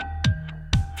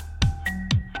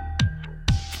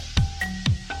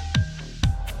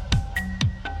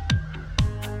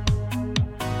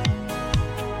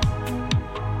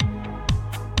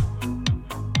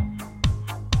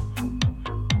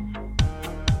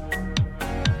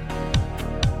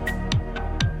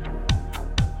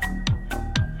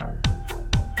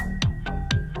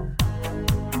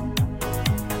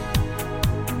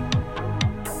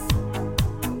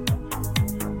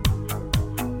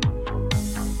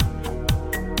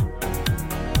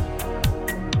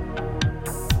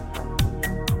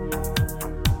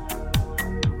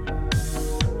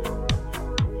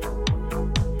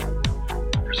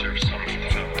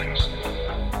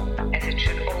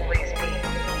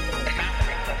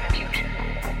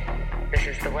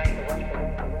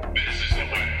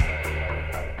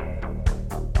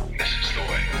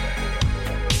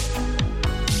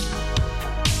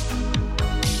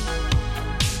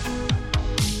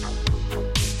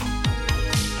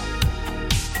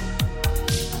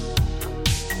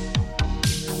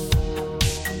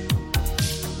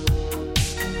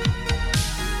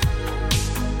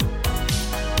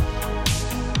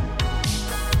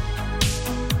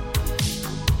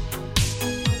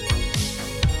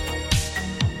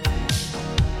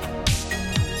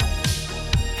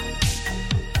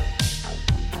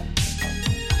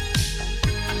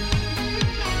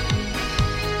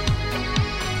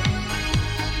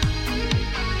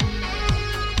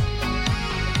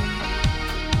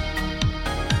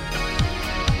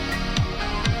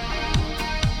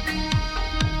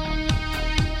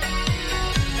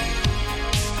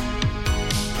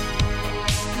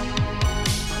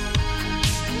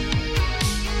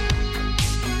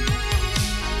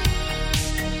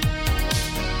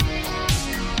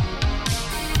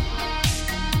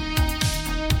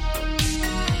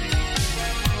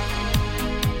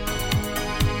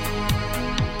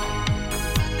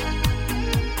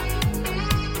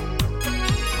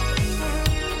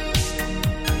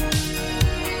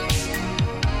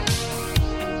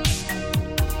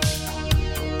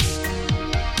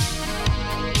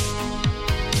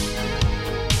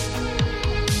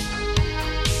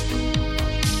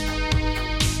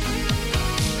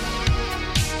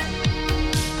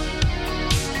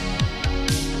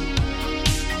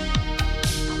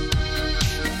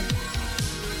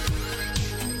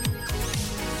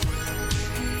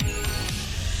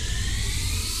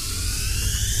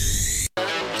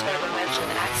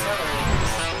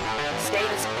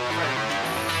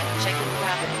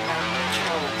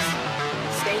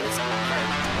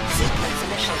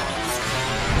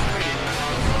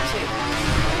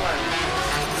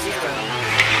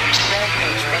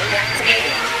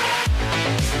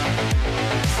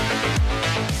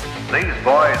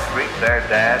boys greet their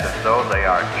dad as though they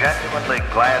are genuinely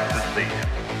glad to see him,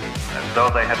 as though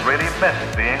they had really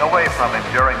missed being away from him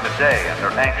during the day and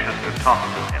are anxious to talk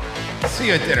to him. See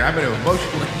you at dinner. I'm going to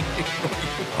emotionally ignore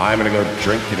you. I'm going to go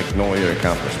drink and ignore your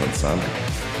accomplishments, son.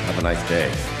 Have a nice day.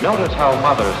 Notice how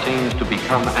Mother seems to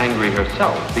become angry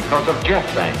herself because of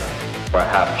Jeff's anger.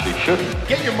 Perhaps she shouldn't.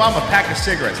 Get your mom a pack of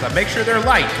cigarettes. Now make sure they're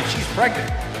light, because she's pregnant.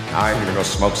 I'm going to go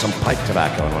smoke some pipe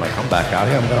tobacco, and when I come back out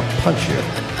here, I'm going to punch you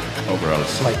over a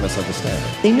slight misunderstanding.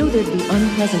 They knew there'd be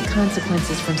unpleasant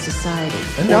consequences from society.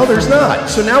 And now there's not.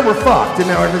 So now we're fucked, and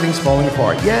now everything's falling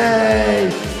apart. Yay!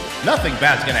 Nothing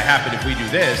bad's going to happen if we do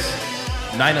this.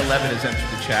 9/11 has entered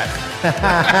the chat.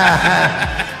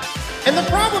 And the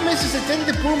problem is that then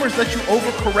the boomers let you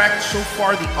overcorrect so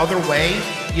far the other way,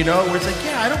 you know, where it's like,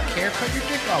 yeah, I don't care, cut your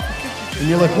dick off. And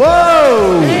you're like,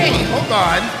 whoa! Hey, hold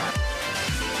on.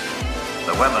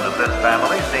 The women of this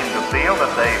family seem to feel that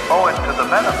they owe it to the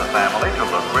men of the family to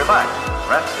look relaxed,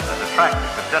 rested, and attractive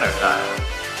at dinner time.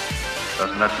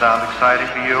 Doesn't that sound exciting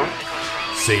to you?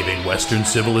 Saving Western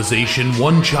civilization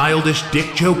one childish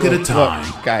dick joke at a time.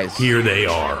 Look, guys. Here they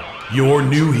are, your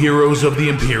new heroes of the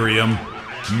Imperium,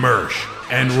 Mersh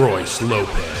and Royce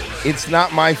Lopez. It's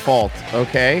not my fault,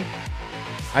 okay?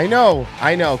 I know.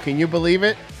 Can you believe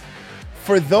it?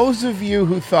 For those of you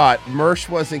who thought Mersh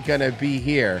wasn't going to be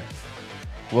here,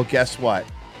 well, guess what?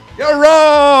 You're wrong!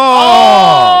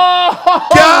 Oh!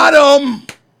 Got him!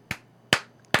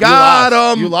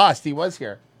 Got him! You lost. He was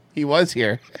here.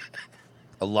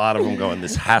 A lot of them going,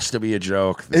 this has to be a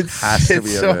joke. This has to be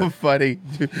It's a so bit. funny.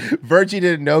 Virgie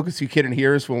didn't know because you couldn't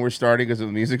hear us when we're starting because of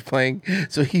the music playing.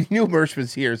 So he knew Mersh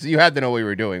was here. So you had to know what we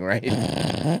were doing, right?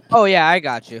 Oh, yeah, I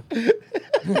got you.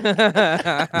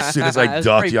 As soon as I That's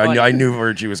ducked pretty you, funny. I knew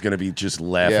Virgie was going to be just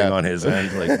laughing Yeah. on his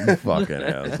end. Like, you fucking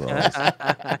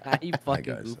assholes. You fucking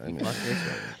guys, goofy I mean- fucker.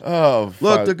 Oh,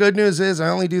 Look, fuck. the good news is I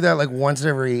only do that like once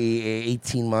every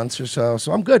 18 months or so.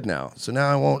 So I'm good now. So now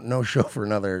I won't no show for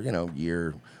another,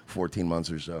 year, 14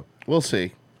 months or so. We'll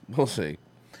see.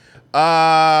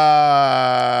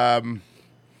 I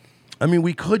mean,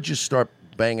 we could just start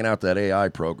banging out that AI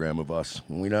program of us.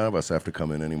 We none of us have to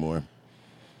come in anymore.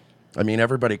 I mean,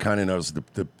 everybody kind of knows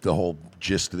the whole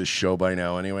gist of the show by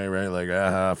now anyway, right?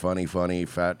 Like, funny,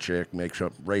 fat chick, make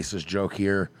some racist joke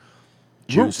here,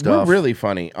 Jew we're stuff. really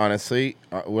funny, honestly.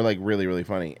 We're like really, really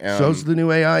funny. So's the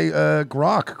new AI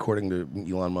Grok, according to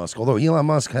Elon Musk. Although Elon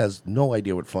Musk has no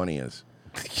idea what funny is.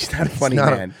 He's not a funny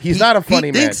man. He's not a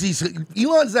funny man.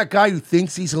 Elon's that guy who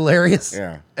thinks he's hilarious.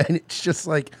 Yeah. And it's just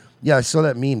like, yeah, I saw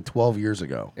that meme 12 years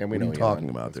ago. And we what know are you Elon. talking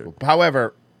about, That's dude? cool.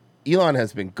 However, Elon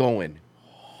has been going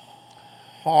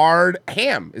hard.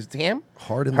 Ham. Is it ham?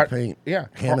 Hard in the paint. Yeah.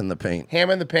 Ham in the paint. Ham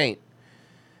in the paint.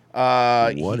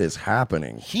 What is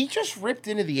happening? He just ripped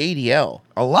into the ADL.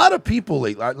 A lot of people,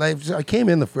 I came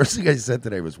in, the first thing I said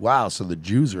today was, wow, so the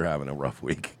Jews are having a rough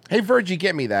week. Hey, Virgie,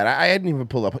 get me that. I hadn't even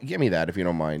pulled up. Get me that if you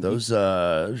don't mind. Those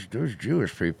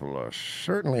Jewish people are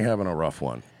certainly having a rough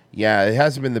one. Yeah, it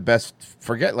hasn't been the best,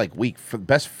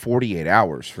 best 48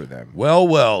 hours for them.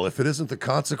 Well, if it isn't the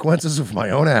consequences of my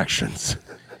own actions.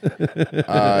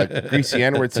 Greasy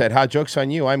N-word said, hot joke's on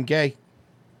you, I'm gay.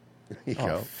 There you Oh,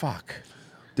 go. fuck.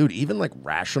 Dude, even like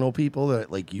rational people that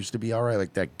like used to be all right,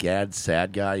 like that Gad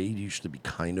sad guy, he used to be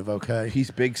kind of okay. He's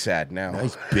big sad now.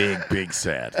 He's big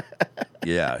sad.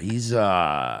 Yeah, he's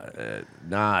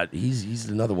not. He's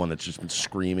another one that's just been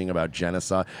screaming about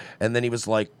genocide, and then he was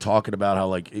like talking about how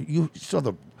like you saw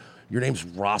your name's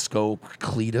Roscoe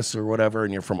Cletus or whatever,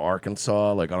 and you're from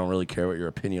Arkansas. Like I don't really care what your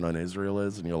opinion on Israel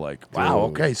is, and you're like, wow,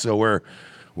 Dude. okay, so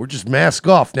we're just mask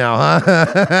off now,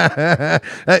 huh?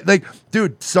 Like,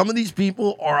 dude, some of these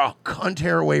people are a cunt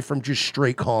hair away from just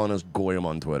straight calling us goyim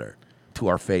on Twitter to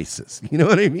our faces. You know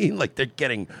what I mean? Like they're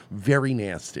getting very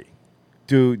nasty.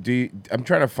 Dude, I'm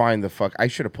trying to find the fuck. I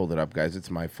should have pulled it up, guys. It's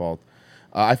my fault.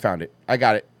 I found it. I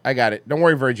got it. Don't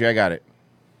worry, Virgie. I got it.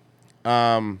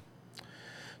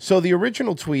 So the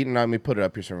original tweet, and let me put it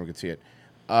up here so everyone can see it.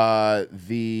 Let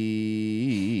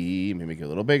me make it a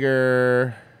little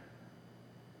bigger.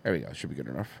 There we go. Should be good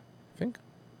enough, I think.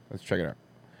 Let's check it out.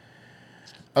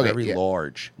 Okay, Very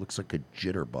large. Looks like a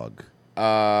jitterbug.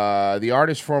 The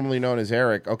artist formerly known as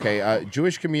Eric. Okay,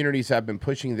 Jewish communities have been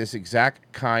pushing this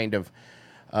exact kind of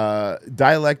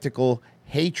dialectical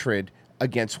hatred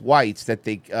against whites that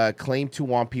they claim to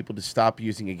want people to stop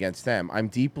using against them. I'm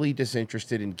deeply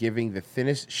disinterested in giving the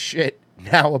thinnest shit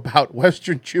now about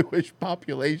Western Jewish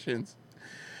populations.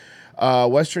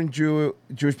 Western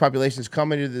Jewish populations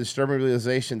come into the disturbing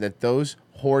realization that those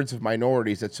hordes of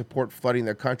minorities that support flooding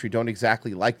their country don't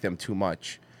exactly like them too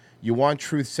much. You want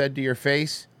truth said to your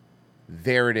face?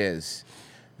 There it is.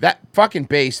 That fucking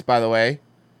base, by the way.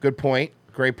 Good point.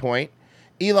 Great point.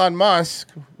 Elon Musk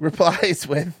replies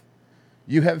with,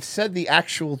 "You have said the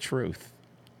actual truth."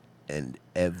 And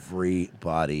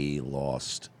everybody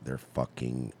lost their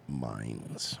fucking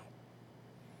minds.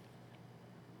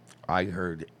 I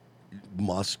heard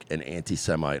Musk an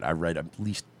anti-Semite. I read at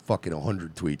least fucking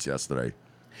 100 tweets yesterday.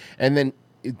 And then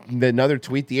another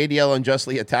tweet: the ADL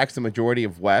unjustly attacks the majority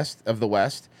of the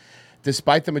West,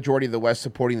 despite the majority of the West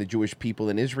supporting the Jewish people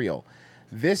in Israel.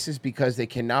 This is because they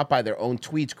cannot, by their own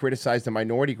tweets, criticize the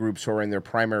minority groups who are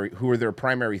their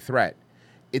primary threat.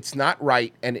 It's not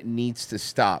right, and it needs to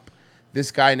stop. This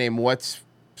guy named What's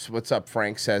Up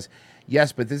Frank says,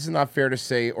 yes, but this is not fair to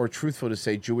say or truthful to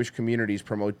say Jewish communities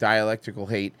promote dialectical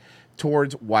hate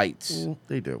towards whites.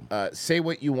 They do. Say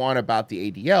what you want about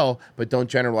the ADL, but don't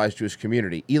generalize Jewish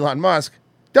community. Elon Musk,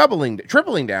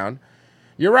 tripling down.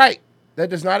 You're right. That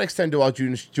does not extend to all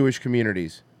Jewish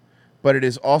communities, but it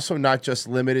is also not just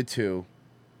limited to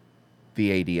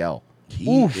the ADL.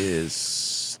 He is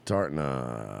starting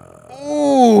to...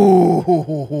 Ooh.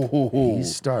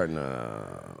 He's starting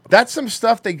to... That's some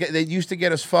stuff they used to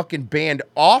get us fucking banned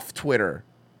off Twitter.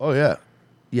 Oh, yeah.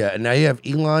 Yeah, and now you have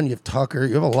Elon, you have Tucker,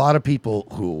 you have a lot of people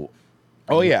who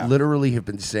literally have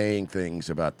been saying things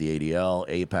about the ADL,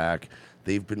 AIPAC.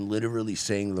 They've been literally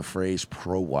saying the phrase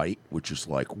pro-white, which is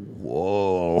like,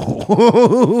 whoa.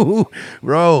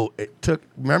 Bro,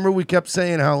 remember we kept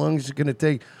saying how long is it going to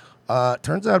take?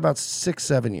 Turns out about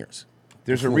 6-7 years.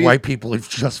 There's a white people have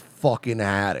just fucking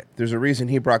had it. There's a reason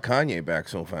he brought Kanye back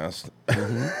so fast.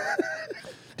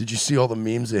 Did you see all the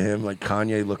memes of him, like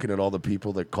Kanye looking at all the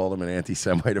people that called him an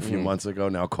anti-Semite a few months ago,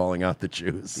 now calling out the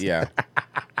Jews? Yeah.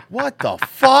 What the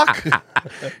fuck?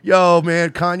 Yo, man,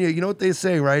 Kanye, you know what they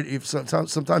say, right? If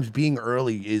sometimes being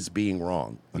early is being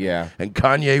wrong. Yeah. And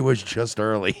Kanye was just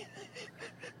early.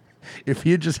 If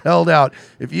he had just held out,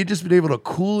 if he had just been able to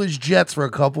cool his jets for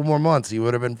a couple more months, he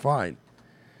would have been fine.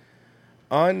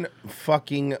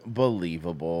 Unfucking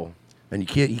believable. And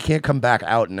you can't come back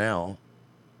out now.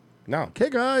 No. Okay,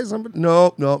 guys.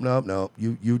 Nope.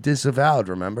 You disavowed,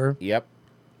 remember? Yep.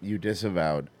 You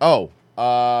disavowed. Oh,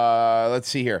 let's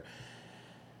see here.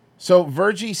 So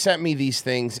Virgie sent me these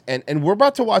things, and we're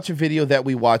about to watch a video that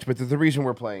we watched, but there's a reason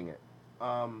we're playing it.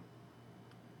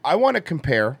 I want to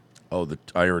compare. Oh,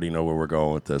 I already know where we're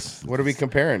going with this. What are we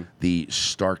comparing? The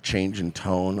stark change in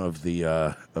tone of the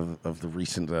of the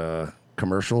recent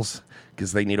commercials,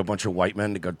 because they need a bunch of white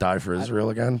men to go die for Israel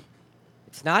again.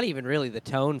 It's not even really the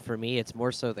tone for me. It's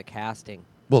more so the casting.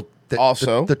 Well,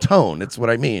 also the tone. It's what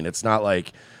I mean. It's not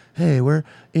like, hey, we're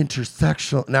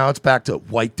intersectional. Now it's back to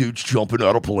white dudes jumping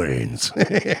out of planes. Oh,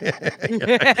 okay.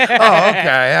 All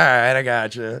right. I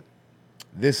got you.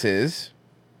 This is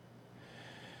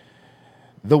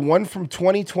the one from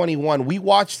 2021. We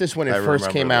watched this when it first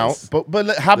came out.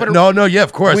 But how about yeah,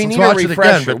 of course. We Let's need watch a it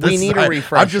refresher. again, but We need a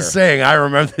refresher. I'm just saying, I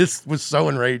remember this was so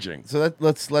enraging. So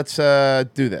let's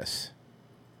do this.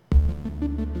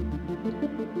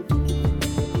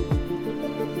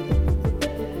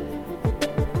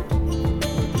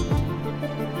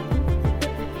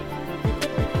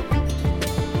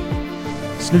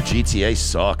 This new GTA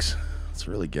sucks. It's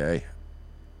really gay.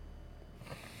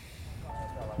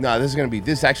 No, this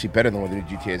is actually better than what the new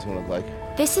GTA is going to look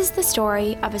like. This is the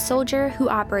story of a soldier who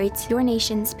operates your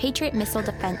nation's Patriot missile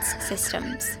defense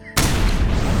systems.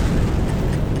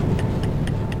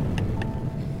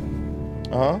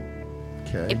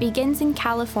 Okay. It begins in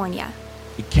California.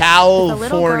 California.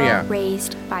 With a little girl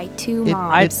raised by two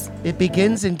moms. It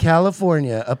begins in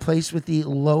California, a place with the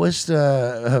lowest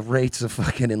rates of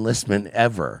fucking enlistment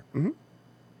ever. Mm-hmm.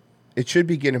 It should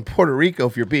begin in Puerto Rico,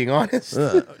 if you're being honest.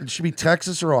 It should be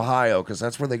Texas or Ohio, because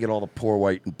that's where they get all the poor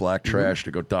white and black trash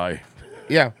to go die.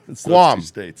 Yeah, It's Guam. those two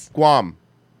states. Guam.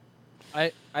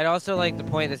 I'd also like to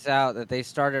point this out that they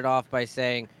started off by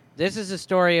saying, this is a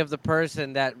story of the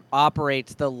person that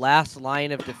operates the last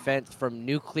line of defense from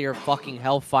nuclear fucking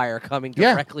hellfire coming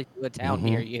directly to a town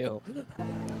near you.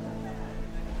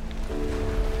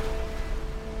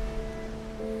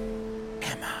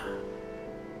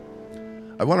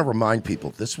 I want to remind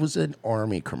people, this was an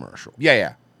Army commercial.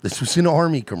 Yeah. This was an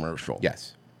Army commercial.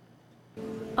 Yes.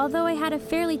 Although I had a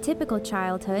fairly typical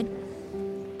childhood,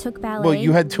 took ballet. Well,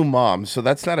 you had two moms, so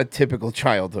that's not a typical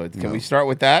childhood. Can we start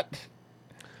with that?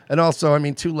 And also, I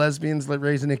mean, two lesbians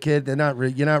raising a kid, you're not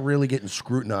really getting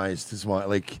scrutinized as much.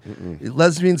 Like,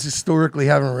 lesbians historically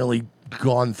haven't really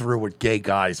gone through what gay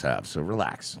guys have. So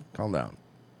relax, calm down.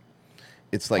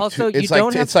 It's like Also, it's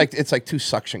like two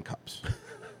suction cups.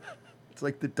 It's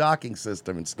like the docking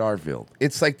system in Starfield.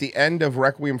 It's like the end of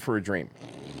Requiem for a Dream.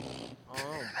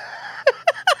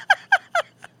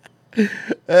 Good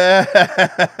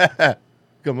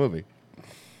movie.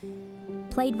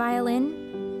 Played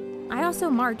violin. I also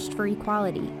marched for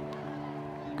equality.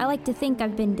 I like to think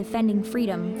I've been defending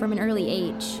freedom from an early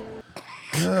age.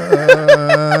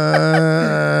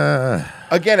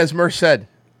 Again, as Mersh said,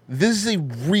 this is a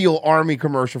real Army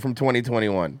commercial from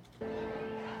 2021.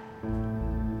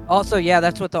 Also, yeah,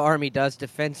 that's what the Army does,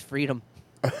 defends freedom.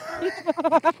 For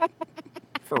That's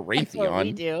what we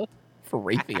Raytheon. do. For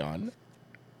Raytheon.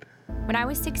 When I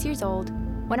was 6 years old,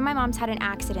 one of my moms had an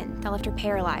accident that left her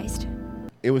paralyzed.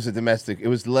 It was a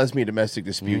lesbian domestic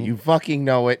dispute. You fucking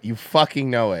know it. You fucking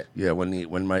know it. Yeah,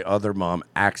 when my other mom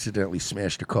accidentally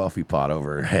smashed a coffee pot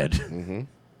over her head. Mm-hmm.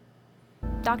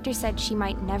 Doctor said she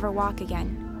might never walk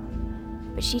again.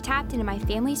 But she tapped into my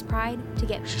family's pride to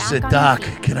get She back said, on Doc,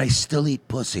 her feet. can I still eat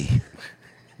pussy?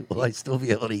 Will I still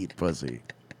be able to eat pussy?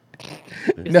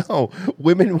 No,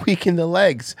 women weaken the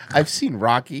legs. I've seen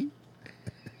Rocky.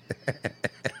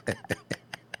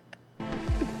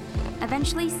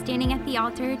 Eventually standing at the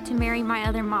altar to marry my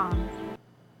other mom.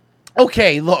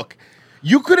 Okay, look.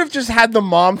 You could have just had the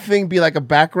mom thing be like a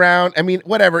background. I mean,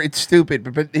 whatever. It's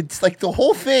stupid, but it's like the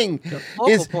whole thing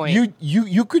is point.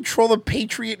 you control the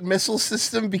Patriot missile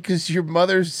system because your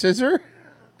mother's scissor.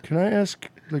 Can I ask,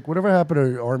 like, whatever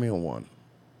happened to Army of One?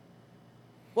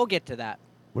 We'll get to that.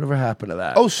 Whatever happened to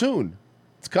that? Oh, soon.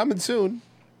 It's coming soon.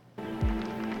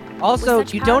 Also, With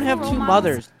such you don't have powerful two role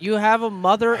mothers. You have a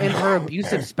mother and her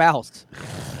abusive spouse.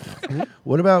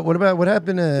 What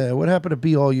happened to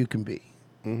Be All You Can Be?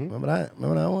 Remember that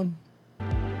one?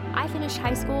 I finished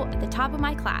high school at the top of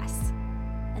my class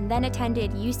and then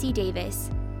attended UC Davis,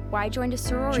 where I joined a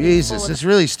sorority. Jesus, full it's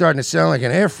really starting to sound like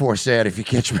an Air Force ad if you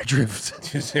catch my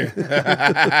drift.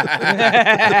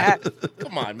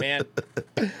 Come on, man.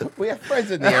 We have friends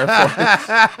in the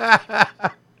Air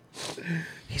Force.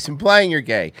 He's implying you're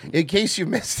gay. In case you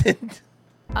missed it.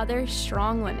 other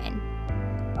strong women.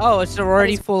 Oh, a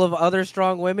sorority full of other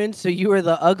strong women, so you were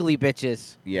the ugly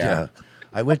bitches. Yeah.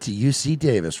 I went to UC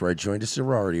Davis where I joined a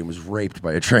sorority and was raped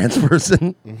by a trans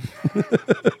person.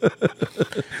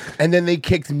 And then they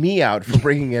kicked me out for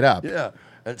bringing it up. Yeah.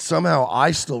 And somehow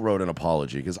I still wrote an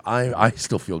apology because I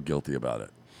still feel guilty about it.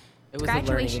 It was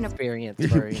Graduation a of- learning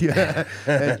experience for you. Yeah.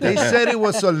 And they said it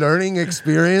was a learning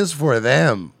experience for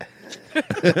them.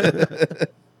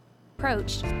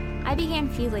 Approached, I began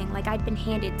feeling like I'd been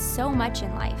handed so much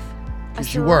in life.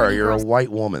 Because you were. You're a white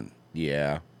woman.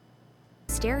 Yeah.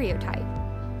 Stereotype.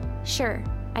 Sure,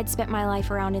 I'd spent my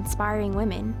life around inspiring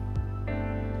women.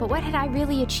 But what had I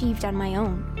really achieved on my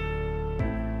own?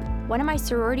 One of my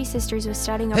sorority sisters was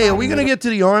studying Hey, are abroad we in going to the- get to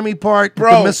the Army part?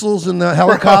 Bro. The missiles and the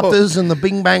helicopters and the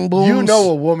bing bang booms? You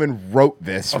know a woman wrote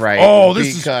this, right? Oh, this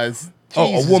is- because Oh,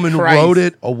 Jesus a woman Christ. wrote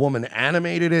it. A woman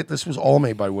animated it. This was all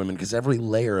made by women because every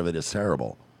layer of it is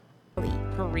terrible.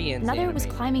 Koreans. Another was animated.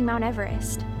 climbing Mount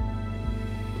Everest.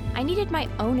 I needed my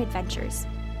own adventures,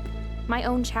 my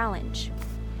own challenge.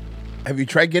 Have you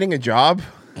tried getting a job?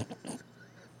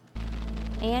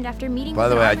 And after meeting By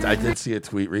the with way, other I women- did see a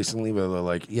tweet recently where they're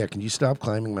like, yeah, can you stop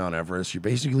climbing Mount Everest? You're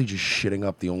basically just shitting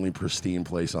up the only pristine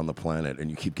place on the planet,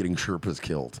 and you keep getting Sherpas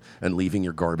killed and leaving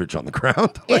your garbage on the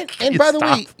ground. Like, And you by the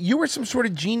stop. way, you were some sort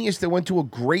of genius that went to a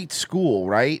great school,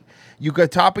 right? You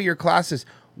got top of your classes.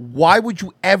 Why would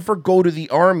you ever go to the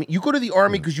army? You go to the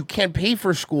army because you can't pay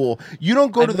for school. You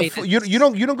don't go I to the made fu- it- you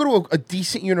don't go to a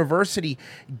decent university,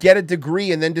 get a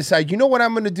degree, and then decide. You know what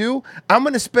I'm going to do? I'm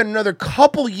going to spend another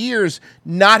couple years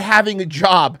not having a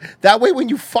job. That way, when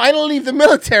you finally leave the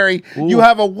military, you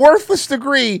have a worthless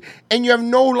degree and you have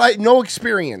no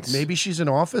experience. Maybe she's an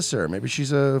officer. Maybe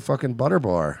she's a fucking butter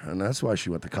bar, and that's why she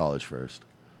went to college first.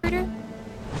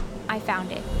 I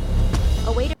found it.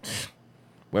 A way to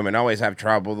Women always have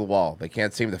trouble with the wall. They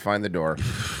can't seem to find the door.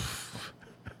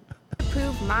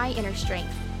 prove my inner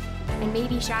strength and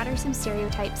maybe shatter some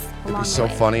stereotypes It'd along be the so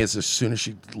way. funny is as soon as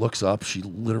she looks up, she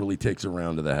literally takes a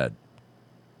round to the head.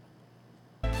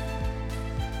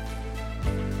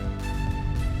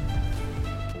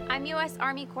 I'm U.S.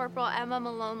 Army Corporal Emma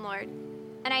Malone Lord,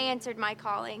 and I answered my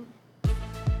calling.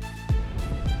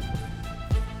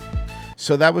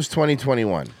 So that was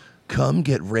 2021. Come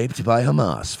get raped by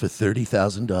Hamas for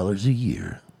 $30,000 a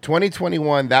year.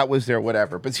 2021, that was their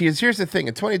whatever. But see, here's the thing.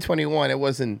 In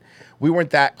 2021, we weren't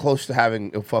that close to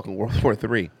having a fucking World War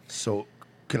III. So,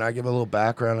 can I give a little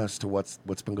background as to what's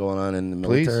been going on in the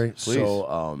Please, military? please.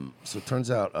 So it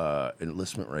turns out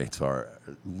enlistment rates are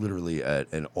literally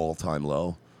at an all-time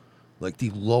low, like the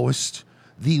lowest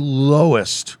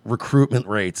recruitment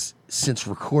rates since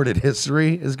recorded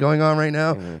history is going on right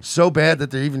now. So bad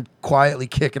that they're even quietly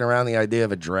kicking around the idea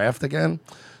of a draft again.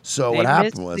 So They what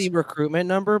happened missed was, the recruitment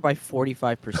number by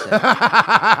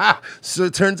 45%. so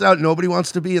it turns out nobody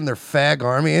wants to be in their fag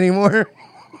army anymore.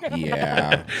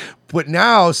 Yeah. But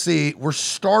now, see, we're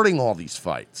starting all these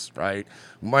fights, right?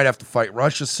 We might have to fight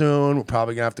Russia soon. We're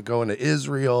probably going to have to go into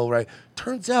Israel, right?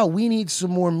 Turns out we need some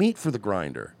more meat for the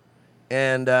grinder.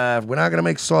 And we're not going to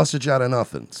make sausage out of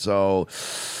nothing. So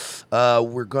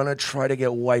we're going to try to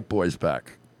get white boys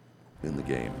back in the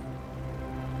game.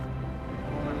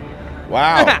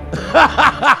 Wow.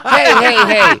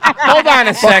 hey. Hold on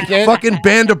a second. Fucking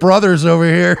band of brothers over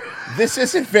here. This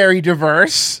isn't very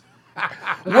diverse.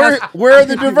 Where are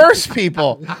the diverse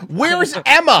people? Where's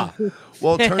Emma?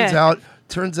 Well, it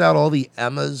turns out all the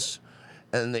Emmas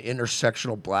and the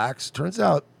intersectional blacks, turns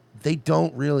out they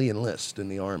don't really enlist in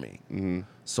the army. Mm-hmm.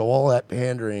 So all that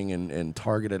pandering and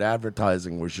targeted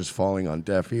advertising was just falling on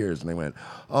deaf ears. And they went,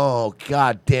 oh,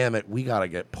 God damn it. We got to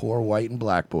get poor white and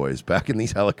black boys back in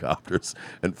these helicopters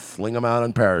and fling them out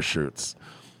on parachutes.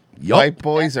 Yup. White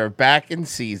boys are back in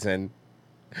season.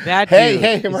 That Hey,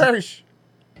 dude is- Mersh.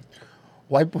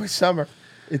 White boy summer.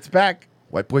 It's back.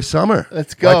 White boy summer.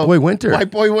 Let's go. White boy winter.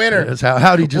 White boy winter. Yes,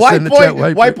 how did you just White send the boy,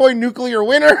 chat? white boy nuclear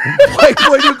winter. White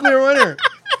boy nuclear winter.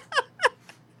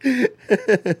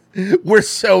 We're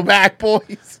so back,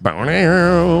 boys.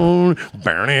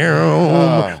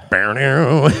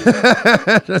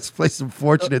 Let's play some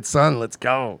Fortunate Son. Let's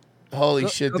go. Holy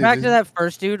shit. Go dude, back to this- that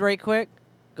first dude right quick.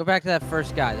 Go back to that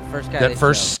first guy. The first guy. That they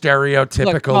first showed.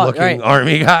 stereotypical Look, looking right.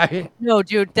 army guy. No,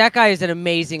 dude, that guy is an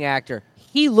amazing actor.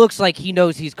 He looks like he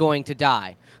knows he's going to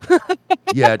die.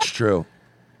 Yeah, it's true.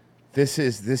 This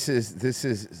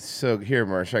is so here,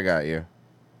 Mersh, I got you.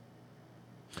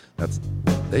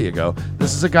 There you go.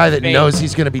 This is a guy that Fame. knows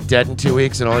he's going to be dead in 2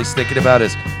 weeks, and all he's thinking about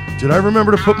is, did I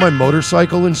remember to put my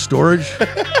motorcycle in storage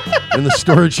in the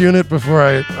storage unit before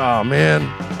I? Oh man.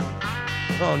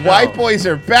 Oh no. White boys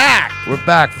are back. We're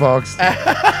back, folks.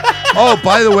 Oh,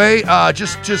 by the way,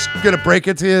 just gonna break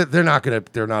it to you.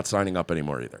 They're not signing up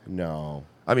anymore either. No.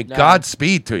 I mean, No.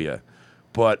 Godspeed to you,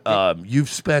 but you've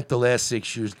spent the last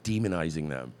 6 years demonizing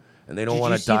them, and they don't Did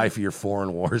want you to see die the- for your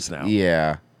foreign wars now.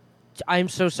 Yeah. I'm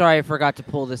so sorry I forgot to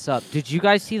pull this up. Did you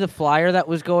guys see the flyer that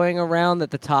was going around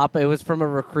at the top? It was from a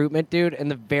recruitment dude,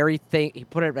 and the very thing he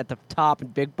put it at the top in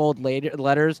big bold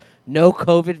letters: "No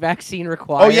COVID vaccine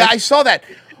required." Oh yeah, I saw that.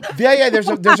 Yeah. There's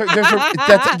a.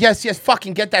 That's, yes.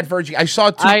 Fucking get that virgin. I saw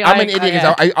it too. I'm an idiot.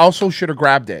 'Cause I also should have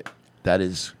grabbed it. That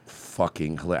is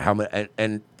fucking hilarious. How many?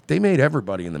 And they made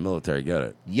everybody in the military get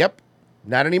it, Yep.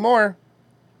 Not anymore.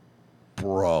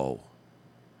 bro.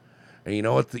 And you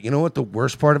know what? You know what the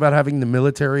worst part about having the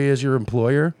military as your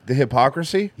employer? The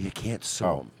hypocrisy. You can't sue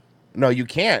them. No, you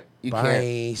can't. You Bye.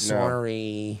 can't. No.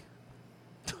 Sorry.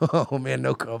 Oh man,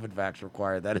 no COVID vax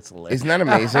required. That is hilarious. Isn't that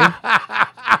amazing?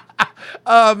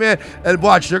 Oh man, and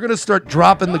watch, they're gonna start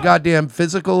dropping the goddamn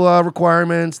physical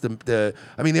requirements.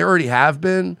 I mean, they already have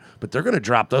been, but they're gonna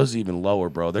drop those even lower,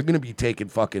 bro. They're gonna be taking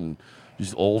fucking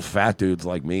just old fat dudes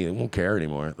like me. They won't care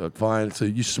anymore. Look, fine. So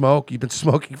you smoke? You've been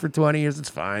smoking for 20 years. It's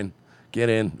fine. Get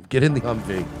in the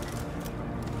Humvee.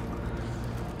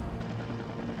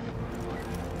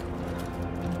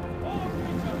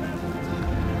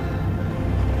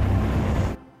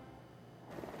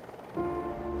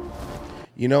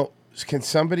 You know, can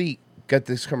somebody get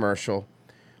this commercial,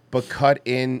 but cut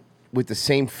in with the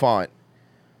same font?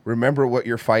 Remember what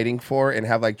you're fighting for, and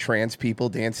have like trans people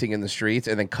dancing in the streets,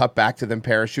 and then cut back to them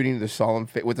parachuting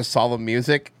with the solemn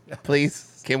music,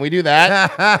 please. Can we do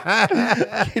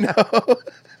that? You know.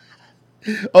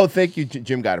 Oh, thank you,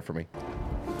 Jim. Got it for me.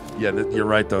 Yeah, you're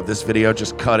right though. This video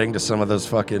just cutting to some of those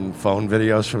fucking phone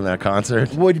videos from that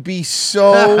concert would be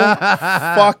so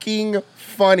fucking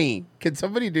funny. Can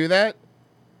somebody do that?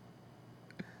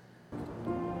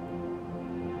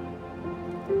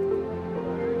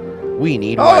 We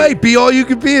need. Oh, white. hey, Be All You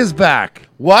Can Be is back.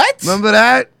 What? Remember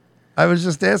that? I was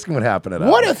just asking what happened to that.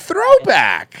 What a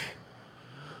throwback!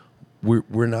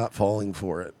 We're not falling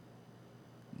for it.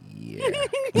 Yeah,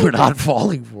 we're not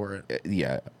falling for it.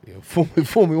 Yeah. Fool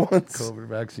me once. COVID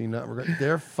vaccine not.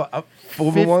 They're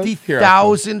Fool me once.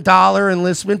 $50,000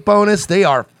 enlistment bonus. They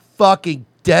are fucking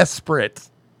desperate.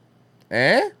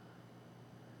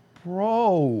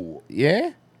 Bro.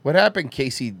 Yeah. What happened,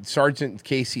 Sergeant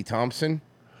Casey Thompson?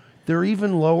 They're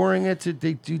even lowering it to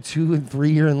they do 2 and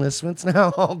 3 year enlistments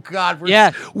now. Oh God,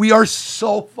 we are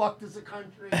so fucked as a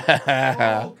country.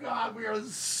 Oh God, we are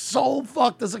so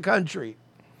fucked as a country.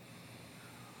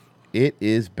 It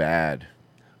is bad.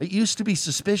 It used to be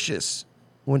suspicious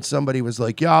when somebody was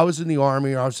like, "Yeah, I was in the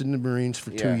Army, or I was in the Marines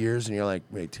for 2 years," and you're like,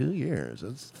 "Wait, 2 years?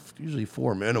 That's usually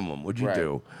 4 minimum. What'd you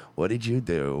do? What did you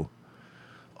do?"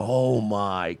 Oh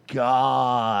my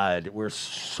God, we're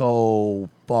so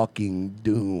fucking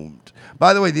doomed.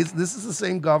 By the way, this is the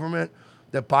same government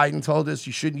that Biden told us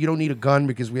you don't need a gun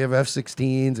because we have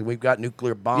F-16s and we've got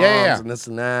nuclear bombs and this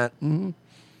and that. Mm-hmm.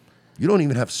 You don't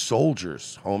even have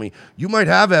soldiers, homie. You might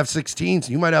have F-16s,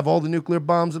 you might have all the nuclear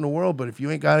bombs in the world, but if you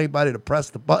ain't got anybody to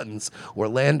press the buttons or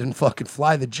land and fucking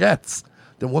fly the jets,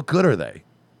 then what good are they?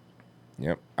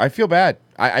 Yep, I feel bad.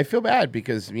 I feel bad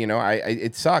because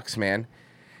it sucks, man.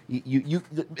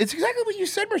 It's exactly what you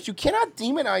said, Bruce. You cannot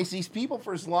demonize these people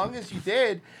for as long as you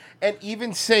did, and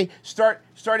even say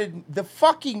started the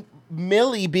fucking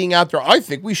Millie being out there. I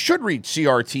think we should read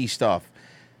CRT stuff.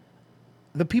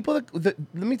 The people let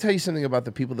me tell you something about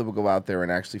the people that will go out there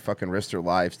and actually fucking risk their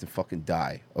lives to fucking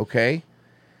die. Okay,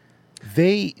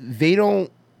 they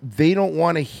don't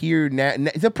want to hear.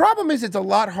 The problem is it's a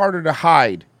lot harder to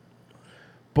hide.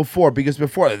 Before they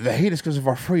hate us because of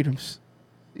our freedoms.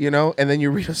 And then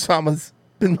you read Osama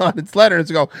bin Laden's letter and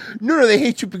go, no, they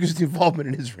hate you because of the involvement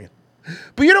in Israel.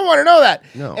 But you don't want to know that.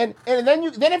 No. And then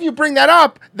if you bring that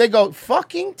up, they go,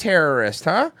 fucking terrorist,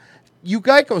 huh? You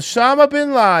like Osama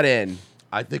bin Laden.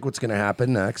 I think what's going to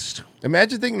happen next.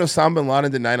 Imagine thinking Osama bin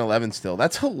Laden did 9/11 still.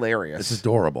 That's hilarious. It's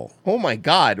adorable. Oh my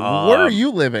God. Where are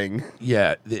you living?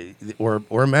 Yeah.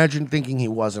 Or imagine thinking he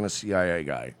wasn't a CIA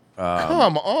guy.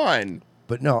 Come on.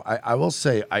 But no, I will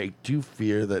say I do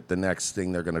fear that the next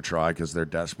thing they're going to try, because they're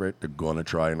desperate, they're going to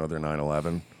try another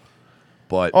 9/11.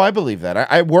 But I believe that.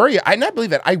 I worry. I not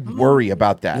believe that. I worry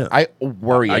about that. Yeah. I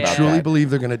worry about that. I truly believe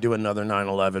they're going to do another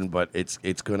 9/11, but it's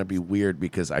going to be weird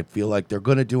because I feel like they're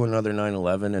going to do another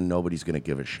 9/11 and nobody's going to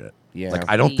give a shit. Yeah. Like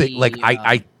I don't think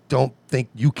I don't think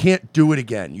you can't do it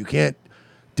again. You can't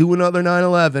do another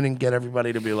 9/11 and get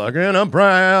everybody to be like, and I'm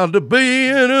proud to be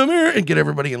an American, and get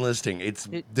everybody enlisting.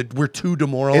 We're too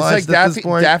demoralized. It's like at this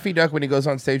point. Daffy Duck when he goes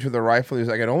on stage with a rifle. He's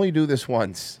like, I can only do this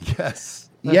once. Yes.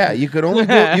 Yeah, you could only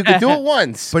do it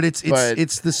once. But it's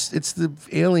the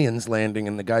aliens landing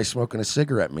and the guy smoking a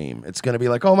cigarette meme. It's going to be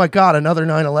like, oh my God, another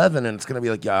 9/11, and it's going to be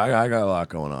like, yeah, I got a lot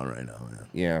going on right now, man.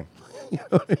 Yeah. You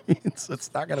know what I mean?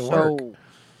 It's not going to work.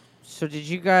 So did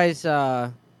you guys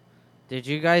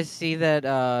see that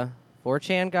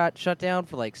 4chan got shut down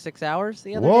for like 6 hours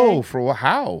the other day? Whoa, for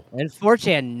how? And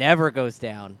 4chan never goes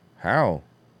down. How?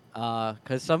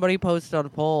 Because somebody posted on a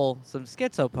poll some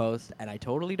schizo posts, and I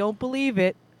totally don't believe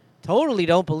it. Totally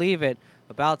don't believe it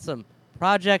about some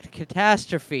Project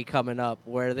Catastrophe coming up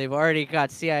where they've already got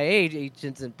CIA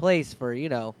agents in place for,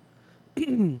 you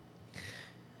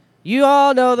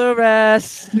all know the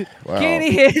rest. Wow.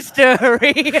 Kitty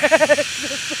history.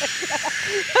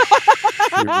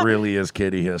 It really is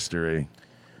kitty history.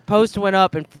 Post went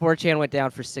up and 4chan went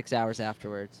down for 6 hours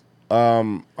afterwards. All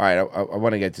right, I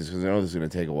want to get to this because I know this is going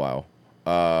to take a while.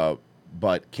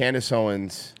 But Candace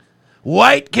Owens.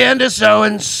 White Candace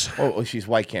Owens. Oh, she's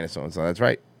white Candace Owens. Oh, that's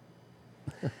right.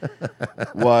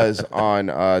 Was on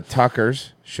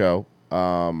Tucker's show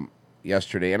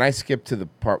yesterday, and I skipped to the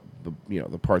part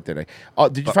that I. Oh,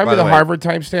 did you find me the Harvard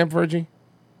timestamp, Virgie?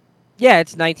 Yeah,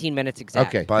 it's 19 minutes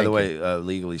exact. Okay. By the way,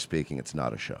 legally speaking, it's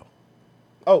not a show.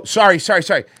 Oh, sorry.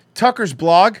 Tucker's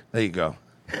blog. There you go.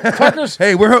 Tucker's.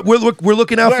 Hey, we're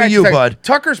looking out for you, bud.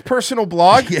 Tucker's personal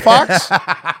blog, Fox.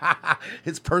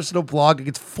 His personal blog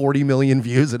gets 40 million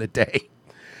views in a day.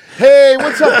 Hey,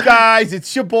 what's up, guys?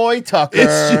 It's your boy Tucker.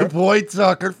 It's your boy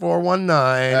Tucker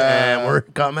 419, and we're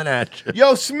coming at you.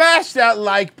 Yo, smash that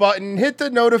like button, hit the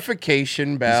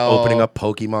notification bell. He's opening up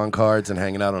Pokemon cards and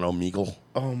hanging out on Omegle.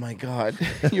 Oh my God,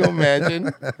 you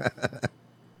imagine?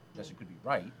 Yes, it could be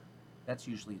right. That's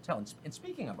usually a tell. And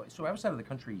speaking of, so I was out of the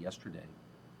country yesterday.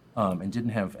 And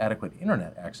didn't have adequate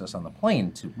internet access on the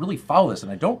plane to really follow this,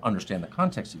 and I don't understand the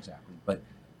context exactly. But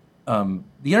the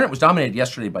internet was dominated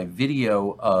yesterday by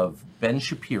video of Ben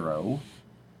Shapiro,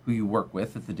 who you work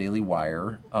with at the Daily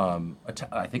Wire.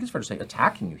 I think it's fair to say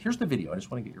attacking you. Here's the video. I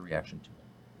just want to get your reaction to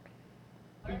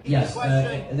it. Yes,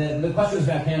 the question was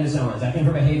about Candace Owens. I think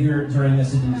her behavior during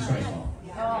this has been disgraceful.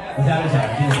 Without a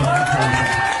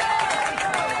doubt.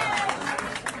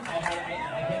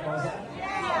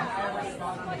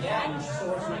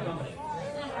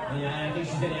 I think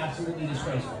she's been absolutely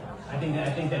disgraceful. I think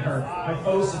that her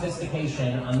faux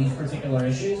sophistication on these particular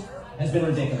issues has been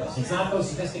ridiculous. It's not faux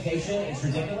sophistication, it's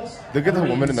ridiculous. Look at the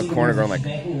woman in the corner going like,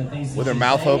 with her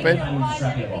mouth open.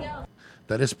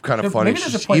 That is kind of funny.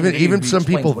 Even some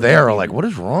people there are like, what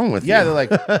is wrong with you? Yeah, they're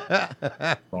like,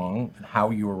 wrong, and how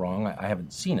you were wrong. I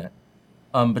haven't seen it.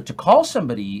 But to call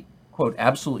somebody, quote,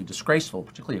 absolutely disgraceful,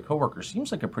 particularly a coworker,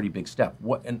 seems like a pretty big step.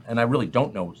 And I really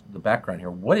don't know the background here.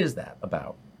 What is that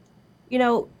about? You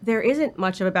know, there isn't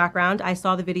much of a background. I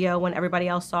saw the video when everybody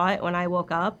else saw it when I woke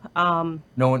up. No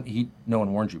one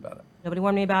warned you about it. Nobody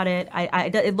warned me about it.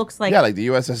 It looks like Yeah, like the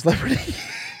USS Liberty.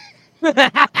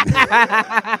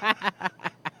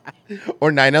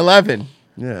 Or 9/11.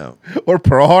 Yeah. Or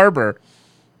Pearl Harbor.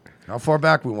 How far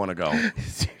back we want to go?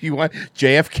 You want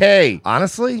JFK?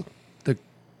 Honestly,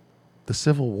 the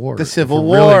Civil War. The Civil If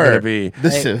we're really War. gonna be-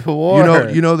 The Civil War.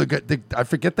 You know the I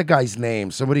forget the guy's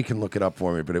name. Somebody can look it up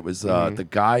for me. But it was the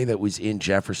guy that was in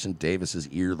Jefferson Davis's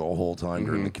ear the whole time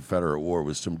during the Confederate War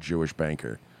was some Jewish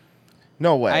banker.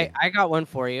 No way. I got one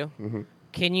for you.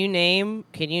 Can you name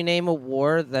a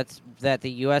war that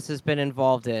the U.S. has been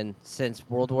involved in since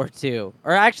World War II,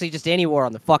 or actually just any war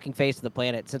on the fucking face of the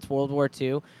planet since World War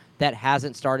II that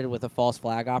hasn't started with a false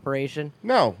flag operation?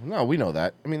 No, we know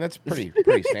that. I mean, that's pretty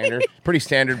standard. Pretty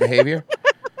standard behavior.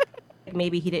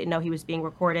 maybe he didn't know he was being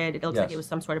recorded. It looks like it was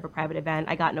some sort of a private event.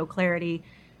 I got no clarity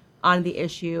on the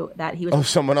issue that he was. Oh,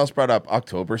 someone else brought up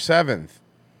October 7th.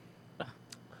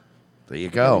 There you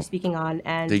go. Speaking on,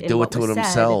 and they in do what it to was said,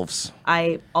 themselves.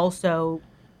 I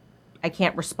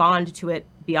can't respond to it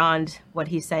beyond what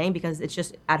he's saying because it's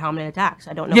just ad hominem attacks.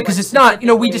 I don't know. Yeah, because it's not, we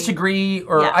specifically- disagree,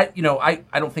 or Yeah.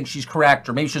 I don't think she's correct,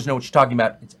 or maybe she doesn't know what she's talking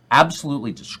about. It's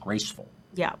absolutely disgraceful.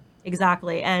 Yeah,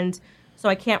 exactly. And so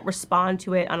I can't respond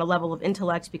to it on a level of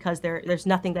intellect because there's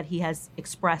nothing that he has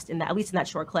expressed in that, at least in that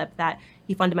short clip, that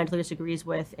he fundamentally disagrees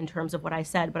with in terms of what I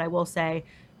said. But I will say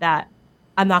that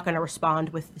I'm not going to respond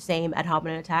with the same ad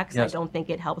hominem attacks. Yes. I don't think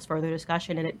it helps further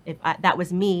discussion. And if that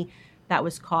was me that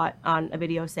was caught on a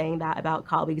video saying that about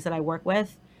colleagues that I work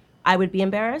with, I would be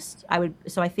embarrassed.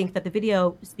 So I think that the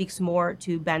video speaks more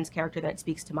to Ben's character than it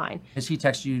speaks to mine. Has he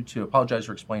texted you to apologize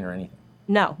or explain or anything?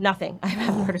 No, nothing. I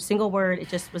haven't heard a single word. It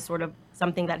just was sort of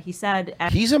something that he said.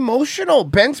 And He's emotional.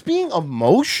 Ben's being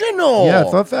emotional. Yeah,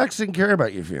 I thought Fax didn't care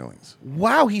about your feelings.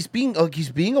 Wow, he's being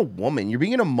a woman. You're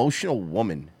being an emotional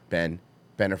woman,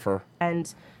 Benifer.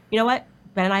 And you know what?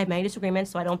 Ben and I have many disagreements,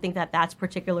 so I don't think that that's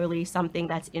particularly something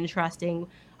that's interesting.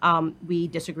 We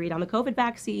disagreed on the COVID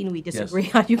vaccine. We disagree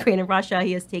on Ukraine and Russia.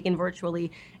 He has taken virtually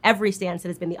every stance that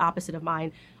has been the opposite of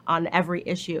mine on every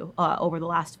issue over the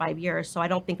last 5 years. So I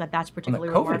don't think that that's On the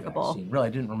particularly COVID remarkable. vaccine. Really,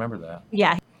 I didn't remember that.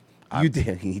 Yeah. You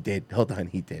did. He did. Hold on.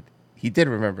 He did. He did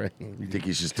remember. You think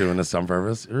he's just doing this on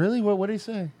purpose? Really? What did he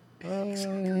say? What did he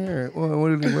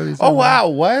say? Oh, wow.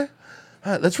 What?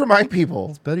 Let's remind people.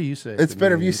 It's better you say. It's to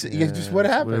better me. if you say. Yeah, just what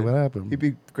Yeah, happened? What happened? He'd be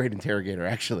a great interrogator,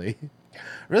 actually.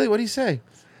 Really? What did he say?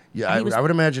 Yeah, I would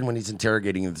imagine when he's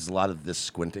interrogating, there's a lot of this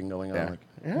squinting going on.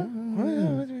 Yeah.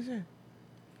 What did he say?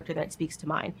 That speaks to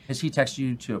mine. Has he texted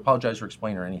you to apologize or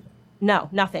explain or anything? No,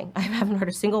 nothing. I haven't heard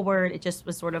a single word. It just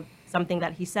was sort of something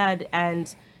that he said.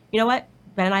 And you know what?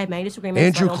 Ben and I have many disagreements.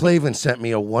 Andrew so I don't Clavin sent me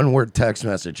a one-word text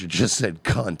message. It just said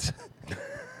 "cunt."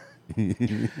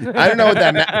 I don't know what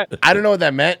that meant. I don't know what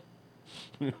that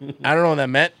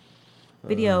meant.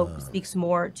 Video speaks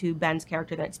more to Ben's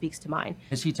character than it speaks to mine.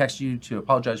 Has he texted you to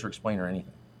apologize or explain or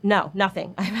anything? No,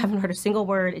 nothing. I haven't heard a single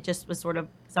word. It just was sort of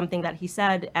something that he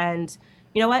said. And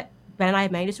you know what? Ben and I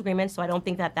have many disagreements, so I don't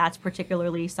think that that's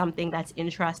particularly something that's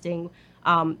interesting.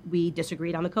 We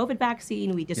disagreed on the COVID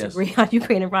vaccine. We disagree on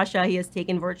Ukraine and Russia. He has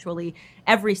taken virtually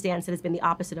every stance that has been the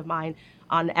opposite of mine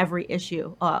on every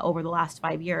issue over the last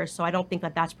 5 years. So I don't think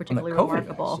that that's On the particularly COVID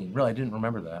remarkable. vaccine. Really, I didn't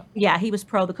remember that. Yeah, he was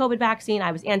pro the COVID vaccine.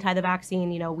 I was anti the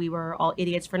vaccine. You know, we were all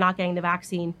idiots for not getting the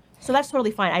vaccine. So that's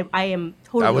totally fine. I am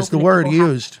totally. That was the open to word people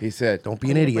have used. He said, "Don't be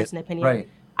an a idiot." difference in opinion.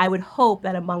 I would hope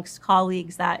that amongst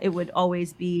colleagues that it would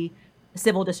always be a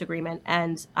civil disagreement,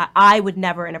 and I would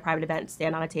never in a private event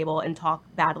stand on a table and talk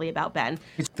badly about Ben.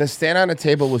 The stand on a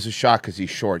table was a shock because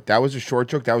he's short. That was a short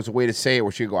joke. That was a way to say it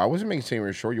where she'd go, I wasn't making saying you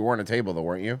were short. You were on a table, though,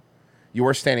 weren't you? You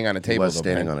were standing on a table. was though,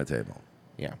 standing Ben. on a table.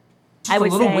 Yeah. I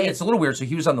would say- it's a little weird. So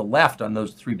he was on the left on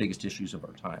those three biggest issues of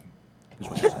our time. Is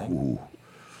what you're saying.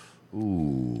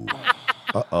 Ooh.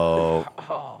 Uh-oh.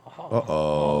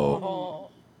 Uh-oh.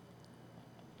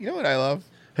 You know what I love?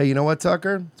 Hey, you know what,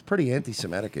 Tucker? It's pretty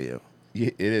anti-Semitic of you. Yeah,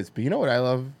 it is. But you know what I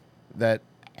love? That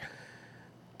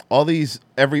all these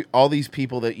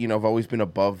people that, you know, have always been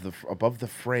above the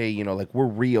fray, you know, like we're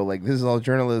real, like this is all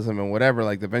journalism and whatever,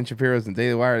 like the Ben Shapiro's and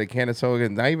Daily Wire, the Candace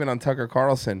Hogan, not even on Tucker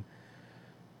Carlson.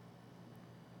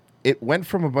 It went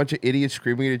from a bunch of idiots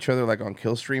screaming at each other, like on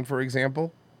Killstream, for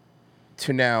example,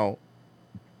 to now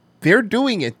they're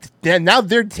doing it. Now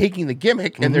they're taking the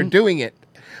gimmick and they're doing it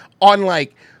on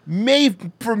like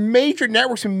for major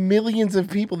networks and millions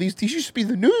of people. These used to be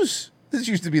the news. This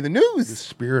used to be the news. The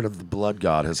spirit of the blood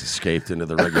god has escaped into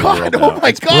the regular God, world oh now. my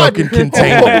It's God. broken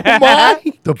containment. Oh my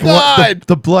the God.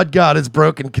 the blood god has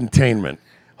broken containment.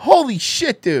 Holy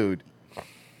shit, dude.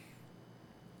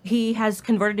 He has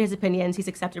converted his opinions. He's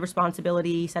accepted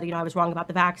responsibility. He said, I was wrong about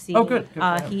the vaccine. Oh, good. Good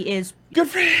for him. He is good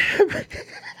for him.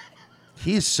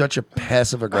 He's such a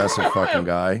passive aggressive fucking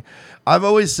guy. I've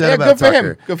always said Yeah, about good for Tucker.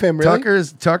 him. Good for him, really.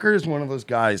 Tucker is one of those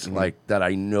guys like that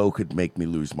I know could make me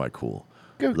lose my cool.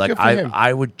 Good Like for him.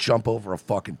 I would jump over a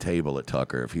fucking table at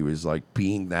Tucker if he was like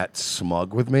being that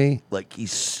smug with me. Like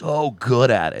he's so good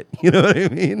at it. You know what I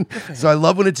mean? So I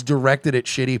love when it's directed at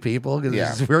shitty people because Yeah.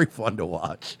 it's very fun to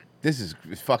watch. This is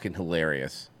fucking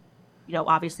hilarious.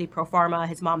 Obviously pro pharma.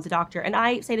 His mom's a doctor. And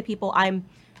I say to people, I'm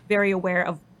very aware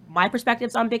of my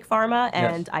perspectives on big pharma,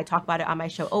 and Yes. I talk about it on my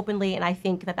show openly. And I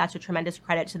think that that's a tremendous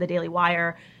credit to the Daily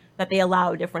Wire that they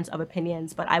allow a difference of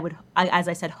opinions. But I as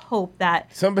I said, hope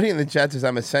that Somebody in the chat says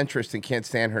I'm a centrist and can't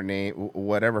stand her name,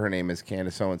 whatever her name is,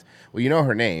 Candace Owens. Well, you know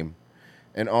her name,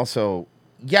 and also,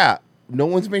 yeah, no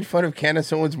one's made fun of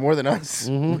Candace Owens more than us.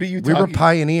 What are you We talking? were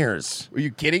pioneers. Are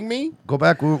you kidding me? Go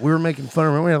back. We were making fun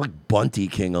of her. We had like Bunty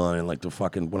King on in like the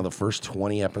fucking one of the first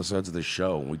 20 episodes of the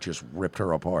show, and we just ripped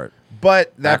her apart.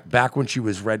 But that back when she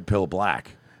was Red Pill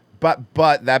Black. But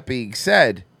that being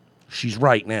said, she's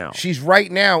right now. She's right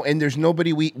now, and there's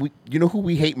nobody we you know who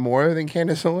we hate more than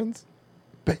Candace Owens?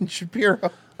 Ben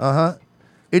Shapiro.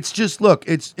 It's just look.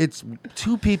 It's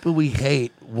two people we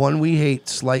hate. One we hate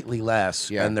slightly less,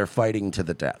 and they're fighting to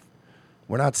the death.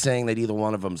 We're not saying that either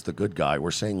one of them's the good guy. We're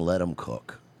saying let them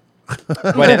cook.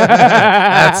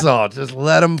 That's all. Just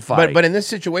let them fight. But in this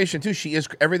situation too,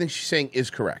 everything she's saying is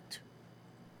correct.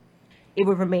 it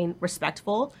would remain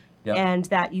respectful, Yep. and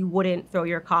that you wouldn't throw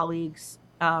your colleagues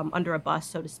under a bus,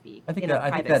 so to speak, I think in a that,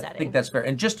 private I setting. think that's fair.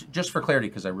 And just for clarity,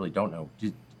 because I really don't know,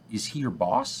 is he your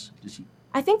boss? Does he?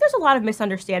 I think there's a lot of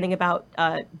misunderstanding about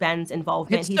Ben's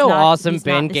involvement. It's He's so not- awesome he's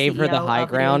Ben not the gave her the CEO high of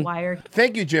Daily ground. Wire.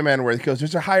 Thank you, Jim Anworth, because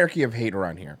there's a hierarchy of hate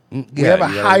around here. We yeah, have a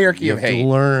you gotta- hierarchy you of have to hate.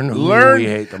 learn who we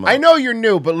hate the most. I know you're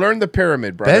new, but learn the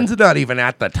pyramid, brother. Ben's not even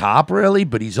at the top, really,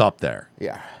 but he's up there.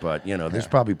 Yeah. But, there's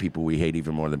probably people we hate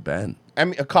even more than Ben. I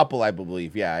mean, a couple, I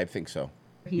believe. Yeah, I think so.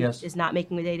 He is not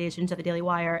making the daily decisions at the Daily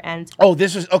Wire, and Oh,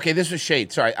 this was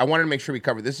shade. Sorry, I wanted to make sure we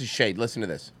covered. This is shade. Listen to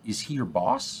this. Is he your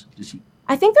boss? Does he?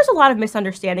 I think there's a lot of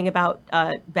misunderstanding about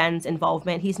Ben's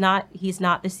involvement. He's not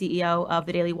the CEO of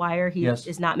the Daily Wire. He Yes.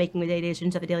 is not making the daily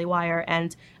decisions at the Daily Wire.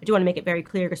 And I do want to make it very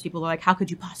clear because people are like, how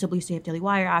could you possibly stay at Daily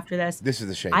Wire after this? This is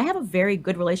the shade. I have a very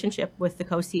good relationship with the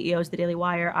co-CEOs of the Daily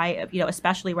Wire.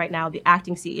 Especially right now, the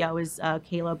acting CEO is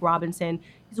Caleb Robinson.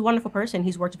 He's a wonderful person.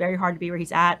 He's worked very hard to be where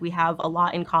he's at. We have a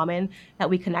lot in common that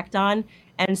we connect on.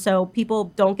 And so people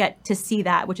don't get to see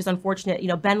that, which is unfortunate.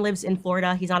 Ben lives in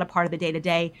Florida. He's not a part of the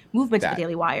day-to-day movement of the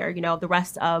Daily Wire. The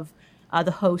rest of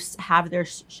the hosts have their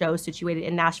shows situated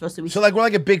in Nashville. So we're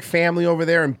like a big family over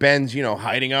there, and Ben's,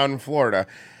 hiding out in Florida.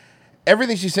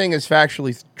 Everything she's saying is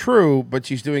factually true, but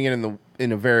she's doing it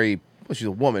in a very, she's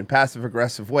a woman, passive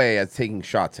aggressive way, as taking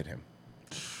shots at him.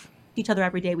 each other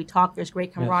every day. We talk. There's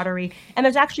great camaraderie, and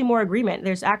there's actually more agreement.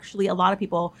 There's actually a lot of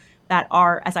people that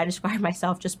are, as I describe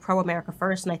myself, just pro-America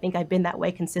first, and I think I've been that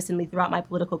way consistently throughout my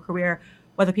political career.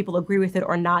 Whether people agree with it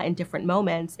or not in different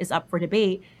moments is up for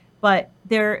debate. But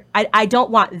I don't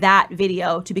want that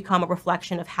video to become a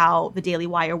reflection of how the Daily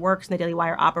Wire works and the Daily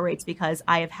Wire operates, because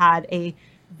I have had a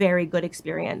very good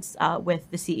experience with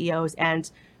the CEOs, and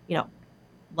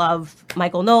love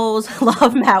Michael Knowles,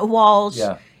 love Matt Walsh.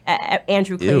 Yeah.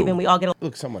 Andrew Craven, we all get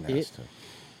Look, someone has to.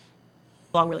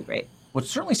 along really great. Well,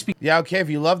 certainly speak. Yeah, okay. If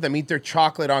you love them, eat their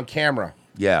chocolate on camera.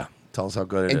 Yeah. Tell us how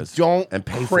good it And is. don't and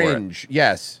pay cringe. for it.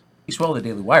 Yes. Speaks well of the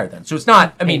Daily Wire then. So it's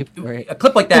not, I mean, a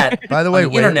clip like that By the on way, the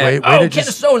way internet, to Candace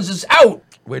just Owens is out.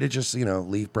 way to just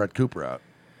leave Brett Cooper out.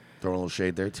 Throw a little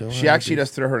shade there too. She actually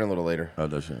does throw her in a little later. Oh,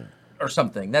 does she? Or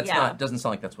something. That's Yeah. not, doesn't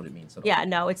sound like that's what it means. Yeah,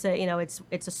 no, it's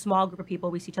a small group of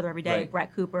people. We see each other every day. Right.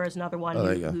 Brett Cooper is another one Oh,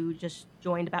 there you go. who just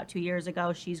joined about 2 years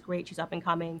ago. She's great. She's up and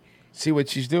coming. See, what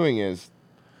she's doing is,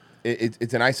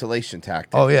 it's an isolation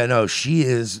tactic. Oh yeah, no, she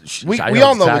is. We I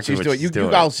all know what exactly she's doing.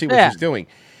 You all see what Yeah. she's doing.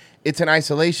 It's an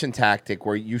isolation tactic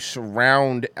where you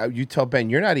surround. You tell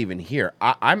Ben, you're not even here.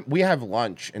 We have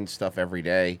lunch and stuff every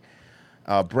day.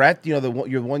 Brett, you're the one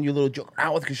you little joke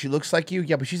around with because she looks like you.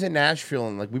 Yeah, but she's in Nashville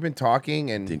and we've been talking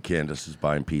and. think Candace is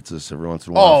buying pizzas every once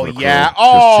in a while. Oh for the yeah! crew.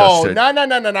 Oh Just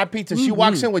no, not pizza. She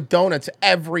walks in with donuts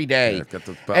every day get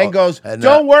the- and goes, and,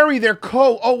 "Don't worry, they're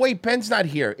cold." Oh wait, Ben's not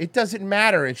here. It doesn't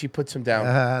matter, and she puts him down.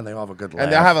 and they all have a good laugh.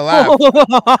 And they'll have a laugh,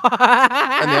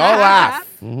 and they all laugh.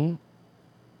 Mm-hmm.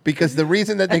 Because the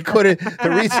reason that they couldn't,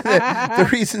 the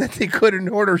reason that they couldn't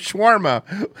order shawarma,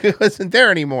 it wasn't there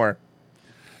anymore.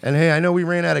 And hey, I know we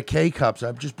ran out of K cups.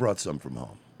 I've just brought some from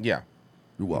home. Yeah,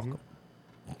 You're welcome.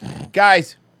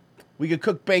 guys, we could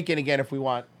cook bacon again if we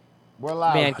want. We're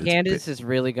allowed. Man, Candace is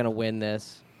really gonna win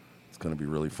this. going to be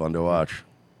really fun to watch.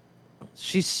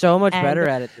 She's so much And- better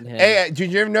at it than him. Hey,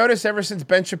 did you ever notice ever since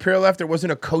Ben Shapiro left, there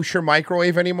wasn't a kosher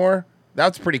microwave anymore?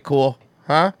 That's pretty cool,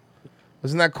 huh?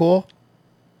 Wasn't that cool?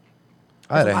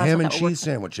 I had a There's a lot of ham stuff and that works. cheese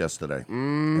sandwich yesterday,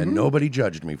 and nobody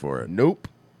judged me for it. Nope.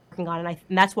 Working on, and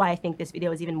that's why I think this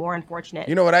video is even more unfortunate.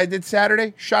 You know what I did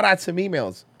Saturday? Shot out some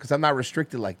emails because I'm not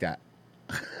restricted like that.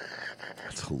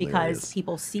 That's because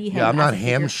people see him. Yeah, I'm as not a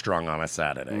figure- hamstrung on a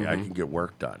Saturday. I can get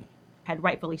work done. Head,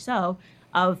 rightfully so,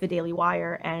 of the Daily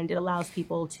Wire, and it allows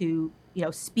people to,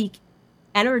 speak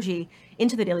energy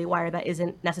into the Daily Wire that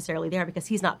isn't necessarily there because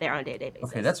he's not there on a day-to-day basis.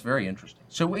 Okay, that's very interesting.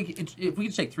 So if we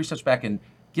could take 3 steps back and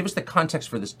give us the context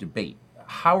for this debate,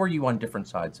 how are you on different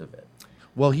sides of it?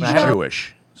 Well, he's I have-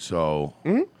 Jewish, so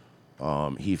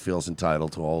he feels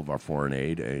entitled to all of our foreign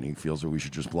aid, and he feels that we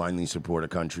should just blindly support a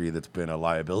country that's been a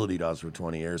liability to us for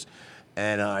 20 years.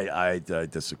 And I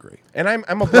disagree. And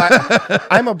I'm a black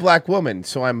I'm a black woman,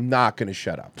 so I'm not going to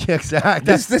shut up. Yeah, exactly.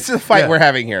 This is a fight Yeah. we're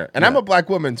having here, and I'm Yeah. a black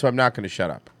woman, so I'm not going to shut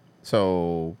up.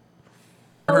 So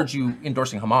I heard you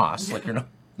endorsing Hamas, like you're not.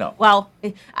 No. Well,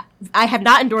 I have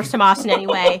not endorsed Hamas in any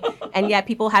way, and yet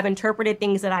people have interpreted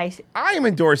things that I am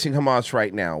endorsing Hamas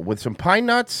right now with some pine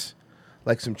nuts,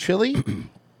 like some chili,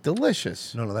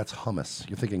 delicious. No, that's hummus.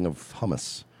 You're thinking of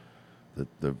hummus.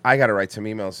 The I got to write some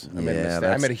emails. I made a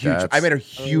mistake. I made a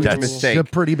huge that's mistake. a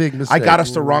pretty big I mistake. got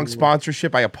us the wrong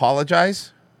sponsorship. I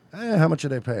apologize. How much are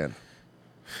they paying?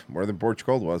 More than Borch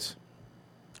Gold was.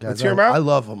 Guys, Let's hear him out. I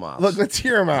love Hamas. Look, let's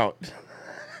hear him out.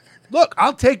 Look,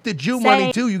 I'll take the Jew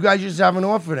money too. You guys just haven't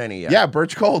offered any yet. Yeah,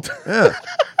 Birch Gold. Yeah.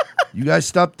 You guys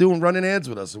stopped running ads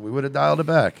with us, and we would have dialed it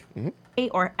back.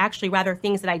 or actually rather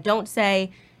things that I don't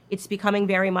say. It's becoming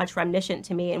very much reminiscent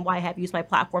to me, and why I have used my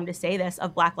platform to say this,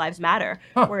 of Black Lives Matter,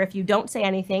 where if you don't say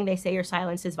anything, they say your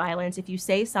silence is violence. If you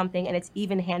say something and it's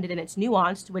even-handed and it's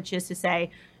nuanced, which is to say,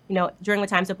 during the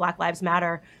times of Black Lives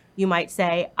Matter, you might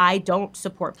say, I don't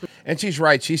support police. And she's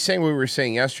right. She's saying what we were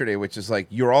saying yesterday, which is like,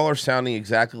 you all are sounding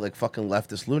exactly like fucking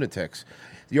leftist lunatics.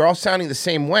 You're all sounding the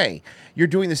same way. You're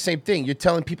doing the same thing. You're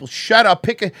telling people, shut up,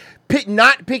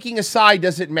 not picking a side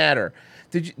doesn't matter.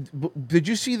 Did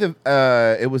you see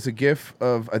it was a gif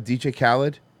of a DJ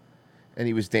Khaled, and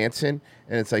he was dancing,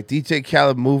 and it's like DJ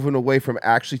Khaled moving away from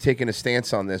actually taking a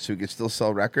stance on this so he could still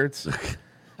sell records.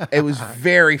 It was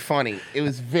very funny. It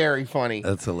was very funny.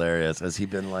 That's hilarious. Has he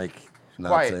been like not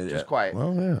Quiet, saying- just quiet.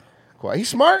 Well, yeah. Quiet. He's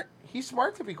smart. He's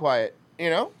smart to be quiet.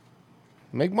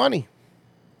 Make money.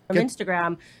 From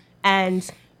Instagram, and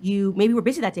you maybe were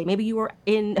busy that day. Maybe you were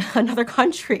in another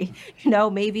country.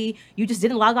 Maybe you just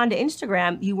didn't log on to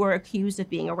Instagram. You were accused of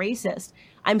being a racist.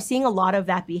 I'm seeing a lot of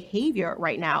that behavior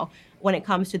right now when it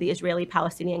comes to the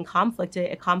Israeli-Palestinian conflict,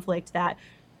 a conflict that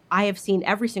I have seen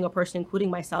every single person, including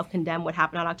myself, condemn what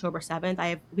happened on October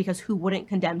 7th. Because who wouldn't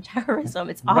condemn terrorism?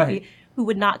 It's obvious. Who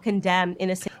would not condemn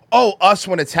innocent? Oh, us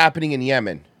when it's happening in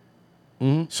Yemen.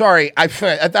 Sorry, I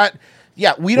thought.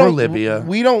 Yeah, we don't. Or Libya.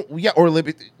 We don't. Yeah, or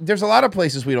Libya. There's a lot of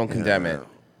places we don't condemn it.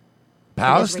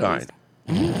 Palestine.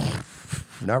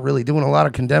 Not really doing a lot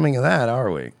of condemning of that,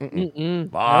 are we?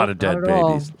 Lot of dead not at all.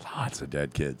 babies. Lots of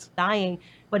dead kids. Dying.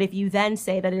 But if you then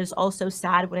say that it is also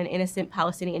sad when an innocent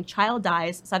Palestinian child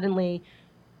dies, suddenly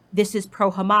this is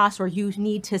pro-Hamas, or you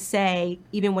need to say,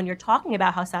 even when you're talking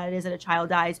about how sad it is that a child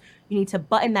dies, you need to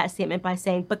button that statement by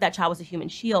saying, but that child was a human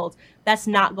shield. That's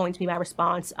not going to be my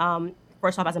response.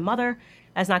 First off, as a mother,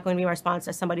 that's not going to be my response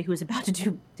as somebody who's about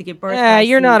to give birth. Yeah, I've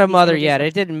you're seen not a these mother images yet. of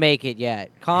It didn't make it yet.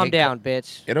 Calm down,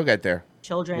 bitch. It'll get there.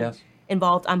 children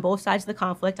involved on both sides of the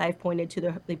conflict. I've pointed to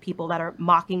the people that are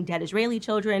mocking dead Israeli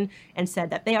children and said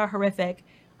that they are horrific.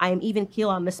 I am even keel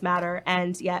on this matter,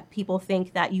 and yet people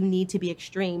think that you need to be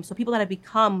extreme. So people that have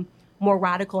become more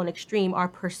radical and extreme are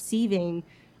perceiving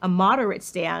a moderate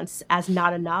stance as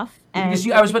not enough. And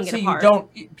Because I was about to taking say, it you apart.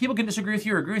 don't. People can disagree with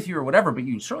you or agree with you or whatever, but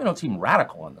you certainly don't seem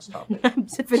radical on this topic.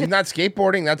 She's not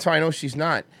skateboarding. That's how I know she's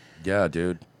not. Yeah,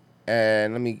 dude.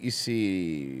 And you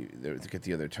see, to get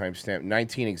the other timestamp,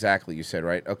 19 exactly. You said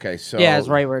right? Okay, so Yeah, it's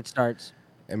right where it starts.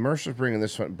 And Mercer's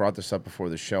brought this up before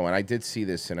the show, and I did see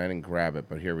this, and I didn't grab it,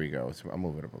 but here we go. I'll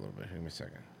move it up a little bit. Give me a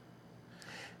second.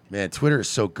 Man, Twitter is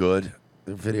so good.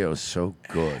 The video is so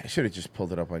good. I should have just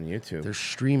pulled it up on YouTube. Their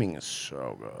streaming is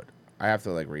so good. I have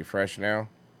to refresh now.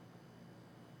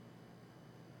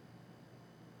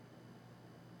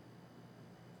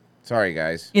 Sorry,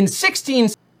 guys. In 16.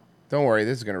 Don't worry,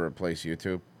 this is going to replace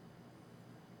YouTube.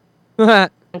 on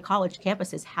college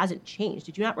campuses hasn't changed.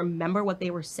 Did you not remember what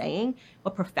they were saying?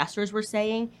 What professors were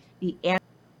saying?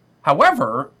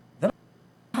 However,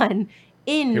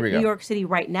 in Here we New go. York City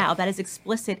right now, that is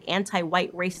explicit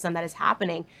anti-white racism that is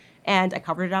happening. and I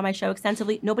covered it on my show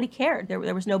extensively. Nobody cared. There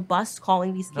was no bust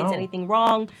calling these kids No. anything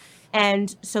wrong.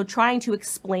 And so trying to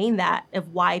explain that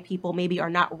of why people maybe are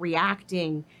not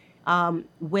reacting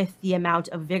with the amount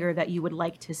of vigor that you would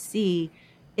like to see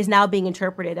is now being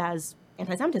interpreted as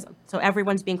anti-Semitism. So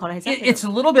everyone's being called anti-Semitism. It's a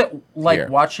little bit like Here.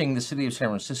 watching the city of San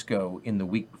Francisco in the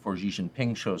week before Xi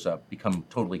Jinping shows up become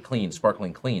totally clean,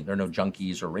 sparkling clean. There are no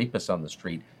junkies or rapists on the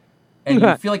street. And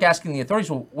you feel like asking the authorities,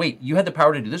 well, wait, you had the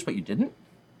power to do this, but you didn't?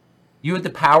 You had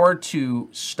the power to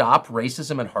stop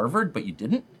racism at Harvard, but you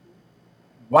didn't?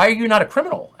 Why are you not a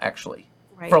criminal, actually,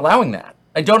 for allowing that?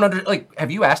 I don't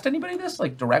have you asked anybody this?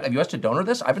 Have you asked a donor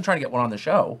this? I've been trying to get one on the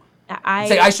show.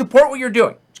 I support what you're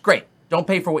doing. It's great. Don't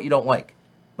pay for what you don't like.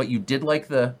 But you did like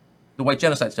the white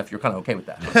genocide stuff. You're kind of okay with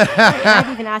that. And I've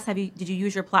even asked, did you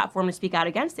use your platform to speak out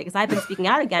against it? Because I've been speaking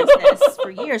out against this for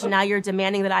years, and now you're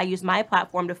demanding that I use my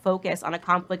platform to focus on a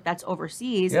conflict that's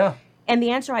overseas. Yeah. And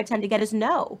the answer I tend to get is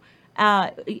no.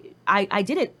 I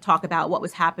didn't talk about what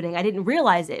was happening. I didn't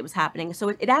realize it was happening. So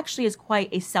it actually is quite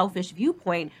a selfish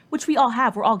viewpoint, which we all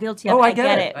have. We're all guilty of. Oh, I get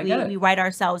get it. it. I get it. We write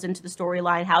ourselves into the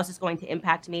storyline. How is this going to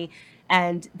impact me?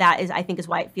 And that is, I think, is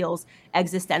why it feels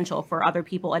existential for other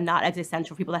people and not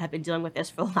existential for people that have been dealing with this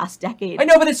for the last decade. I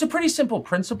know, but it's a pretty simple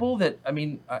principle that,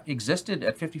 existed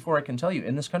at 54, I can tell you,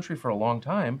 in this country for a long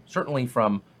time. Certainly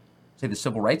from, say, the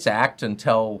Civil Rights Act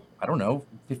until,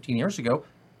 15 years ago.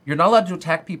 You're not allowed to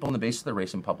attack people on the basis of their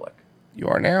race in public. You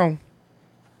are now.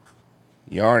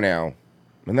 You are now.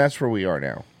 And that's where we are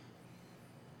now.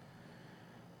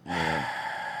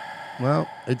 Well,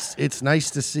 it's nice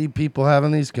to see people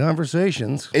having these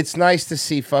conversations. It's nice to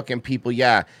see fucking people,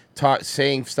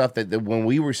 saying stuff that when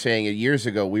we were saying it years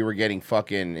ago, we were getting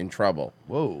fucking in trouble.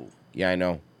 Whoa. Yeah, I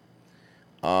know.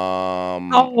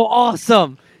 Oh,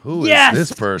 awesome. Who is Yes!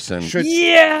 this person?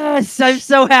 Yes, I'm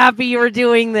so happy you were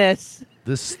doing this.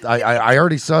 This I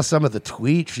already saw some of the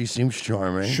tweets. She seems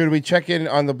charming. Should we check in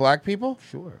on the black people?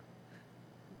 Sure.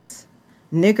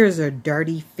 Niggers are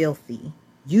dirty, filthy.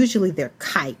 Usually they're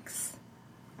kikes.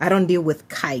 I don't deal with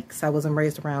kikes. I wasn't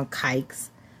raised around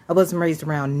kikes. I wasn't raised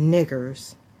around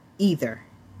niggers either.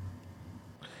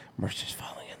 Mercy's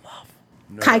falling in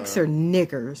love. Kikes are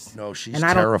niggers. No, she's And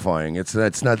I don't- terrifying. It's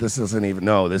not. This isn't even.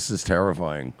 No, this is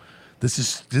terrifying. This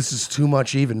is too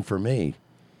much even for me.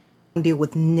 Deal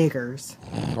with niggers.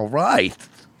 All right.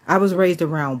 I was raised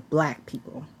around black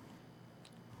people.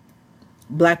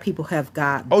 Black people have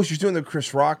got Oh, she's doing the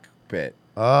Chris Rock bit.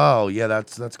 Oh yeah,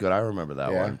 that's good. I remember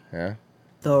that Yeah, one. yeah.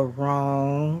 the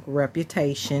wrong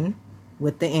reputation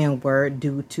with the N-word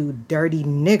due to dirty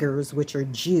niggers, which are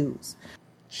Jews.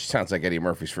 She sounds like Eddie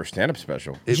Murphy's first stand-up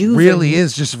special. It really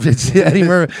is just it's Eddie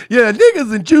Murphy. Yeah,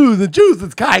 niggas and Jews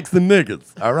it's kikes and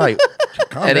niggas. All right,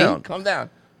 calm Eddie, down. calm down.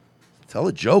 Tell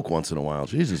a joke once in a while.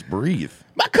 Jesus, breathe.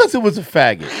 My cousin was a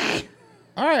faggot.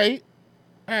 All right.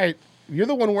 You're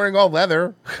the one wearing all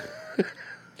leather.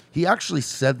 He actually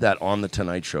said that on the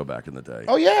Tonight Show back in the day.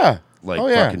 Oh, yeah. Like Oh,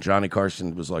 yeah. fucking Johnny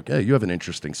Carson was like, "Hey, you have an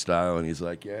interesting style," and he's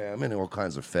like, "Yeah, I'm into all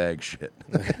kinds of fag shit."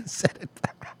 Said it,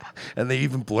 and they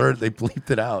even bleeped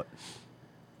it out.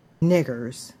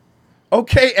 Niggers.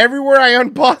 Okay, everywhere I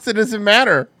unboss it doesn't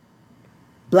matter.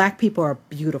 Black people are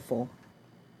beautiful.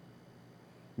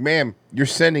 Ma'am, you're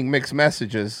sending mixed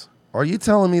messages. Are you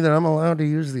telling me that I'm allowed to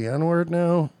use the N-word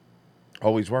now?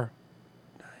 Always were.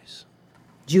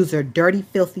 Jews are dirty,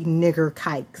 filthy nigger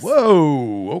kikes.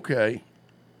 Whoa, okay.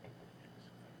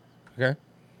 Okay.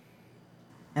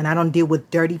 And I don't deal with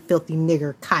dirty, filthy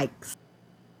nigger kikes.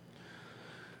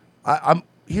 I'm.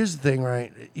 Here's the thing,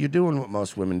 right? You're doing what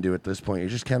most women do at this point. You're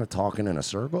just kind of talking in a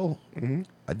circle. Mm-hmm.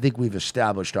 I think we've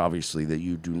established, obviously, that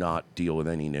you do not deal with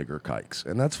any nigger kikes,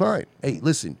 and that's fine. Hey,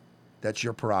 listen, that's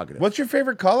your prerogative. What's your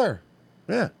favorite color?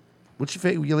 Yeah. What's your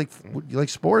favorite? You like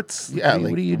sports? Yeah,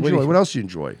 What do you like, enjoy? What else do you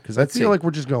enjoy? Because I Let's feel see. like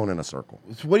we're just going in a circle.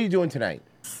 So what are you doing tonight?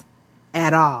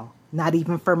 At all. Not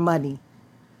even for money.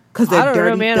 Because they're I don't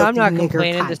dirty, know, man. filthy I'm not nigger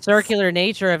complaining. The kikes. circular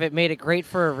nature of it made it great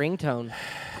for a ringtone.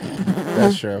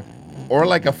 That's true. Or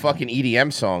like a fucking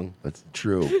EDM song. That's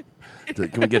true.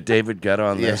 Can we get David Guetta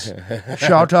on Yeah. this?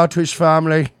 Shout out to his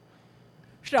family.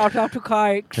 Shout out to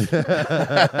kikes.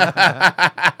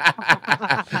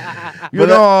 You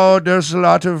know, there's a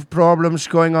lot of problems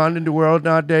going on in the world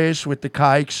nowadays with the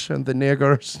kikes and the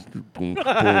niggers. Boom,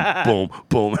 boom,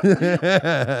 boom,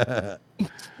 boom.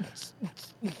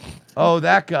 Oh,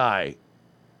 that guy.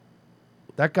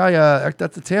 That guy,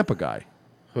 that's the Tampa guy.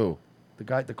 Who? The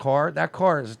guy, the car? That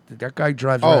guy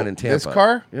drives around in Tampa. This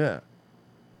car? Yeah.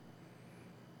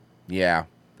 Yeah.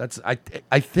 That's, I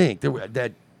think,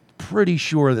 that pretty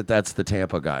sure that's the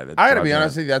Tampa guy. That I gotta drives be around.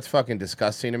 honest with you, that's fucking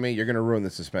disgusting to me. You're gonna ruin the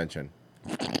suspension.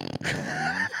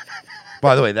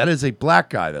 By the way, that is a black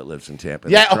guy that lives in Tampa.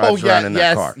 Yeah. That drives around in that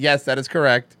Yes. car. Yes, that is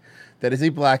correct. That is a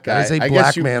black guy. That is a I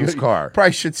black guess man's car.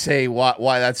 Probably should say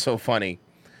why that's so funny.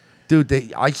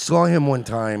 Dude, I saw him one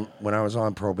time when I was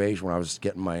on probation, when I was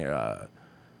getting my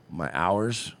my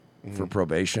hours for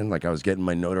probation. Like I was getting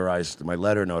my letter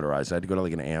notarized. I had to go to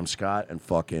like an Amscot and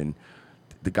fucking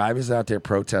the guy was out there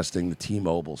protesting the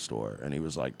T-Mobile store, and he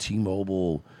was like,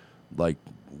 T-Mobile, like,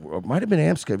 it might have been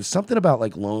Amscot. It was something about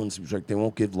like loans. He was like, they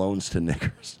won't give loans to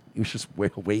niggers. He was just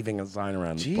waving a sign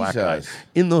around. This black guy Jesus.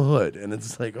 in the hood, and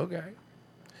it's like, okay.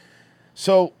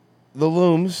 So the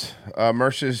Looms,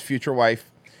 Mercer's future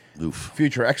wife,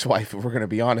 future ex-wife, if we're going to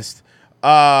be honest,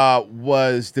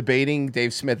 was debating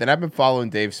Dave Smith, and I've been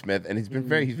following Dave Smith, and he's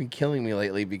been killing me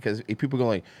lately because people go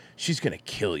like, she's going to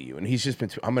kill you, and he's just been,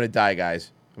 I'm going to die,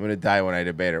 guys. I'm going to die when I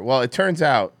debate her. Well, it turns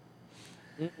out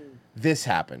this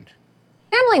happened.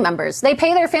 Family members. They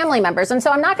pay their family members. And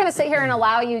so I'm not going to sit here and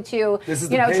allow you to,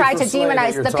 try to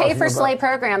demonize the pay for slay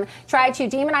program, try to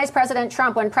demonize President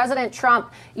Trump when President Trump,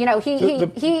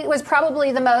 he was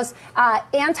probably the most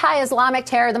anti-Islamic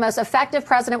terror, the most effective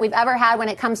president we've ever had when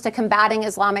it comes to combating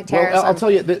Islamic terrorism. Well, I'll tell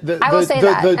you, I will say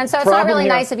that. And so it's not really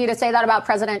nice of you to say that about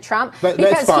President Trump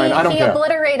because he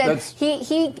obliterated,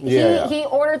 he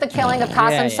ordered the killing of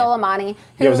Qasem Soleimani.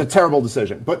 It was a terrible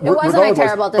decision. But it wasn't a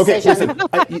terrible decision. Okay,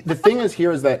 listen, the thing is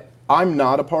here is that I'm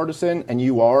not a partisan and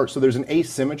you are, so there's an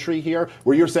asymmetry here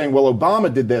where you're saying, well,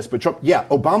 Obama did this, but Trump,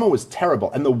 Obama was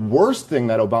terrible. And the worst thing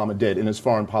that Obama did in his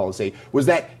foreign policy was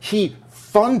that he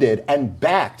funded and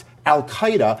backed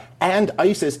Al-Qaeda and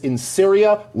ISIS in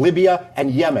Syria, Libya, and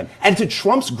Yemen. And to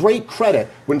Trump's great credit,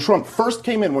 when Trump first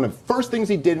came in, one of the first things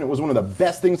he did, and it was one of the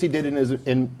best things he did in his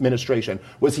administration,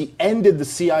 was he ended the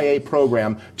CIA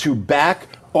program to back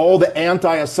all the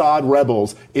anti-Assad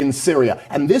rebels in Syria.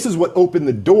 And this is what opened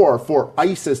the door for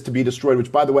ISIS to be destroyed, which,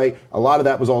 by the way, a lot of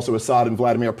that was also Assad and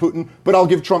Vladimir Putin. But I'll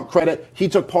give Trump credit. He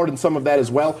took part in some of that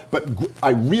as well. But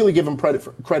I really give him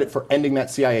credit for ending that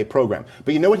CIA program.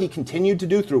 But you know what he continued to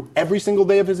do through every single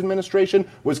day of his administration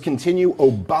was continue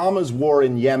Obama's war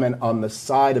in Yemen on the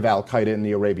side of Al-Qaeda in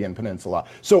the Arabian Peninsula.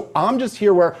 So I'm just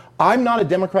here where I'm not a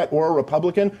Democrat or a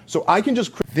Republican, so I can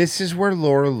just... This is where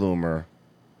Laura Loomer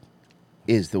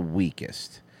is the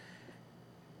weakest.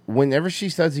 Whenever she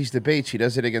does these debates, she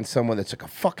does it against someone that's like a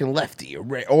fucking lefty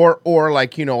or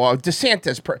like,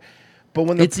 DeSantis. But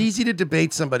when it's easy to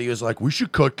debate somebody who's like, we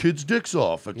should cut kids' dicks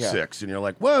off at 6, and you're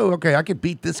like, whoa, okay, I could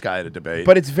beat this guy at a debate.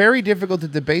 But it's very difficult to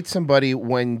debate somebody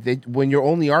when your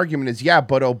only argument is,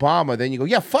 but Obama. Then you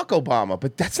go, fuck Obama.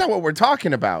 But that's not what we're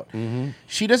talking about.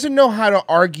 She doesn't know how to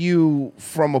argue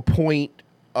from a point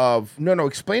of, no,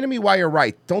 explain to me why you're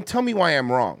right. Don't tell me why I'm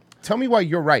wrong. Tell me why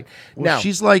you're right. Well, now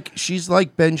she's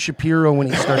like Ben Shapiro when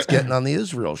he starts getting on the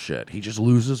Israel shit. He just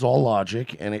loses all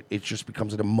logic, and it just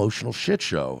becomes an emotional shit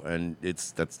show, and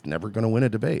that's never going to win a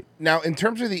debate. Now, in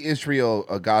terms of the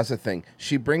Israel-Gaza thing,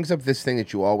 she brings up this thing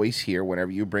that you always hear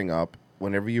whenever you bring up,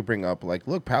 like,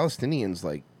 look, Palestinians,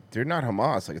 like, they're not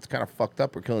Hamas. Like, it's kind of fucked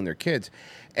up. We're killing their kids.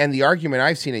 And the argument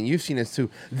I've seen, and you've seen this too,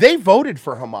 they voted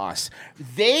for Hamas.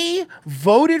 They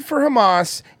voted for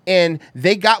Hamas, and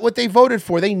they got what they voted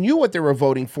for. They knew what they were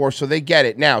voting for, so they get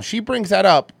it. Now, she brings that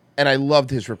up, and I loved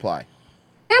his reply.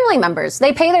 Family members.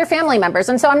 They pay their family members.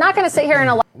 And so I'm not going to sit here and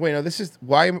allow... Wait, no, this is...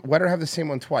 Why do I have the same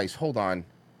one twice? Hold on.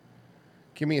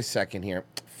 Give me a second here.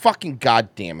 Fucking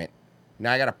goddamn it.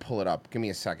 Now I got to pull it up. Give me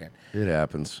a second. It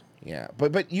happens. Yeah,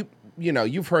 but you've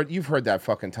heard that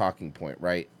fucking talking point,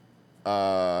 right? They're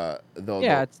all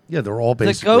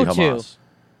basically Hamas.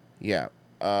 Yeah.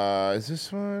 Is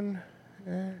this one?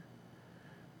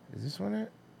 Is this one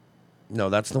it?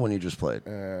 No, that's the one you just played.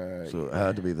 So it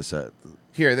had to be the set.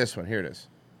 Here, this one. Here it is.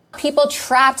 People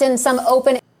trapped in some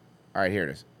open... All right, here it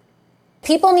is.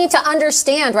 People need to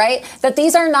understand, right, that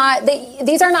these are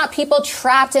not people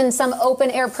trapped in some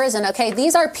open air prison, okay?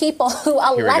 These are people who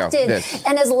elected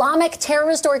an Islamic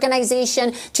terrorist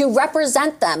organization to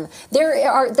represent them. There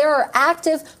are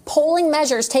active polling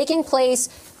measures taking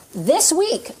place this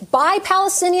week by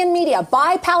Palestinian media,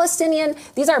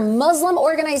 these are Muslim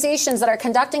organizations that are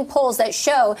conducting polls that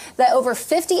show that over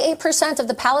 58% of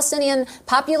the Palestinian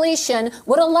population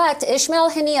would elect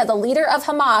Ismail Haniyeh, the leader of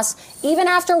Hamas, even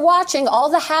after watching all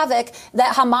the havoc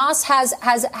that Hamas has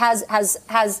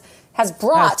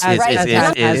brought. I'm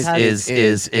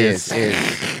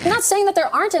not saying that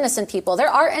there aren't innocent people. There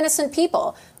are innocent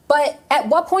people. But at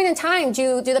what point in time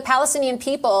do the Palestinian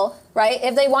people, right,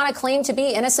 if they want to claim to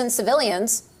be innocent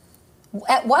civilians,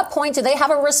 at what point do they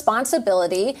have a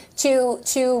responsibility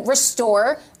to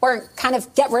restore or kind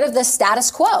of get rid of the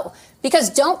status quo?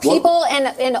 Because don't people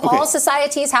in all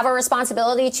societies have a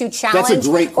responsibility to That's a challenge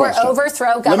great or question.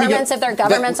 overthrow governments if their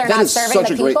governments are not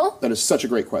serving the people? That is such a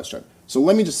great question. So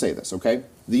let me just say this, okay?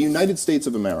 The United States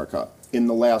of America in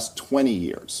the last 20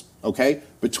 years, okay,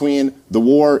 between the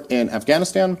war in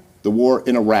Afghanistan, the war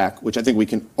in Iraq, which I think we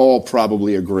can all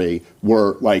probably agree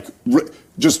were like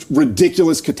just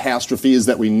ridiculous catastrophes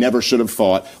that we never should have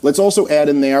fought. Let's also add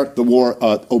in there the war,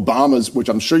 Obama's, which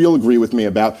I'm sure you'll agree with me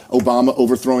about, Obama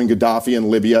overthrowing Gaddafi in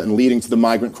Libya and leading to the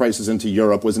migrant crisis into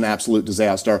Europe was an absolute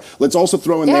disaster. Let's also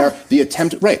throw in there the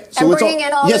attempt, right. So and bringing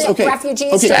in all the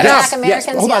refugees to Black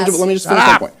Americans. Hold on, let me just finish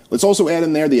that point. Let's also add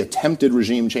in there the attempted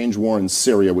regime change war in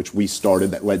Syria, which we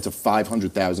started, that led to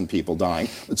 500,000 people dying.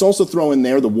 Let's also throw in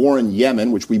there the war in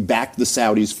Yemen, which we backed the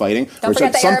Saudis fighting. Don't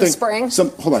forget the Arab Spring.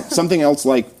 Hold on, something else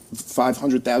like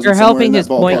 500,000 You're somewhere helping in that his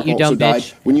ballpark point, you also dumb died.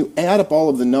 bitch. When you add up all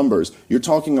of the numbers, you're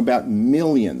talking about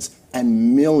millions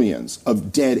and millions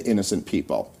of dead innocent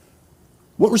people.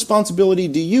 What responsibility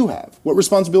do you have? What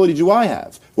responsibility do I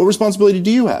have? What responsibility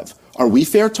do you have? Are we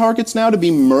fair targets now to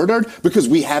be murdered because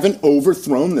we haven't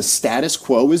overthrown the status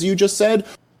quo, as you just said?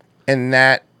 And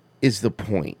that is the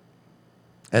point.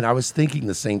 And I was thinking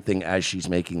the same thing as she's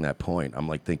making that point. I'm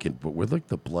like thinking, but we're like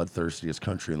the bloodthirstiest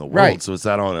country in the world. Right. So is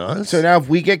that on us? So now if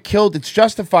we get killed, it's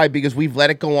justified because we've let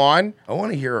it go on. I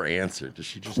want to hear her answer. Does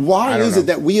she just? Why is it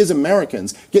that we as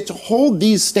Americans get to hold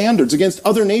these standards against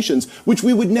other nations, which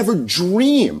we would never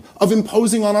dream of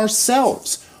imposing on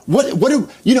ourselves?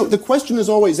 The question is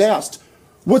always asked,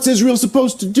 what's Israel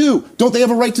supposed to do? Don't they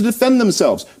have a right to defend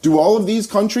themselves? Do all of these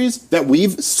countries that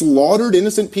we've slaughtered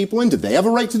innocent people in, do they have a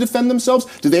right to defend themselves?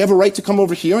 Do they have a right to come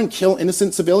over here and kill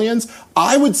innocent civilians?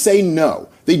 I would say no.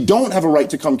 They don't have a right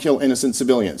to come kill innocent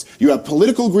civilians. You have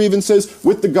political grievances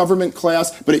with the government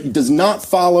class, but it does not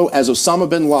follow, as Osama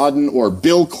bin Laden or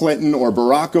Bill Clinton or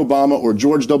Barack Obama or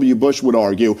George W. Bush would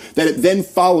argue, that it then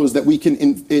follows that we can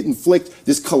inflict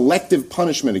this collective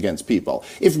punishment against people.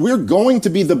 If we're going to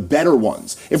be the better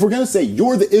ones, if we're going to say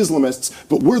you're the Islamists,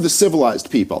 but we're the civilized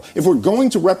people, if we're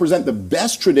going to represent the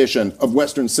best tradition of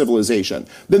Western civilization,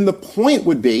 then the point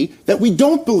would be that we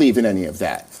don't believe in any of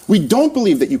that. We don't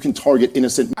believe that you can target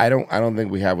innocent. I don't think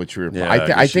we have what you. Yeah,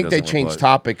 I think they changed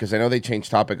topic because I know they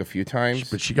changed topic a few times.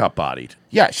 But she got bodied.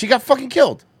 Yeah, she got fucking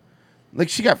killed. Like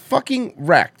she got fucking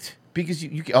wrecked because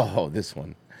you this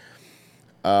one.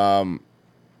 Let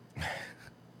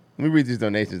me read these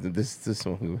donations. This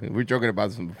one we were joking about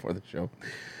this one before the show.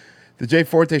 The J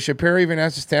Forte Shapiro even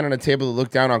has to stand on a table to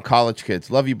look down on college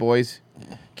kids. Love you boys.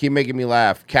 Keep making me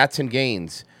laugh. Cats and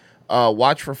Gains.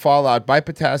 Watch for fallout. Buy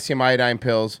potassium iodine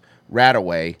pills.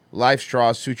 Rataway. Life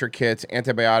straws. Suture kits.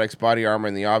 Antibiotics. Body armor.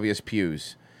 And the obvious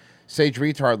pews. Sage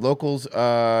retard. Locals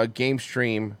game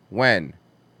stream. When?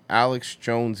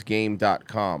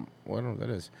 AlexJonesGame.com. What I don't know what that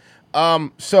is.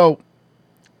 So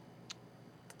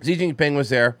Xi Jinping was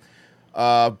there.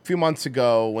 A few months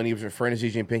ago when he was referring to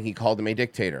Xi Jinping, he called him a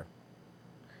dictator.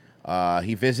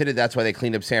 He visited. That's why they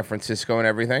cleaned up San Francisco and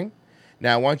everything.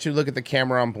 Now, I want you to look at the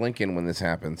camera on Blinken when this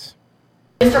happens.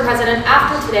 Mr. President,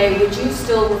 after today, would you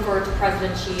still refer to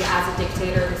President Xi as a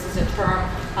dictator? This is a term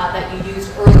that you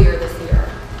used earlier this year.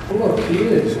 Well, look, he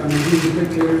is. I mean, he's a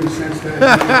dictator in the sense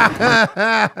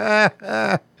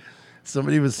that...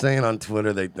 Somebody was saying on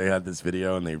Twitter they had this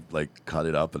video and they like cut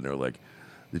it up and they're like,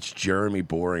 it's Jeremy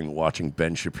Boring watching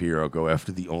Ben Shapiro go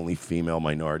after the only female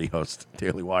minority host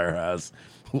Daily Wire has,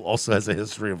 who also has a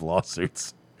history of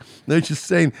lawsuits. They're just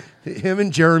saying him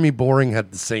and Jeremy Boring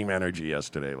had the same energy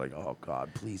yesterday. Like, oh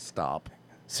God, please stop.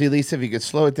 See, Lisa, if you could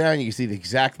slow it down, you can see the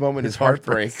exact moment his heart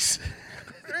breaks.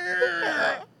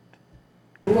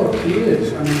 Look, he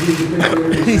is. I mean, he's a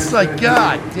dictator. He's like,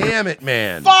 God damn it,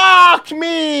 man. Fuck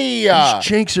me! These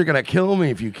chinks are going to kill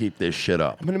me if you keep this shit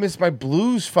up. I'm going to miss my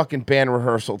blues fucking band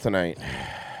rehearsal tonight.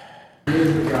 He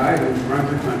is the guy who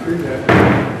runs a country that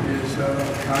is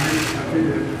a communist country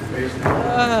that is based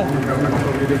on a government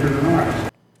totally different than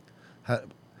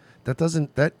ours.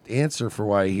 That answer for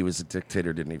why he was a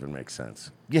dictator didn't even make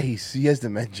sense. Yeah, he has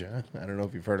dementia. I don't know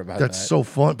if you've heard about that. That's so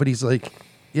fun, but he's like,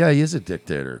 yeah, he is a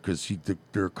dictator because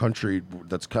they're a country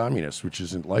that's communist, which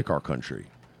isn't like our country.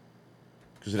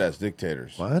 Because it has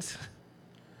dictators. What?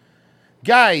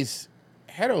 Guys,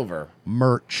 head over.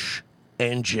 Merch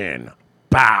engine.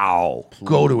 Bow. Please.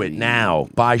 Go to it now.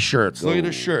 Buy shirts. Look at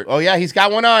the shirt. Oh, yeah, he's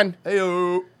got one on.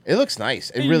 Hey-o. It looks nice.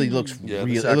 It really looks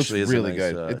really nice,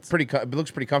 good. It's it looks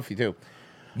pretty comfy, too.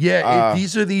 Yeah,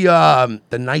 these are the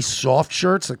nice soft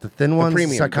shirts, like the thin ones.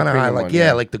 Premium, so kind of like, one,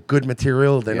 yeah, like the good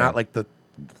material. They're not like the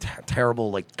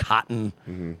terrible, like cotton.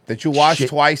 Mm-hmm. That you wash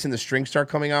twice and the strings start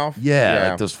coming off. Yeah,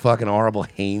 like those fucking horrible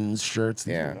Hanes shirts.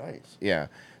 These are nice. Yeah.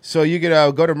 So you can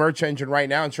go to Merch Engine right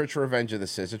now and search for Revenge of the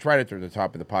Sis. It's right at the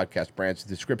top of the podcast branch, the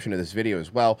description of this video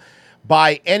as well.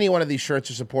 Buy any one of these shirts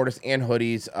to support us and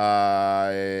hoodies.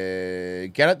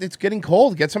 Get it. It's getting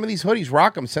cold. Get some of these hoodies.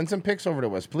 Rock them. Send some pics over to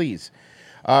us, please.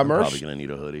 I'm Merch, probably going to need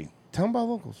a hoodie. Tell them about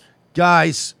locals.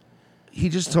 Guys, he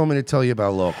just told me to tell you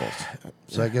about locals.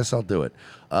 So I guess I'll do it.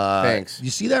 Thanks.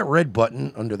 You see that red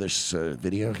button under this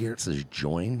video here? It says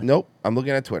join. Nope. I'm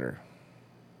looking at Twitter.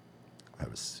 I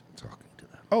was talking to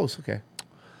them. Oh, it's okay.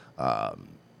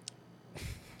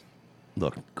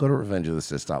 Look, go to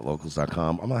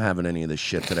revengeofthesis.locals.com. I'm not having any of this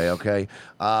shit today, okay?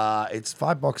 It's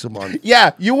 $5 a month.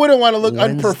 Yeah, you wouldn't want to look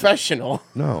Wednesday. unprofessional.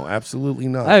 No, absolutely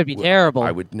not. That would be terrible.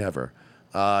 I would never.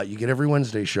 You get every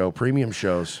Wednesday show, premium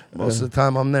shows. Most of the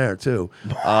time, I'm there too.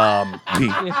 We got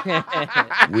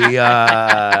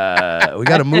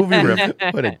a movie riff.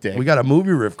 What a dick. We got a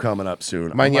movie riff coming up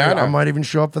soon. Mañana. I might even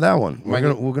show up for that one.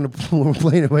 We're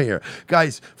playing it away here,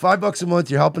 guys. $5 a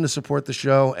month. You're helping to support the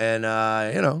show,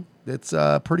 and it's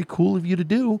pretty cool of you to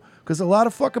do because a lot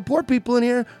of fucking poor people in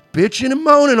here bitching and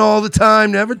moaning all the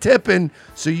time, never tipping,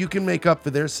 so you can make up for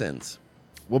their sins.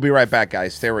 We'll be right back,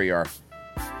 guys. Stay where you are.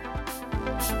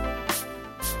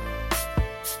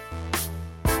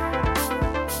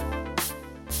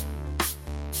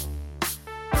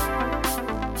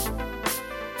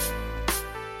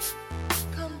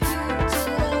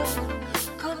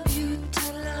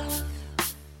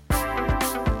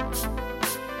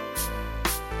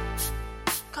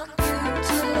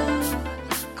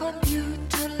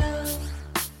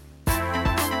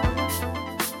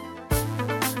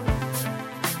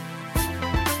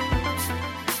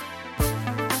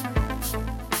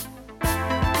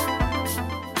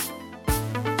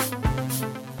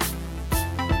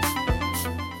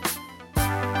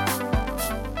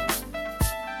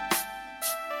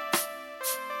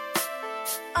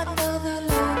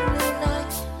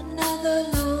 Another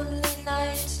lonely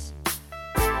night.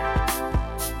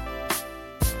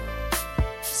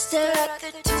 Stare at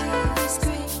the TV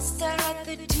screen, stare at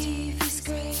the TV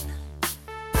screen.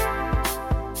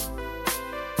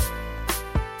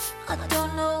 I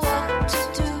don't know what to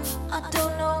do, I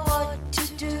don't know what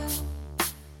to do.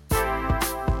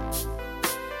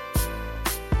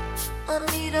 I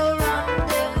need a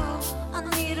rendezvous, I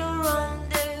need a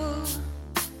rendezvous.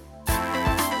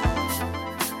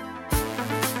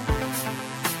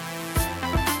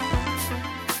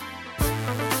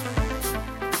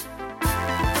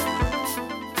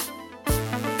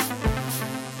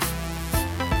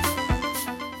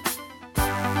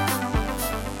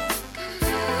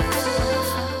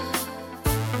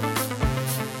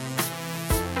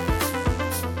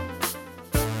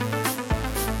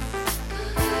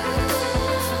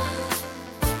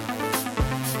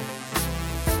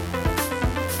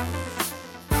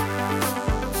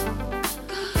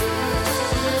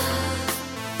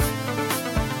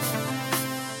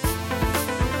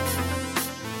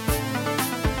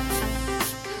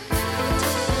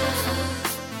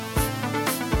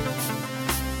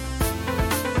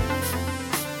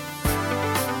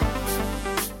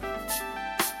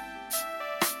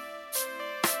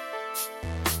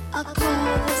 I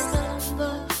call this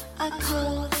number, I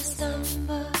call this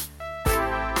number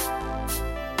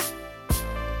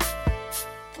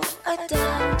for a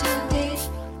downtown date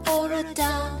or a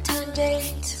downtown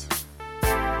date.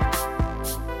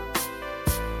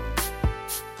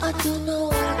 I don't know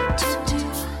what to do,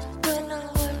 don't know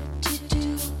what to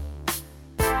do.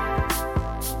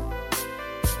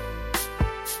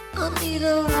 I need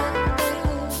a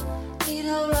rendezvous, need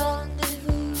a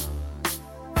rendezvous.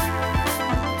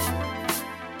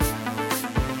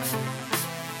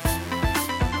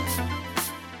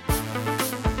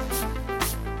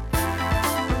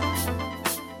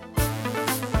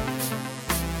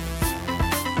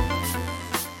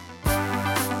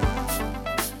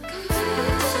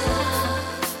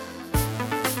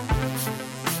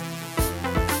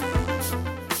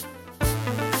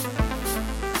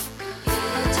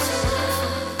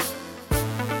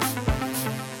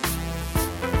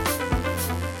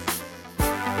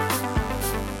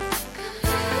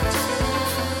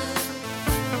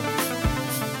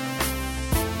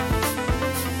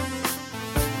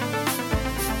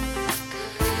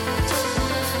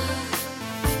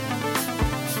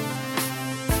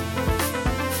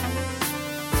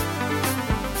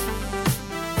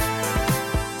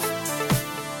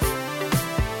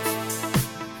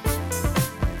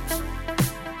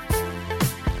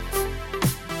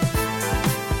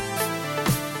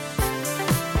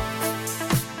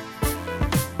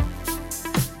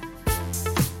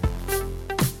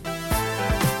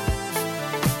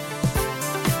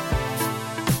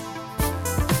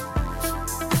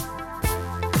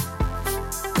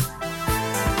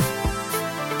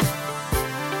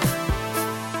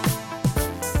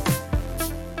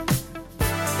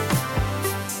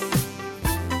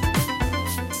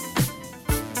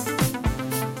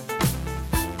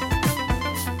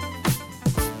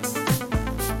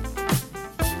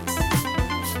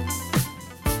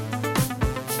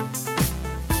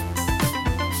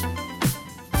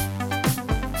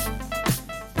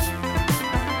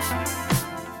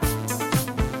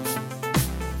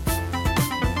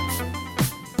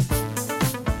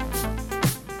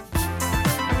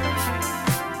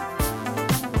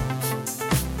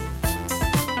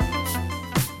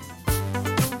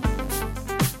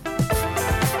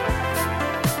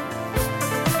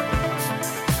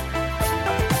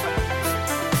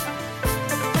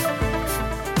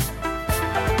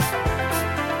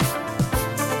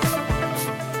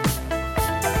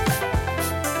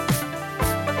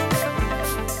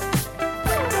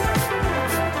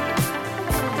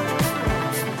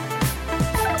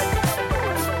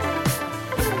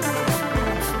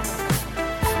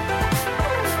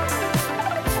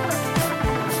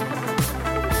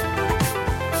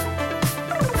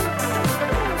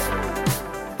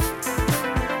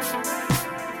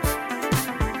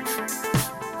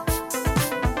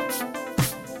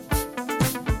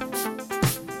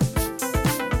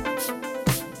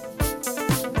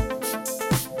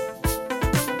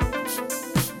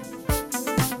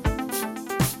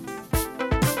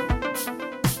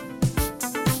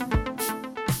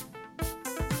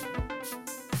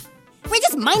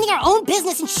 just minding our own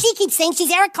business, and she keeps saying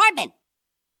she's Eric Cartman.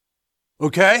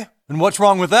 Okay, and what's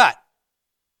wrong with that?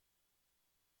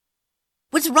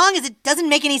 What's wrong is it doesn't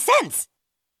make any sense.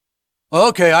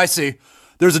 Okay, I see.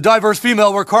 There's a diverse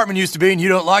female where Cartman used to be, and you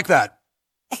don't like that.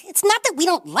 It's not that we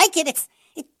don't like it,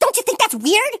 don't you think that's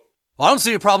weird? I don't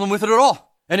see a problem with it at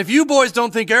all. And if you boys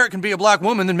don't think Eric can be a black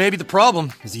woman, then maybe the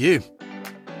problem is you.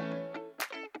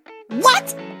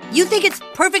 What? You think it's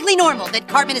perfectly normal that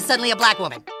Cartman is suddenly a black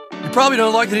woman? You probably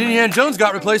don't like that Indiana Jones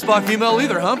got replaced by a female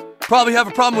either, huh? Probably have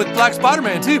a problem with Black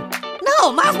Spider-Man, too.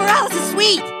 No, Miles Morales is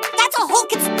sweet. That's a whole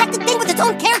constructed thing with its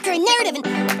own character and narrative,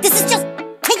 and this is just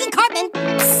taking Cartman,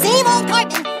 same old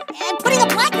Cartman, and putting a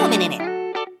black woman in it.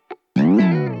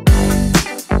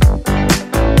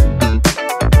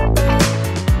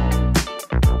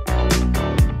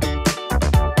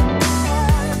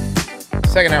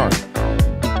 Second hour.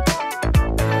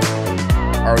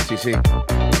 ROTC.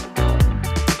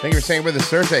 Thank you for staying with us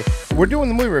Thursday. We're doing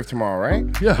the movie riff tomorrow, right?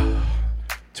 Yeah.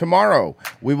 Tomorrow,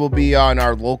 we will be on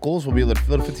our locals. We'll be a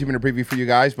little 15-minute preview for you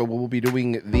guys, but we'll be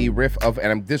doing the riff of,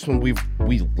 and this one, we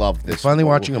love this. Finally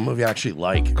watching a movie I actually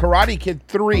like. Karate Kid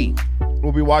 3.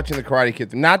 We'll be watching the Karate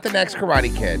Kid. Not the next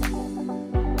Karate Kid.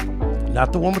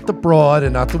 Not the one with the broad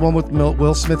and not the one with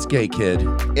Will Smith's gay kid.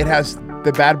 It has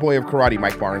the bad boy of karate,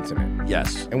 Mike Barnes, in it.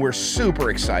 Yes. And we're super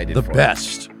excited The for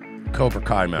best Cobra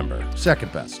Kai member.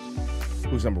 Second best.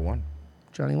 Who's number one?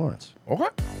 Johnny Lawrence. Okay.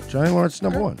 Johnny Lawrence is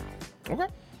number one. Okay.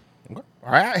 All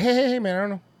right. Hey, man, I don't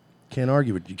know. You can't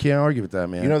argue with that,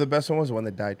 man. You know the best one was the one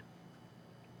that died.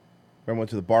 Remember, went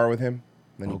to the bar with him?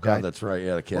 Then he God, died? that's right.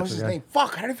 Yeah, the cancer What was his guy. name?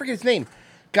 Fuck, how did I forget his name?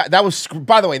 God, that was,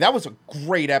 by the way, that was a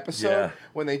great episode Yeah.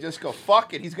 when they just go,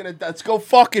 fuck it, let's go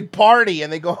fucking party,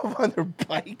 and they go up on their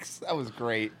bikes. That was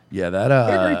great. Yeah, that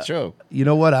What a great show. You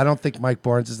know what? I don't think Mike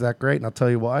Barnes is that great, and I'll tell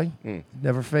you why. Hmm.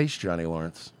 Never faced Johnny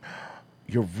Lawrence.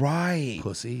 You're right.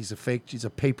 Pussy. He's a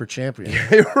paper champion.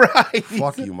 You're right.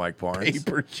 Fuck you, Mike Barnes.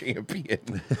 Paper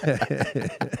champion.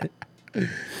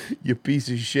 You piece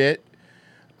of shit.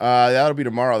 That'll be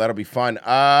tomorrow. That'll be fun.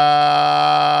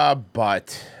 But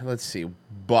let's see.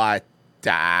 Let's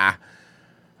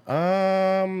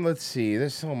see.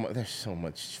 There's so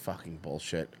much fucking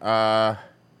bullshit. Okay,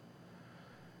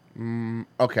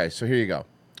 so here you go.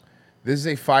 This is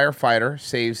a firefighter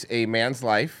saves a man's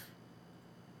life,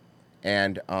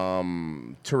 and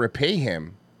to repay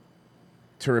him,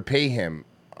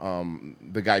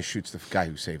 the guy shoots the guy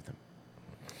who saved him.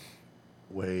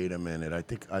 Wait a minute. I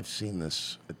think I've seen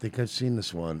this.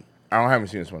 One. I haven't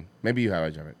seen this one. Maybe you have.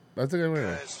 I haven't. That's a good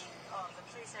one.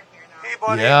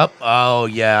 Yep. Oh,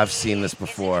 yeah. I've seen this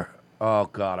before. Oh,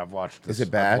 God. I've watched this. Is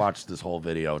it bad? I've watched this whole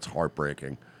video. It's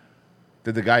heartbreaking.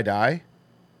 Did the guy die?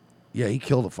 Yeah, he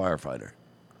killed a firefighter.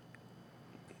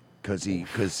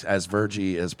 Because as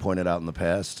Virgie has pointed out in the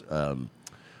past,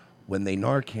 when they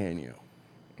Narcan you,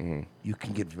 you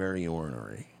can get very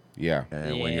ornery. Yeah.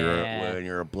 And when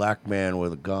you're a black man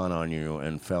with a gun on you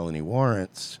and felony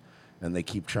warrants, and they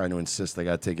keep trying to insist they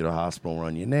got to take you to the hospital and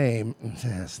run your name,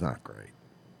 it's not great.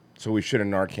 So we shouldn't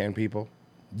Narcan people?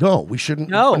 No, we shouldn't.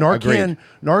 No.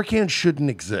 Narcan shouldn't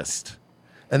exist.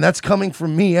 And that's coming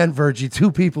from me and Virgie,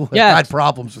 two people who had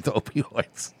problems with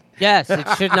opioids. Yes, it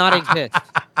should not exist.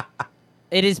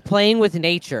 It is playing with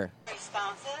nature.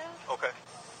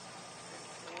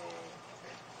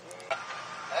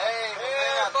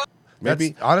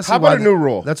 Maybe. Honestly, How about a new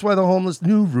rule? That's why the homeless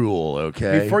new rule.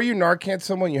 Okay. Before you Narcan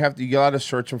someone, you got to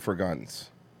search them for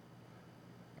guns.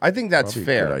 I think that's Probably a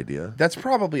fair. good idea. That's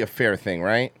probably a fair thing,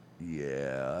 right?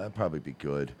 Yeah, that'd probably be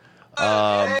good.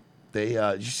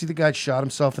 Did you see the guy shot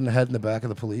himself in the head in the back of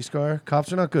the police car?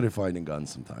 Cops are not good at finding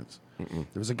guns sometimes. There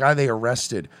was a guy they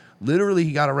arrested. Literally,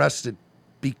 he got arrested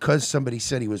because somebody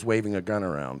said he was waving a gun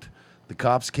around. The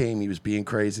cops came. He was being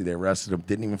crazy. They arrested him.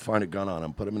 Didn't even find a gun on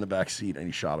him. Put him in the back seat, and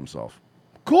he shot himself.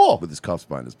 Cool. With his cuffs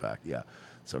behind his back. Yeah.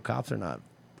 So cops are not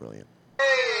brilliant.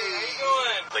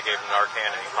 They gave him Narcan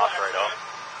and he popped right up.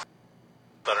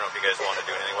 I don't know if you guys want to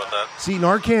do anything with that. See,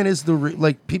 Narcan is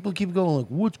people keep going like,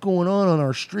 what's going on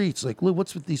our streets? Like, look,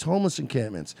 what's with these homeless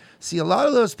encampments? See, a lot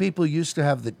of those people used to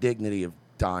have the dignity of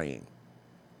dying.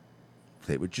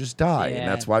 They would just die, and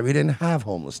that's why we didn't have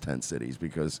homeless tent cities,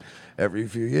 because every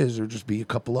few years there would just be a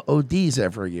couple of ODs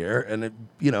every year, and then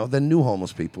new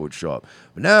homeless people would show up.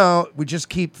 But now we just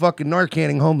keep fucking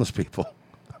Narcanning homeless people.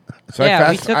 So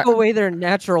we took away their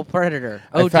natural predator.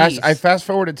 I ODs. fast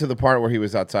forwarded to the part where he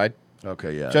was outside.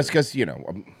 Okay, yeah. Just because, Look,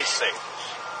 this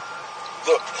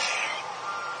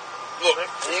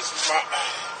is my...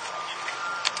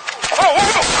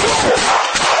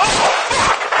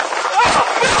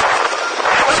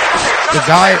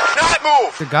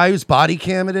 The guy whose body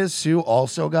cam it is, Sue,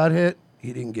 also got hit.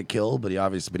 He didn't get killed, but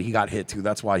he got hit too.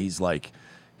 That's why he's like,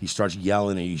 he starts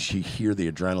yelling, and you hear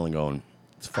the adrenaline going.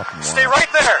 It's fucking wild. Stay right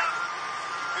there.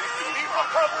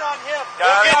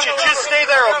 We'll get you. Just stay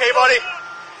there, okay, buddy?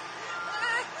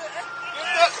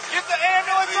 Get the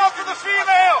ambulance up for the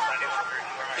female.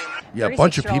 Yeah, a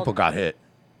bunch of people got hit.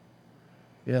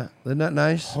 Yeah, isn't that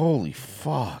nice? Holy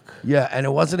fuck. Yeah, and it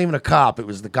wasn't even a cop. It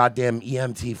was the goddamn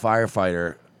EMT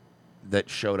firefighter that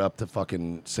showed up to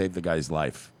fucking save the guy's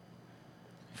life.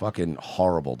 Fucking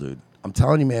horrible, dude. I'm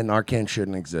telling you, man, Narcan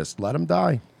shouldn't exist. Let him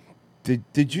die.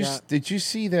 Did you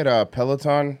see that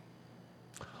Peloton?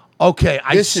 Okay,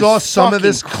 I This saw is some of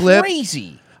this fucking clip.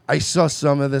 crazy. I saw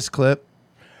some of this clip.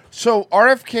 So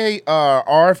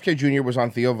RFK Jr. was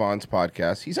on Theo Von's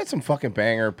podcast. He's had some fucking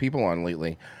banger people on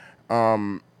lately.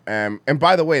 And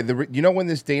by the way, you know when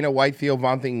this Dana White Theo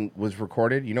Von thing was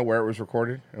recorded? You know where it was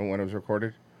recorded and when it was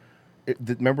recorded?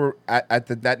 Remember at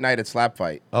that night at Slap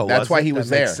Fight? Oh, that's why he That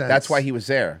was makes there. sense. That's why he was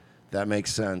there. That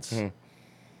makes sense.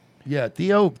 Yeah,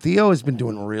 Theo has been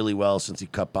doing really well since he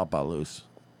cut Papa loose.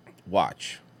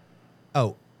 Watch.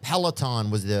 Oh,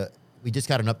 Peloton was we just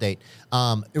got an update.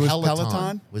 It was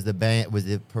Peloton? Was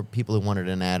the people who wanted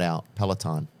an ad out.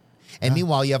 Peloton. And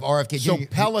meanwhile, you have RFK. So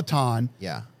Peloton.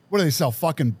 Yeah. What do they sell?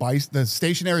 Fucking bikes? The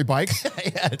stationary bikes?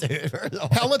 Yeah, dude.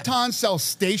 Peloton sells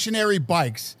stationary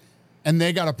bikes, and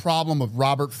they got a problem with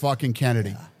Robert fucking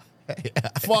Kennedy.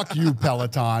 Fuck you,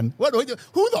 Peloton.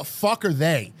 Who the fuck are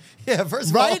they? Yeah, first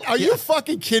of right? all, Are you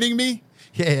fucking kidding me?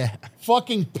 Yeah.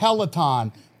 Fucking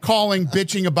Peloton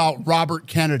bitching about Robert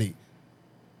Kennedy.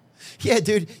 Yeah,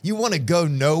 dude. You want to go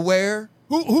nowhere?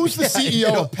 Who's the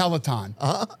CEO of Peloton?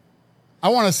 I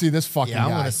want to see this fucking guy. I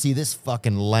want to see this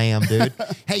fucking lamb, dude.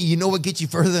 Hey, you know what gets you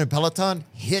further than a Peloton?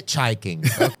 Hitchhiking.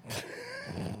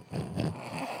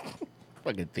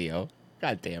 Fucking Theo.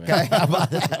 God damn it. How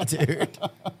about that, dude?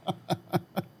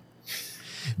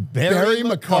 Barry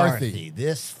McCarthy.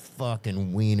 This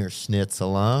fucking wiener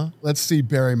schnitzel, huh? Let's see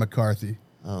Barry McCarthy.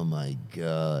 Oh, my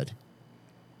God.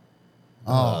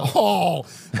 Oh,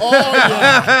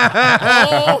 yeah.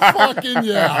 Oh, fucking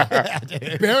yeah.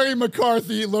 Barry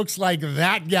McCarthy looks like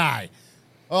that guy.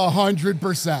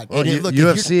 100%. Well,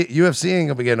 UFC ain't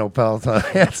gonna be getting no Peloton.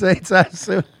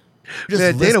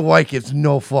 Man, Dana White gives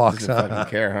no fucks. Doesn't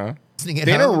care, huh? I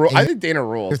think Dana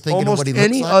rules. Almost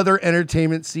any other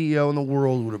entertainment CEO in the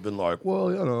world would have been like, well,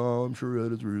 I'm sure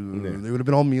that is real. They would have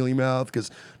been all mealy mouthed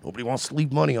because nobody wants to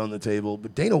leave money on the table.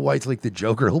 But Dana White's like the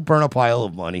Joker. He'll burn a pile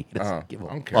of money. He doesn't give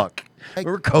a fuck.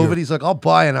 Remember COVID? He's like, I'll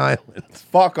buy an island.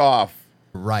 Fuck off.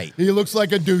 Right. He looks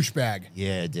like a douchebag.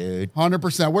 Yeah, dude.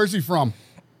 100%. Where's he from?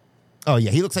 Oh,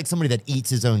 yeah. He looks like somebody that eats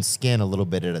his own skin a little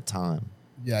bit at a time.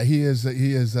 Yeah, he is.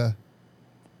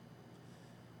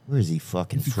 Where is he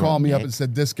fucking If you from, call me up Nick? and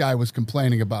said this guy was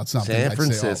complaining about something, San I'd say,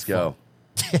 Francisco.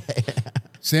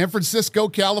 San Francisco,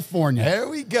 California. There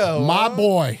we go. My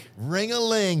boy.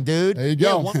 Ring-a-ling, dude. There you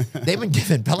go. Yeah, they've been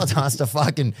giving Pelotons to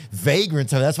fucking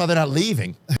vagrants, so that's why they're not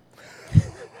leaving.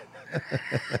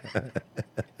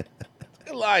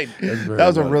 Good line. That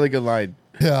was a really good line.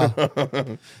 Yeah.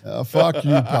 Fuck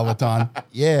you, Peloton.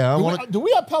 Yeah. Do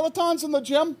we have Pelotons in the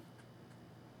gym?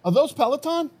 Are those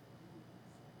Peloton?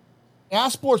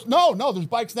 Asports. No, there's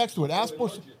bikes next to it.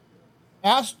 Asports.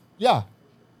 Yeah.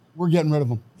 We're getting rid of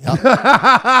them. Yep.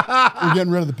 We're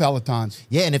getting rid of the Pelotons.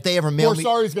 Yeah, and if they ever mail me...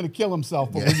 Sorry's going to kill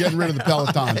himself, but we're getting rid of the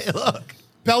Pelotons. Hey, look.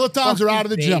 Pelotons are out of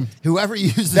the gym. Whoever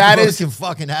uses That those is- can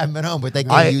fucking have them at home, but they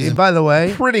can't use them. By the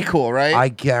way, pretty cool, right? I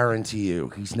guarantee you,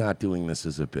 he's not doing this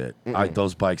as a bit.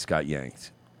 Those bikes got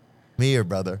yanked. Me or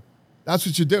brother. That's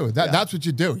what you do. That's what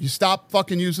you do. You stop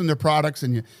fucking using their products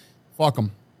and you fuck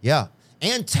them. Yeah.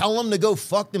 And tell them to go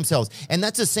fuck themselves. And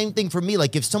that's the same thing for me.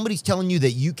 Like, if somebody's telling you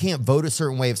that you can't vote a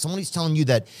certain way, if somebody's telling you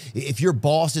that if your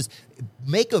boss is,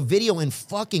 make a video and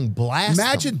fucking blast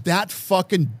Imagine that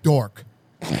fucking dork.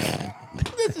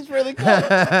 This is really cool.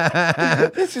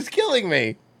 This is killing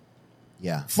me.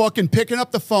 Yeah. Fucking picking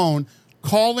up the phone,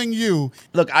 calling you.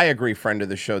 Look, I agree, friend of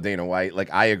the show, Dana White.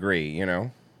 Like, I agree,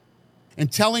 And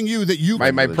telling you that you...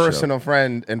 My personal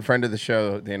friend and friend of the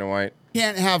show, Dana White.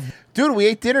 Can't have... Dude, we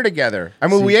ate dinner together. I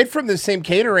mean, we ate from the same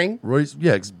catering. Royce,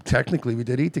 technically we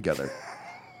did eat together.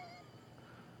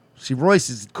 See, Royce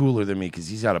is cooler than me because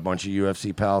he's got a bunch of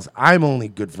UFC pals. I'm only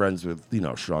good friends with,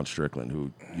 Sean Strickland,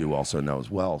 who you also know as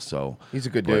well. So he's a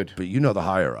good dude. But you know the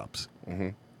higher ups. Mm-hmm.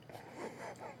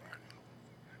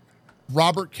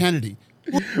 Robert Kennedy.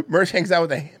 Merch hangs out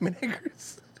with the ham and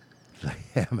eggers.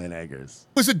 Ham and eggers.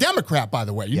 Was a Democrat, by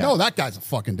the way. You know that guy's a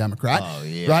fucking Democrat. Oh,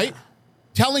 yeah. Right?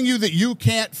 Telling you that you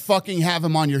can't fucking have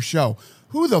him on your show.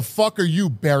 Who the fuck are you,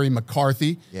 Barry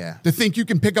McCarthy? Yeah. To think you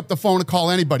can pick up the phone and call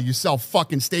anybody. You sell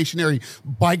fucking stationary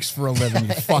bikes for a living,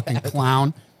 you fucking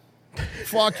clown.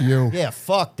 Fuck you. Yeah,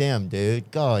 fuck them,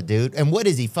 dude. God, dude. And what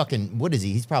is he?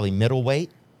 He's probably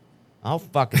middleweight. I'll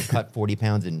fucking cut 40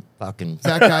 pounds and fucking.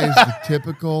 That guy is the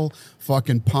typical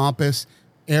fucking pompous,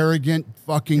 arrogant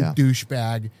fucking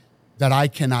douchebag that I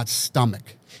cannot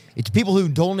stomach. It's people who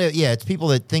don't know. Yeah, it's people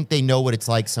that think they know what it's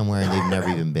like somewhere and they've never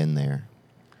even been there.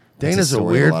 Dana's a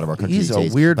weird. He's a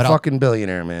weird fucking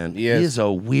billionaire, man. He is. He is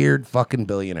a weird fucking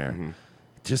billionaire.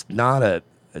 Just not a.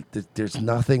 There's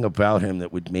nothing about him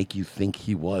that would make you think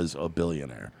he was a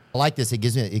billionaire. I like this. It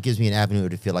gives me an avenue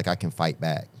to feel like I can fight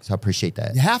back. So I appreciate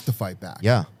that. You have to fight back.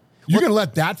 Yeah. You're gonna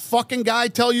let that fucking guy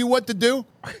tell you what to do?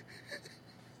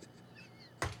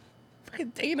 Fucking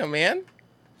Dana, man.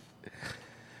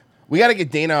 We got to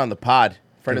get Dana on the pod.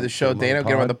 Friend of the show, Dana.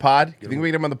 Get him on the pod. You think we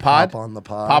get him on the pod? Pop on the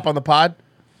pod. Pop on the pod?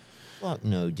 Fuck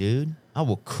no, dude. I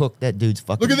will cook that dude's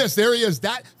fucking. Look at this. There he is.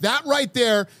 That right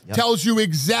there tells you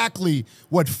exactly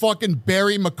what fucking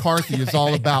Barry McCarthy is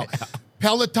all about.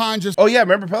 Peloton just. Oh yeah,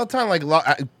 remember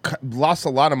Peloton lost a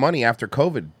lot of money after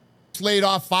COVID. Laid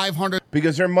off 500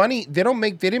 because their money they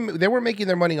weren't making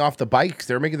their money off the bikes.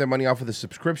 They were making their money off of the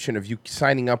subscription of you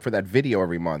signing up for that video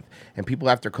every month. And people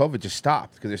after COVID just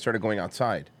stopped because they started going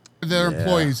outside. Their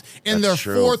employees in their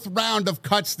fourth round of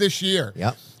cuts this year.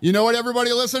 Yep. You know what,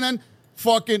 everybody listening?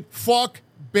 Fucking fuck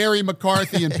Barry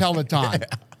McCarthy and Peloton.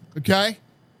 Okay?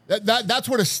 That's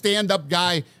what a stand-up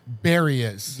guy Barry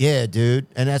is. Yeah, dude.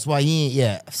 And that's why he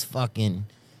ain't, it's fucking.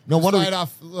 No wonder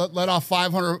let off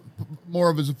 500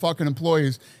 more of his fucking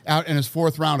employees out in his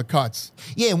fourth round of cuts.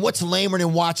 Yeah, and what's lamer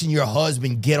than watching your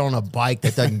husband get on a bike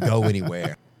that doesn't go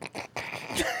anywhere?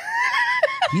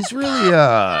 He's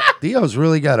really, Theo's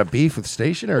really got a beef with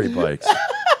stationary bikes.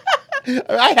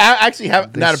 I actually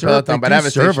have not a Peloton, but I have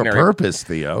a serve stationary. a purpose,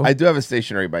 Theo. I do have a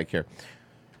stationary bike here.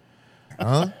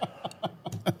 Huh?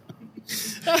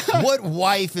 What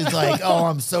wife is like, oh,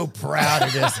 I'm so proud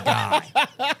of this guy?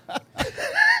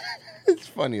 It's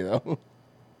funny, though.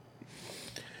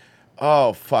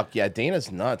 Oh, fuck. Yeah,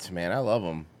 Dana's nuts, man. I love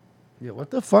him. Yeah,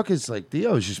 what the fuck is like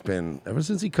Theo's just been ever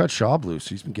since he cut Shaw Loose,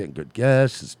 he's been getting good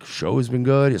guests. His show has been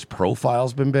good. His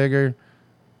profile's been bigger.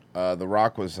 The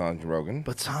Rock was on Rogan.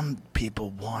 But some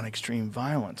people want extreme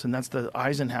violence, and that's the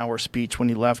Eisenhower speech when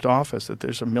he left office, that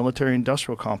there's a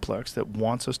military-industrial complex that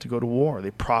wants us to go to war.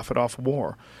 They profit off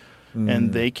war.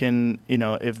 And they can,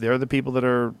 if they're the people that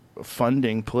are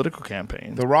funding political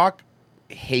campaigns. The Rock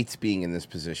hates being in this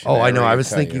position. Oh, I know. I was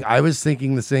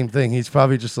thinking the same thing. He's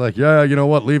probably just like, yeah, you know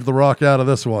what? Leave The Rock out of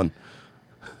this one.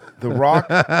 The Rock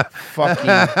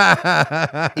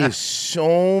fucking is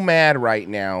so mad right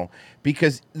now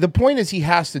because the point is he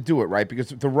has to do it, right? Because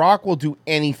The Rock will do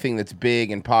anything that's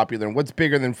big and popular. And what's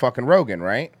bigger than fucking Rogan,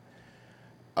 right?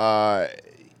 But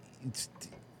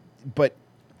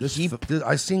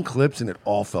I seen clips and it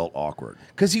all felt awkward.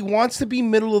 Because he wants to be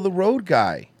middle of the road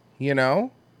guy,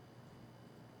 And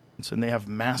they have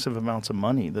massive amounts of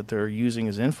money that they're using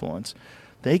as influence.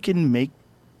 They can make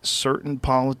certain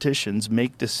politicians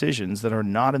make decisions that are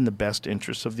not in the best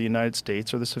interests of the United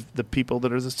States or the people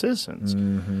that are the citizens.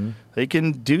 They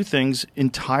can do things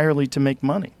entirely to make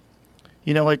money.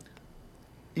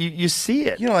 You see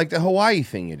it. Like the Hawaii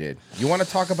thing you did. You want to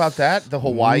talk about that? The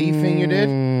Hawaii thing you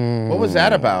did? What was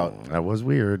that about? That was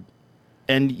weird.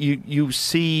 And you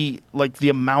see like the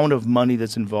amount of money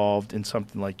that's involved in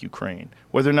something like Ukraine,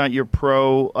 whether or not you're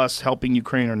pro us helping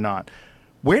Ukraine or not.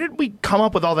 Where did we come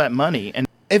up with all that money? And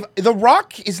if The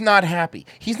Rock is not happy,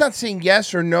 he's not saying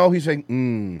yes or no. He's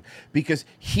saying because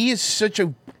he is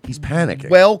he's panicking.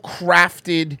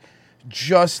 Well-crafted,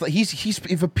 just like he's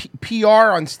a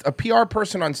PR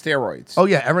person on steroids. Oh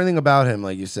yeah, everything about him,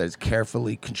 like you said, is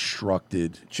carefully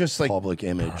constructed, just like public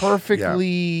image,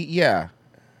 perfectly. Yeah.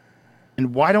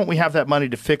 And why don't we have that money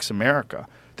to fix America?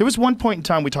 There was one point in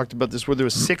time we talked about this where there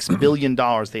was $6 billion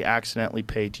they accidentally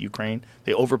paid to Ukraine.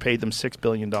 They overpaid them $6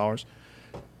 billion.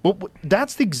 Well,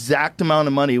 that's the exact amount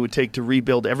of money it would take to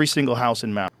rebuild every single house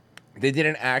in Maui. They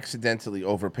didn't accidentally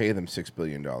overpay them $6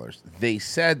 billion. They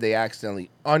said they accidentally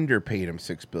underpaid them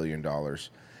 $6 billion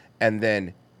and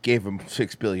then gave them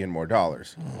 $6 billion more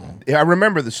dollars. I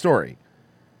remember the story.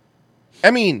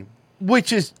 I mean,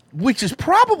 which is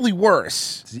probably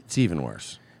worse. It's even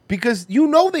worse. Because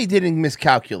they didn't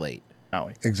miscalculate.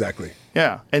 Maui. Exactly.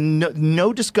 Yeah, and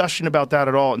no discussion about that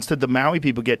at all. Instead, the Maui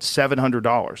people get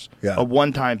 $700, a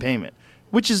one-time payment,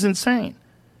 which is insane.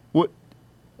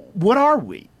 What are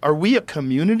we? Are we a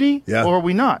community or are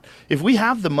we not? If we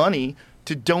have the money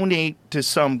to donate to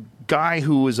some guy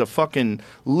who is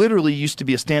literally used to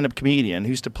be a stand-up comedian, who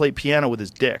used to play piano with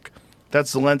his dick,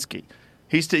 That's Zelensky.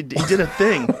 He did a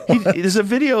thing. There's a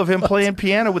video of him playing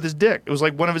piano with his dick. It was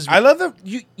like one of his. I love the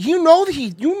you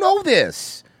know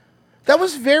this. That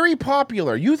was very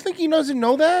popular. You think he doesn't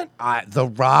know that? The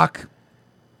Rock,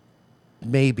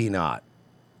 maybe not.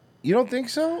 You don't think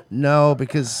so? No,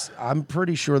 because I'm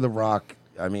pretty sure The Rock.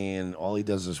 I mean, all he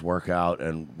does is work out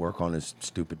and work on his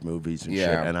stupid movies and shit.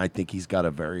 Yeah. And I think he's got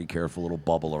a very careful little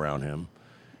bubble around him.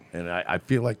 And I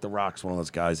feel like The Rock's one of those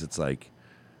guys that's like,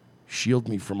 shield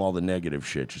me from all the negative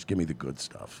shit. Just give me the good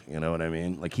stuff. You know what I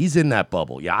mean? Like, he's in that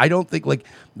bubble. Yeah, I don't think,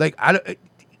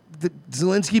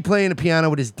 Zelensky playing the piano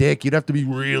with his dick, you'd have to be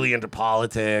really into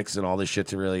politics and all this shit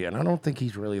to really, and I don't think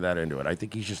he's really that into it. I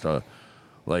think he's just The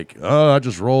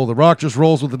Rock just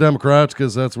rolls with the Democrats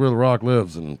because that's where The Rock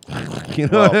lives. And, you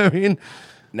know what I mean?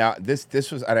 Now, this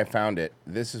was, and I found it.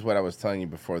 This is what I was telling you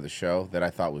before the show that I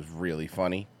thought was really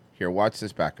funny. Here, watch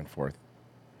this back and forth.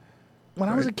 When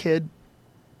I was a kid,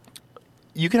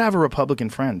 you could have a Republican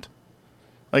friend.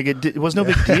 Like, it was no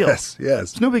big deal. Yes.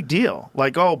 It's no big deal.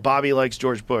 Like, oh, Bobby likes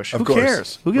George Bush. Who course.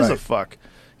 cares? Who gives a Right. fuck?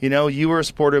 You know, you were a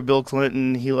supporter of Bill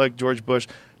Clinton. He liked George Bush.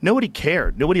 Nobody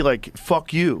cared. Nobody,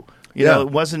 fuck you. You know, it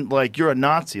wasn't like you're a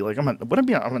Nazi. Like, I'm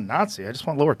a Nazi. I just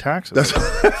want lower taxes.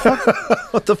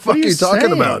 What the fuck are you talking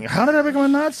saying? about? How did I become a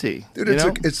Nazi? Dude, You it's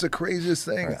know? it's the craziest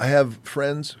thing. I have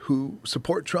friends who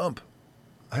support Trump.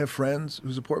 I have friends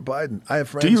who support Biden. I have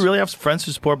friends. Do you really have friends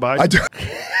who support Biden? I do.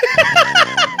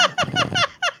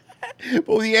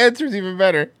 Well, the answer is even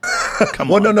better.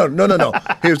 Come on. No.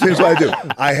 Here's what I do.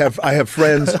 I have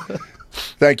friends.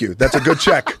 Thank you. That's a good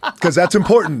check because that's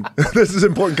important. This is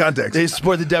important context. They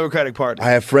support the Democratic Party.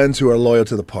 I have friends who are loyal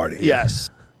to the party. Yes.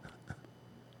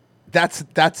 That's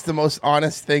the most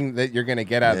honest thing that you're going to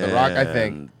get out of The Rock, I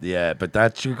think. Yeah, but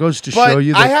that goes to But show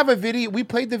you that. I have a video. We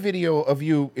played the video of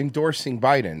you endorsing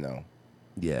Biden, though.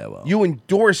 Yeah, well. You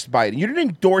endorsed Biden. You didn't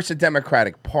endorse a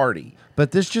Democratic Party.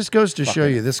 But this just goes to show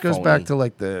Fucking you. This goes phony. back to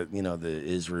the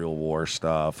Israel war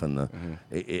stuff and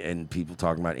and people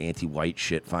talking about anti-white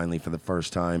shit finally for the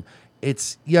first time.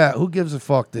 It's who gives a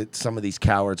fuck that some of these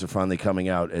cowards are finally coming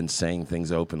out and saying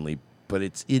things openly? But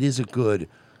it is a good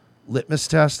litmus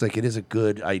test. Like, it is a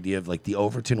good idea of, like, the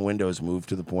Overton windows moved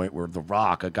to the point where The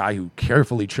Rock, a guy who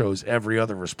carefully chose every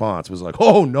other response, was like,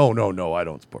 oh, no, I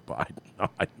don't support Biden. No,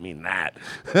 I mean that.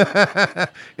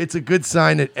 It's a good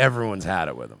sign that everyone's had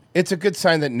it with him. It's a good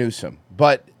sign that Newsom.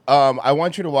 But I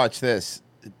want you to watch this.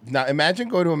 Now, imagine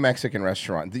going to a Mexican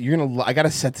restaurant. I got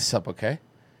to set this up, okay?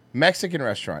 Mexican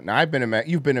restaurant. Now,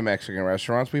 you've been to Mexican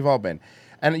restaurants. We've all been.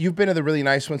 And you've been to the really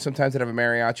nice ones sometimes that have a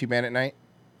mariachi band at night.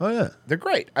 Oh, yeah. They're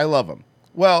great. I love them.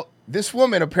 Well, this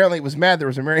woman apparently was mad there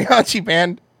was a mariachi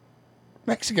band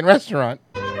Mexican restaurant.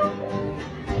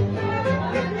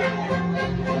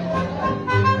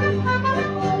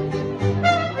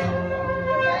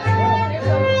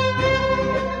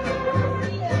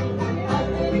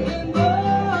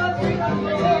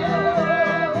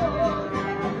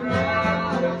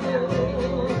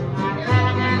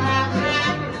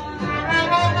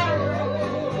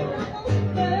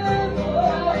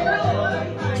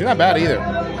 She's not bad either.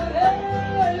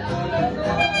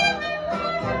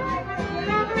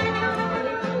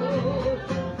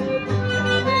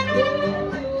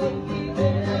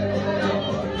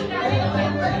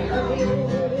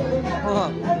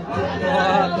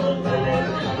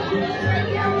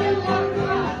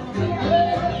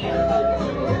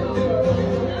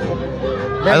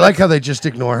 I like how they just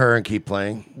ignore her and keep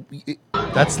playing.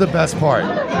 That's the best part.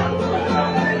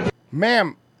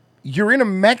 Ma'am, you're in a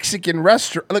Mexican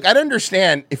restaurant. Look, I'd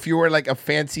understand if you were like a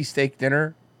fancy steak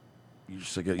dinner. You're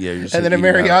just like you're just And then a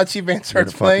eating out. mariachi band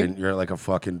starts playing. You're at like a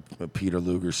fucking Peter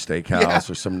Luger steakhouse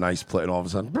or some nice place, and all of a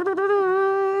sudden,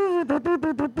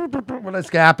 what is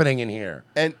happening in here?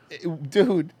 And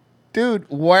dude,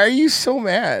 why are you so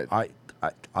mad? I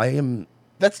am.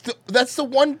 That's the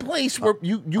one place where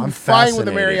you I'm find with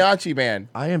a fascinated. mariachi band.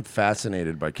 I am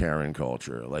fascinated by Karen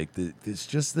culture. Like, it's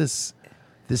just this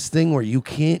thing where you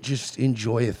can't just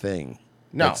enjoy a thing.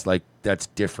 No. That's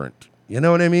different. You know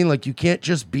what I mean? Like, you can't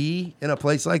just be in a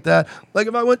place like that. Like,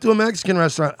 if I went to a Mexican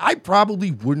restaurant, I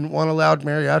probably wouldn't want a loud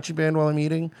mariachi band while I'm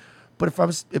eating. But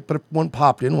if one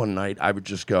popped in one night, I would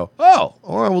just go, oh,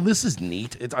 well, this is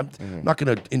neat. I'm not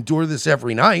going to endure this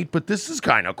every night, but this is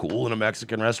kind of cool in a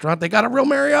Mexican restaurant. They got a real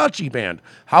mariachi band.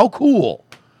 How cool.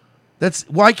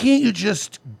 Why can't you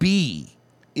just be?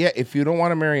 Yeah, if you don't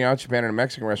want a mariachi band in a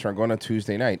Mexican restaurant, go on a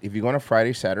Tuesday night. If you go on a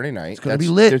Friday, Saturday night, It's gonna be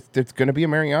lit. There's going to be a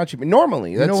mariachi band.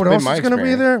 Normally, You that's know what been else my is going to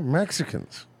be experience. there?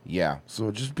 Mexicans. Yeah.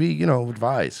 So just be,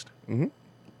 advised. Mm-hmm.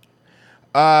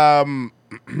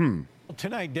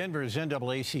 Tonight, Denver's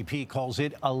NAACP calls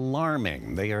it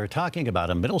alarming. They are talking about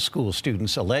a middle school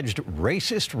student's alleged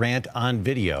racist rant on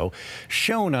video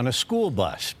shown on a school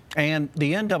bus. And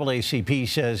the NAACP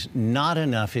says not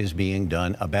enough is being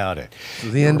done about it. So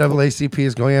the NAACP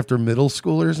is going after middle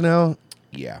schoolers now?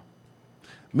 Yeah.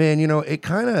 Man, you know, it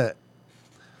kind of...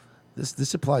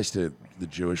 This applies to the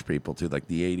Jewish people, too, like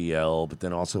the ADL, but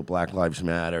then also Black Lives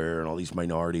Matter and all these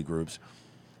minority groups.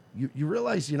 You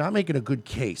realize you're not making a good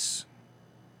case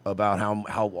about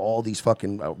how all these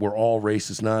fucking we're all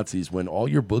racist Nazis when all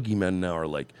your boogeymen now are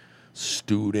like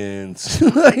students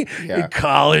in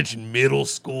college and middle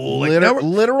school,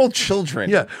 literal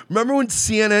children. Yeah, remember when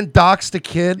CNN doxed a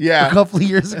kid a couple of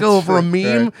years ago over a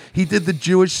meme? Right. He did the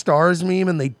Jewish stars meme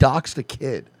and they doxed a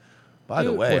kid. By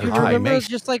the way, dude, remember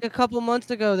just like a couple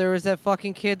months ago, there was that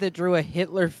fucking kid that drew a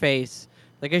Hitler face,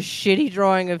 like a shitty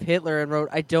drawing of Hitler, and wrote,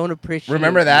 "I don't appreciate."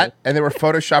 Remember that? And they were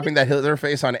photoshopping that Hitler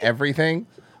face on everything.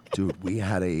 Dude, we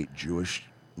had a Jewish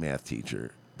math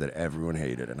teacher that everyone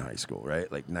hated in high school, right?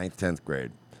 Like 9th, 10th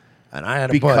grade. And I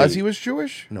had a Because buddy. he was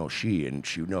Jewish? No, she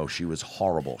was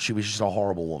horrible. She was just a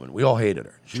horrible woman. We all hated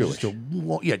her. She was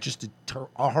just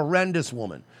a horrendous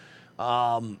woman.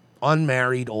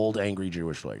 Unmarried, old, angry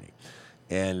Jewish lady.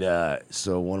 And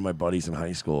so one of my buddies in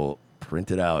high school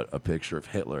printed out a picture of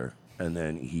Hitler, and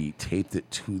then he taped it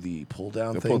to the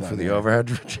pull-down thing for the overhead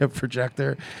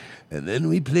projector. And then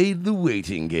we played the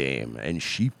waiting game, and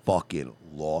she fucking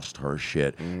lost her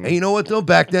shit. And you know what, though?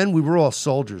 Back then, we were all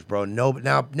soldiers, bro. No, but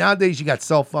nowadays, you got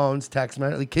cell phones, text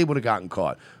message. The kid would have gotten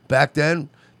caught. Back then,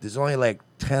 there's only like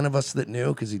 10 of us that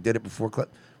knew because he did it before.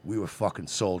 We were fucking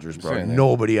soldiers, bro.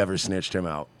 Nobody ever snitched him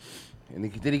out. And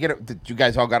did he get it? Did you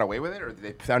guys all got away with it, or did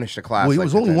they punish the class? Well, he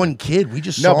was only one kid. We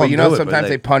just saw no, but him you know, do it, sometimes but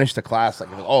they punish the class.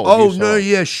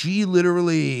 Like, she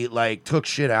literally like took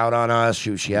shit out on us.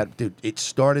 She had, dude. It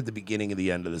started the beginning of the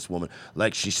end of this woman.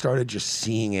 Like, she started just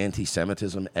seeing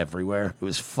anti-Semitism everywhere. It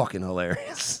was fucking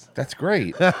hilarious. That's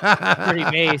great. Pretty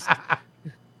based.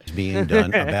 Being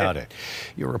done about it.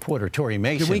 Your reporter Tori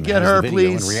Mason. Can we get has her, the video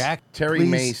please? and react. Terry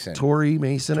Mason. Tori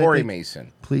Mason. Tori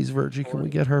Mason. Please, Virgie, can we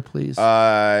get her, please?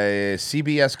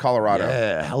 CBS Colorado.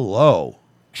 Yeah, hello.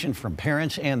 From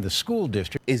parents and the school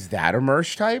district. Is that a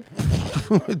Mersh type?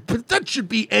 But that should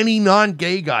be any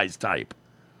non-gay guy's type.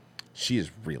 She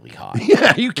is really hot.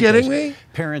 Yeah, are you kidding me?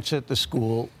 Parents at the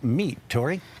school meet.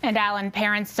 Tori? And Alan,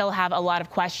 parents still have a lot of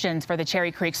questions for the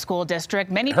Cherry Creek School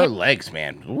District. Her legs,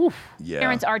 man. Oof. Yeah.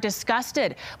 Parents are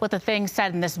disgusted with the things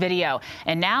said in this video.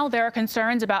 And now there are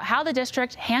concerns about how the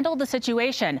district handled the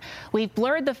situation. We've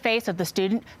blurred the face of the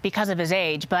student because of his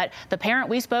age, but the parent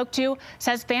we spoke to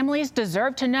says families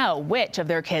deserve to know which of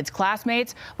their kids'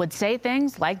 classmates would say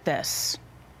things like this.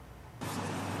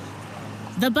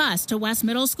 The bus to West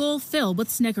Middle School filled with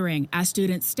snickering as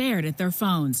students stared at their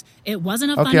phones. It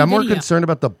wasn't a funny I'm more video. concerned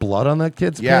about the blood on that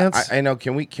kid's pants. I know.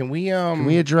 Can we Can we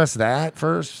address that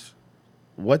first?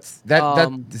 What's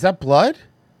that? Is that blood?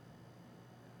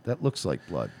 That looks like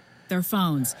blood. Their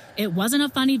phones. It wasn't a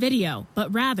funny video,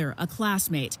 but rather a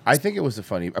classmate. I think it was a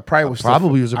funny.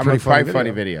 Probably was a pretty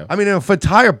funny video. I mean, if an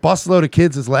entire busload of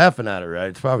kids is laughing at it, right?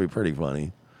 It's probably pretty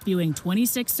funny. Spewing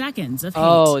 26 seconds of hate.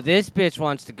 Oh, this bitch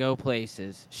wants to go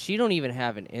places. She don't even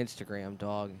have an Instagram,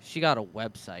 dog. She got a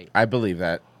website. I believe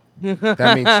that.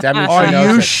 That means Are she knows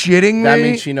you it. shitting me? That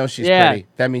means she knows she's Yeah. pretty.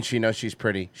 That means she knows she's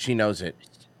pretty. She knows it.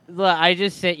 Look, I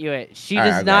just sent you it. She All right,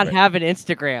 does I'll not grab it. have an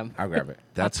Instagram. I'll grab it.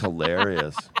 That's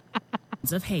hilarious.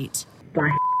 Of hate.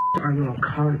 Black are little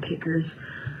collar kickers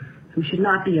who should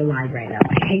not be alive right now.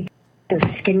 I hate their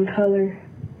skin color.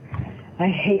 I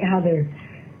hate how they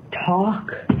talk.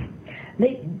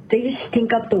 They just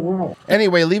stink up the world.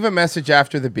 Anyway, leave a message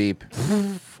after the beep.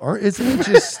 Or isn't it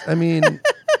just? I mean,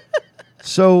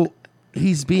 so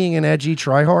he's being an edgy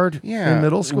tryhard in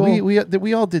middle school.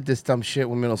 We all did this dumb shit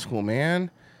in middle school,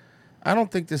 man. I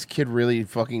don't think this kid really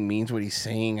fucking means what he's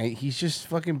saying. He's just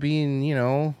fucking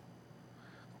being,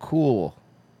 cool.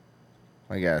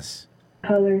 I guess.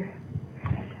 Color.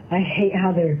 I hate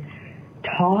how they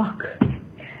talk.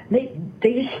 They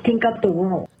just stink up the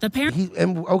world. The parent.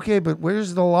 Okay, but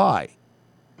where's the lie?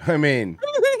 I mean,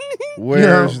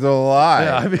 where's the lie?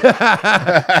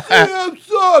 Yeah,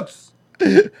 sucks.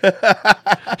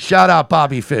 Shout out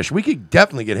Bobby Fish. We could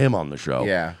definitely get him on the show.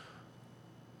 Yeah.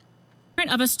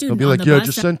 Parent of a He'll student be on like, the yo, bus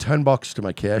just that send $10 to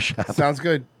my cash app. Sounds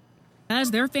good.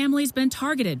 says their family's been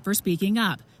targeted for speaking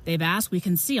up. They've asked we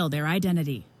conceal their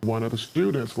identity. One of the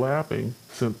students laughing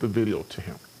sent the video to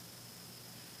him.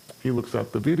 He looks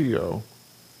at the video,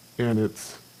 and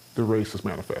it's the Racist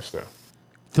Manifesto.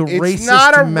 The It's racist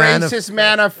not a racist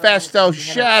manifesto.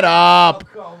 Shut up.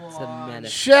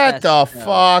 Shut the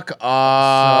fuck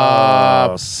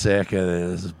up. So sick of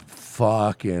this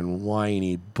fucking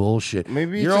whiny bullshit.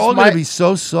 Maybe it's you're just all gonna my- be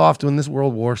so soft when this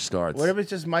world war starts. What if it's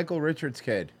just Michael Richards'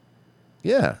 kid?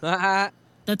 Yeah.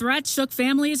 The threat shook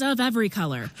families of every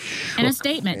color. In a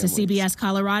statement to CBS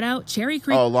Colorado, Cherry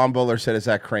Creek Oh, Lon Bowler said it's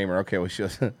Zach Kramer. Okay, well, she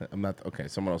was, I'm not. Okay,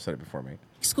 someone else said it before me.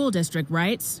 School District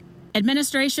writes,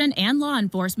 administration and law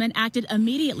enforcement acted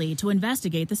immediately to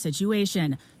investigate the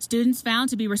situation. Students found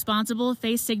to be responsible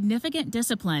faced significant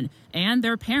discipline, and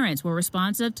their parents were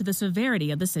responsive to the severity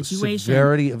of the situation.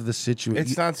 Severity of the situation.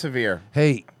 It's not severe.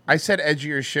 Hey, I said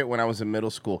edgier shit when I was in middle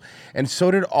school, and so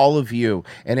did all of you.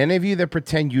 And any of you that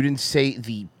pretend you didn't say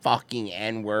the fucking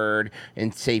N-word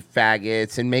and say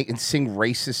faggots and sing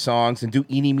racist songs and do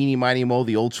eeny, meeny, miny, mo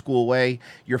the old school way,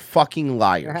 you're fucking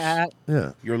liars.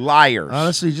 Yeah. You're liars.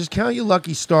 Honestly, just count your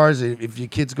lucky stars if your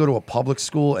kids go to a public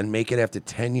school and make it after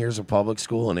 10 years of public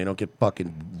school and they don't get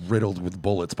fucking riddled with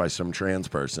bullets by some trans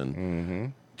person. Mm-hmm.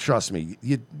 Trust me,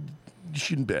 you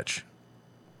shouldn't bitch.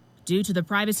 Due to the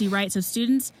privacy rights of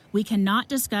students, we cannot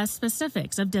discuss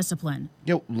specifics of discipline.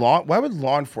 Why would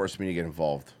law enforcement need to get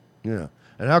involved? Yeah.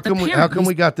 And how come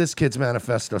we got this kid's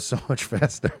manifesto so much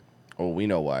faster? Oh, we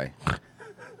know why.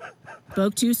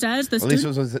 Spoke to says the At least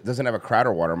student it doesn't have a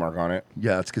Crowder watermark on it.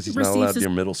 Yeah, it's because he's not Receives allowed his- near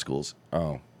middle schools.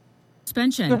 Oh.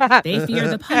 suspension. They fear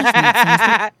the punishment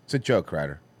sends It's a joke,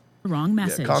 Crowder. the wrong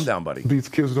message. Calm down, buddy. These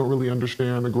kids don't really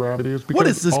understand the gravity. What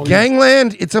is this,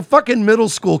 gangland? It's a fucking middle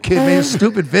school kid made a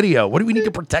stupid video. What do we need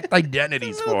to protect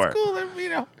identities for? Cool, you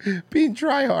know, being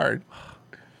try hard.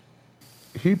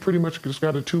 He pretty much just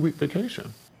got a 2-week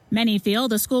vacation. Many feel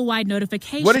the school-wide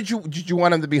notification. What did you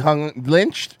want him to be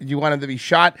lynched? Did you want him to be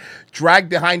shot, dragged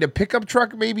behind a pickup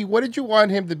truck? Maybe. What did you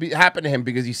want him to happen to him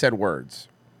because he said words?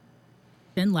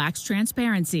 Lacks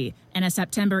transparency. In a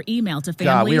September email to families,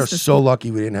 God, we are the so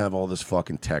lucky we didn't have all this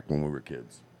fucking tech when we were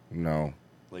kids. No.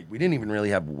 Like, we didn't even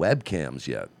really have webcams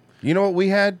yet. You know what we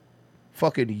had?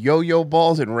 Fucking yo-yo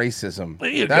balls and racism. There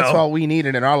you That's go. all we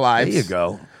needed in our lives. There you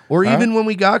go. Or Huh? even when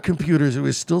we got computers, it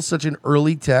was still such an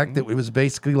early tech that it was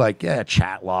basically like,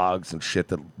 chat logs and shit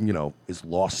that, is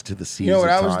lost to the seas. You know what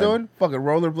of I was time. doing? Fucking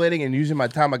rollerblading and using my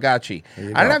Tamagotchi. There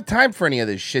you I didn't go. have time for any of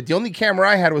this shit. The only camera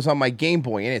I had was on my Game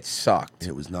Boy, and it sucked.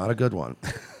 It was not a good one.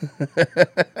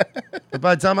 But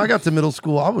by the time I got to middle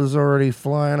school, I was already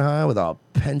flying high with a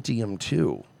Pentium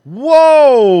 2.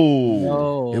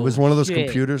 Whoa! It was one of those shit.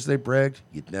 computers they bragged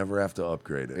you'd never have to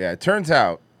upgrade it. Yeah, it turns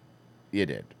out you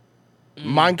did.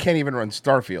 Mine can't even run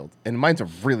Starfield, and mine's a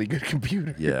really good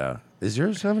computer. Yeah. Is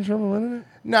yours having trouble running it?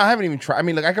 No, I haven't even tried. I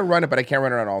mean, like I can run it, but I can't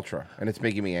run it on Ultra, and it's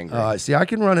making me angry. See, I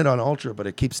can run it on Ultra, but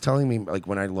it keeps telling me, like,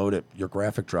 when I load it, your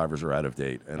graphic drivers are out of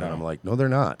date. And I'm like, no, they're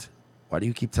not. Why do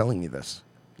you keep telling me this?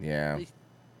 Yeah.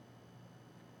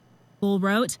 school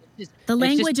wrote, the It's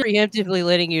language just preemptively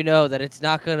letting you know that it's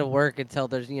not going to work until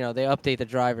there's, they update the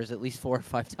drivers at least 4 or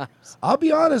 5 times. I'll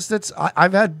be honest,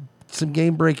 I've had some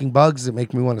game-breaking bugs that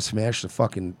make me want to smash the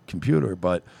fucking computer,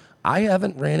 but I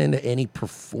haven't ran into any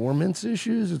performance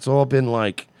issues. It's all been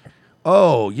like,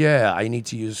 oh, yeah, I need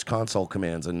to use console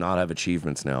commands and not have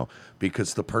achievements now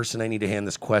because the person I need to hand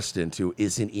this quest into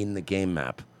isn't in the game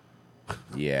map.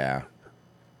 Yeah.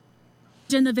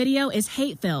 in the video is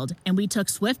hate-filled, and we took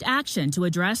swift action to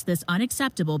address this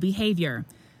unacceptable behavior.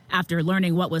 After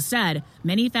learning what was said,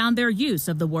 many found their use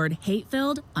of the word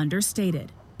hate-filled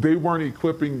understated. They weren't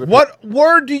equipping the... What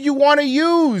word do you want to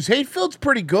use? Hate-filled's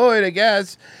pretty good, I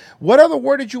guess. What other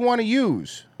word did you want to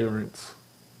use? Parents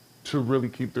to really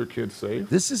keep their kids safe.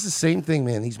 This is the same thing,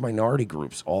 man. These minority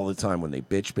groups all the time when they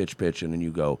bitch, and then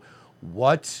you go,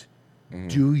 what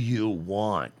do you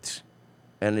want?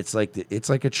 And it's like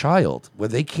a child where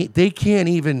they can't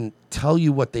even tell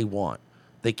you what they want.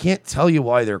 They can't tell you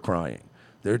why they're crying.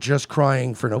 They're just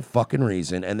crying for no fucking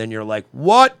reason. And then you're like,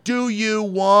 what do you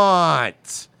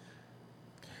want?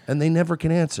 And they never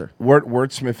can answer.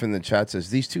 Wordsmith in the chat says,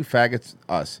 these two faggots,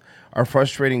 us, are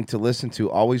frustrating to listen to,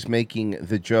 always making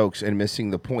the jokes and missing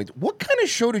the point. What kind of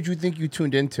show did you think you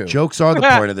tuned into? Jokes are the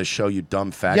point of the show, you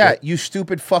dumb faggot. Yeah, you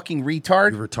stupid fucking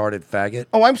retard. You retarded faggot.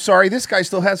 Oh, I'm sorry. This guy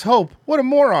still has hope. What a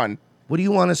moron. What do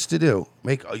you want us to do?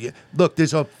 Look,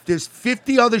 there's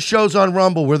 50 other shows on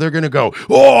Rumble where they're going to go,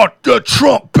 oh, the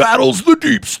Trump battles the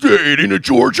deep state in a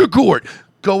Georgia court.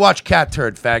 Go watch Cat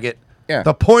Turd, faggot. Yeah.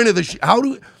 The point of the how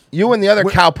do you and the other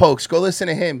cowpokes go listen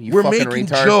to him? You we're fucking making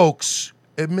retard. jokes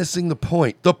and missing the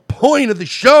point. The point of the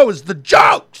show is the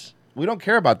jokes. We don't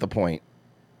care about the point.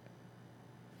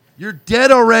 You're dead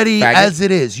already Faggot. as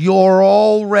it is. You're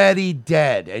already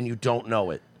dead and you don't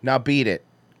know it. Now beat it.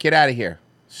 Get out of here.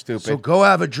 Stupid. So go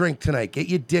have a drink tonight. Get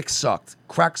your dick sucked.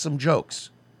 Crack some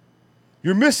jokes.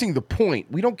 You're missing the point.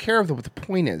 We don't care what the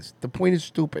point is. The point is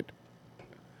stupid.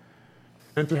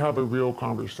 And to have a real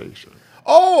conversation.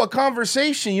 Oh, a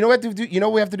conversation. You know what we have to do? You know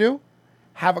what we have to do?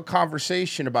 Have a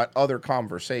conversation about other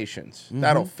conversations.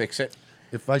 That'll fix it.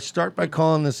 If I start by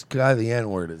calling this guy the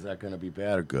N-word, is that going to be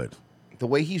bad or good? The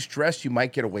way he's dressed, you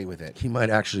might get away with it. He might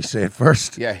actually say it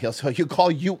first. Yeah, he'll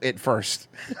call you it first.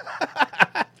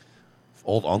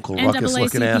 Old Uncle Ruckus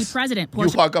looking ass. President You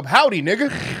hug up, howdy,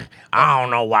 nigga. I don't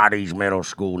know why these middle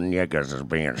school niggas is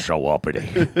being so uppity.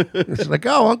 It's like,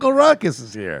 oh, Uncle Ruckus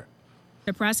is here.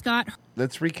 Prescott.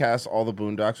 Let's recast all the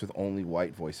Boondocks with only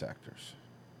white voice actors.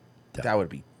 That would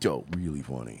be dope. Really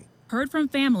funny. Heard from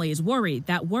families worried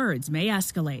that words may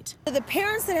escalate. The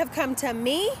parents that have come to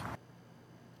me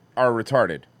Are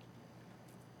retarded.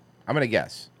 I'm going to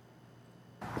guess.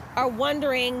 are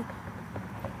wondering,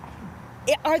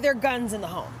 are there guns in the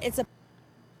home? It's a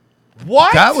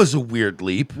What? That was a weird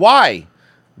leap. Why?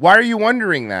 Why are you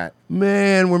wondering that?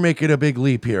 Man, we're making a big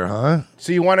leap here, huh?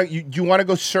 So you want to you want to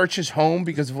go search his home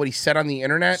because of what he said on the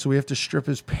internet? So we have to strip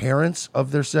his parents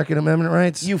of their Second Amendment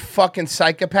rights? You fucking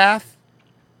psychopath.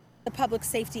 public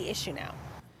safety issue now.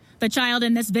 The child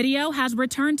in this video has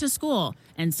returned to school,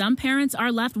 and some parents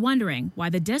are left wondering why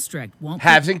the district won't.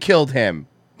 Hasn't killed him.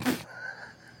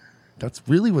 That's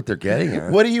really what they're getting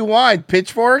at. What do you want?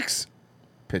 Pitchforks?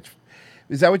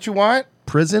 Is that what you want?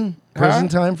 Prison? Prison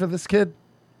time for this kid?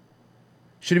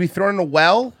 Should he be thrown in a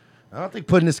well? I don't think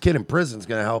putting this kid in prison is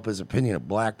going to help his opinion of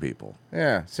black people.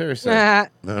 Yeah, seriously. You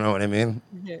know what I mean?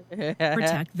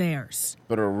 Protect theirs.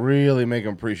 But it'll really make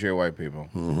him appreciate white people.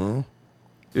 Mm-hmm.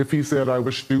 If he said I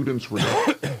was students' race,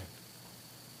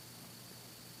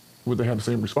 would they have the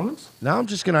same response? Now I'm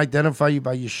just going to identify you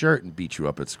by your shirt and beat you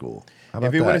up at school. How about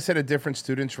If he would have that? said a different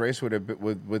student's race,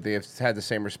 would they have had the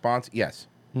same response? Yes.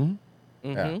 Mhm.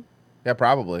 Yeah,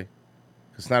 probably.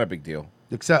 It's not a big deal.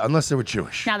 Except unless they were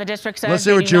Jewish. Now the district says Unless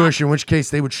they were do not Jewish, in which case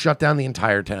they would shut down the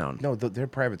entire town. No, they're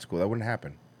private school. That wouldn't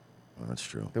happen. Well, that's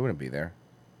true. They wouldn't be there.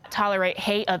 tolerate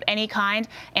hate of any kind,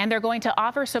 and they're going to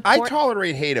offer support. I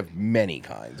tolerate hate of many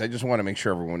kinds. I just want to make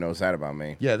sure everyone knows that about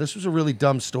me. Yeah, this was a really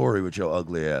dumb story with your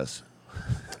ugly ass.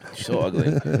 So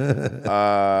ugly.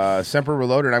 Semper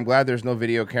Reloaded. I'm glad there's no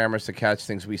video cameras to catch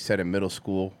things we said in middle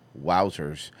school.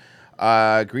 Wowzers.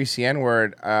 Greasy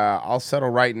N-word. I'll settle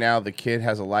right now. The kid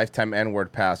has a lifetime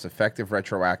N-word pass, effective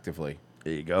retroactively.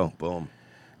 There you go. Boom.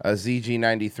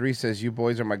 ZG93 says, you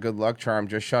boys are my good luck charm.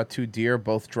 Just shot 2 deer,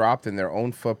 both dropped in their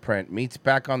own footprint. Meat's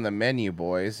back on the menu,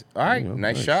 boys. All right,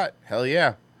 nice shot. Hell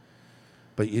yeah.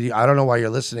 But I don't know why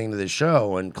you're listening to this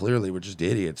show, and clearly we're just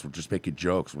idiots. We're just making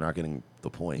jokes. We're not getting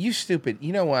the point. You stupid.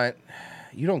 You know what?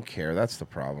 You don't care. That's the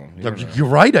problem. You don't know. You're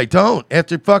right. I don't.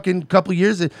 After fucking couple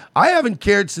years, I haven't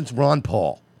cared since Ron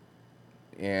Paul.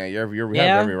 Yeah, you have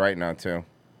every right now, too.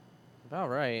 All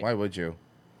right. Why would you?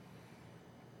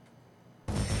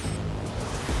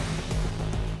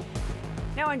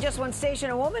 Now, in just one station,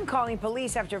 a woman calling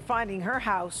police after finding her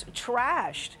house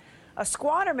trashed. A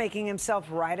squatter making himself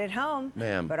right at home.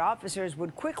 Ma'am. But officers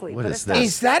would quickly What put a is stop. this?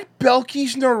 Is that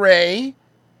Belkys Naray?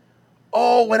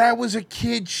 Oh, when I was a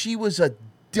kid, she was a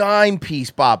dime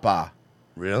piece, Papa.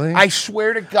 Really? I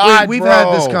swear to God, We've bro.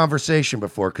 had this conversation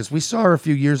before because we saw her a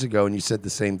few years ago, and you said the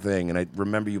same thing. And I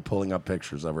remember you pulling up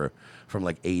pictures of her from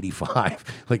like '85,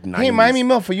 like '90s. Hey, Miami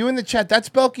Milf, are you in the chat? That's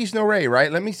Belkys Naray, right?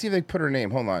 Let me see if they put her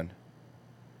name. Hold on.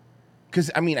 Because,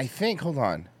 I mean, I think, hold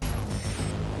on.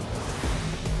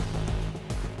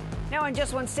 Now, in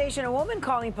just one station, a woman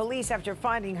calling police after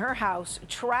finding her house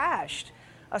trashed.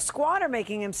 A squatter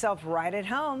making himself right at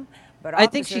home. But I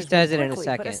think she officers says would it in a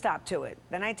quickly put a second. stop to it.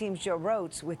 The Night Team's Joe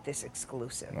Rhodes with this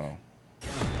exclusive. Oh.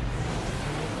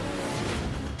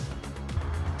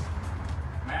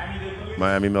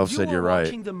 Miami Milf said You you're are right.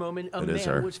 watching the moment a It is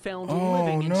man her. was found Oh,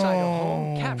 living inside a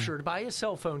home, captured by a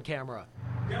cell phone camera.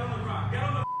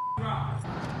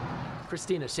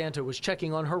 Christina Santa was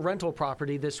checking on her rental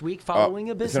property this week following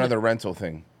a It's business. another rental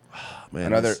thing. Man,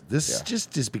 Another. this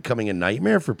just is becoming a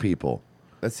nightmare for people.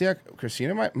 Let's see.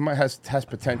 Christina might has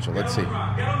potential. Let's see.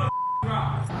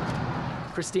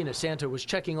 Christina Santa was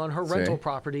checking on her See? rental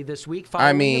property this week I following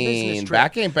a mean, business trip.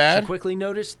 back ain't bad. She quickly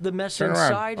noticed the mess Turn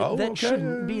around. inside Oh, that okay.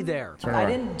 shouldn't be there. Turn around.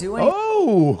 didn't do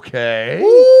Oh, okay.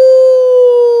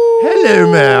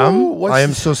 Hello, ma'am. I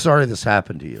am so sorry this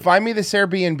happened to you. Find me this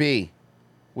Airbnb.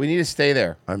 We need to stay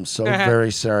there. I'm so very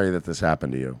sorry that this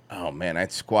happened to you. Oh man,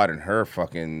 I'd squat in her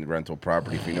fucking rental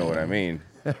property if you know what I mean.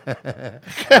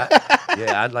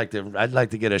 Yeah, I'd like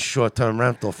to get a short-term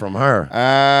rental from her.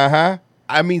 Uh-huh.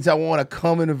 That means I want to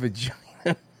come in a vagina.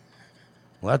 Well,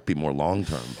 that'd be more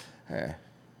long-term. Eh.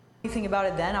 anything about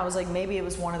it then. I was like, maybe it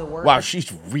was one of the workers. Wow,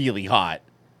 she's really hot.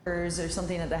 Or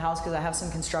something at the house because I have some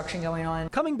construction going on.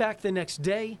 Coming back the next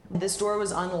day, this door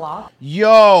was unlocked.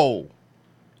 Yo.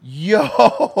 She's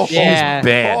bad,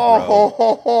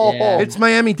 bro. Yeah. It's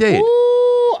Miami-Dade.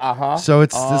 Uh-huh. So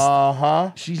it's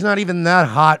this. She's not even that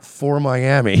hot for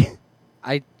Miami.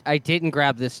 I didn't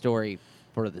grab this story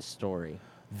for the story.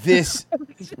 This,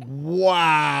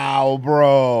 wow,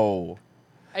 bro.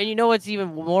 And you know what's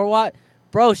even more what?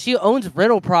 Bro, she owns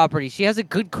rental property. She has a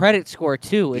good credit score,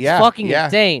 too. It's fucking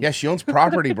insane. Yeah, she owns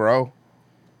property, bro.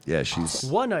 Yeah, she's...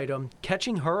 One item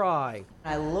catching her eye.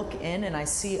 I look in and I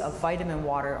see a vitamin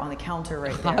water on the counter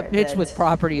right there. Hot bitch that with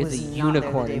property is was a not there the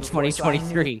unicorn day in before, so I knew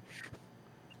 2023.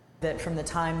 that from the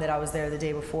time that I was there the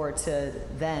day before to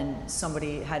then,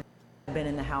 somebody had been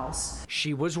in the house.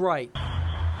 She was right.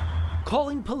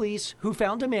 Calling police, who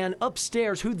found a man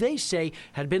upstairs who they say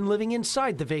had been living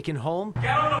inside the vacant home.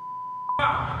 Get on the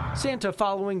Santa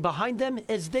following behind them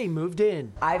as they moved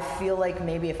in. I feel like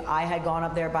maybe if I had gone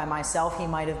up there by myself, he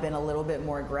might have been a little bit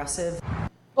more aggressive.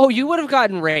 Oh, you would have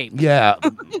gotten raped. Yeah.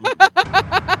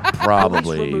 Probably.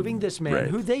 Police removing this man, rape.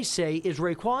 who they say is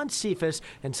Raekwon Cephas,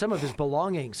 and some of his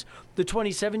belongings. The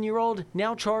 27-year-old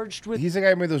now charged with... He's the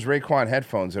guy who made those Raekwon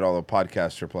headphones that all the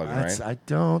podcasts are plugging, right? I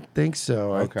don't think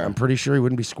so. Okay. I'm pretty sure he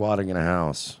wouldn't be squatting in a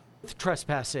house.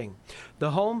 trespassing.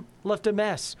 The home left a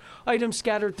mess. Items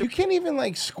scattered You can't even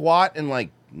like squat and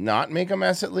like not make a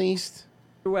mess at least.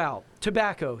 throughout.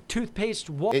 Tobacco, toothpaste,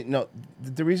 No,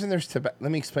 the reason there's tobacco.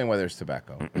 Let me explain why there's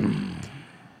tobacco.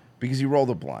 Because he rolled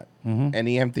a blunt and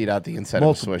he emptied out the inside of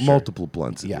a Swisher. Multiple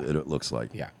blunts. Yeah. It looks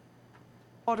like. Yeah.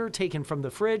 water taken from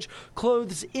the fridge,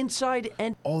 clothes inside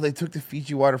and... Oh, they took the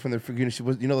Fiji water from the fridge.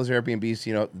 You know those Airbnbs,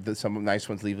 you know, some nice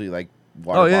ones leave you like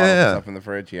water Oh, bottles yeah, and yeah. stuff in the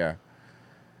fridge. Yeah.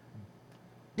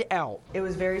 out. It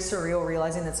was very surreal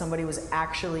realizing that somebody was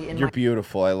actually in You're my...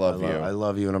 beautiful. I love you. I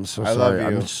love you, and I'm so I sorry.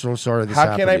 love you. I'm so sorry this How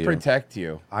happened can to I you. protect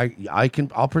you?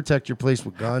 I'll protect your place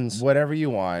with guns. Whatever you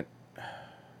want.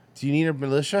 Do you need a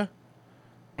militia?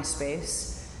 my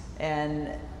space,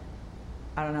 and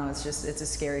I don't know, it's a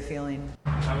scary feeling.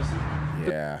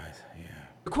 Yeah.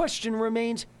 The question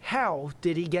remains, how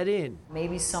did he get in?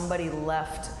 Maybe somebody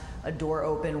left a door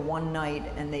open one night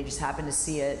and they just happened to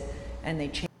see it and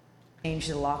they changed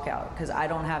the lockout, because I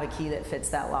don't have a key that fits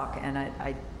that lock, and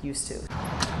I used to.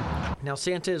 Now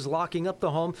Santa is locking up the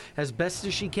home as best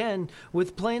as she can,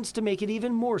 with plans to make it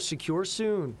even more secure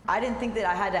soon. I didn't think that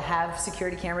I had to have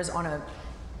security cameras on a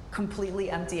completely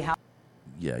empty house.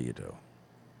 Yeah, you do.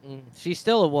 She's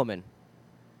still a woman.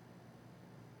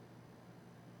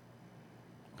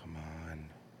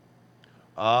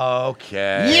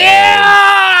 Okay.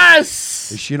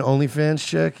 Yes! Is she an OnlyFans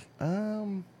chick?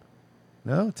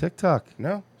 No, TikTok.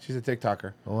 No, she's a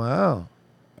TikToker. Wow.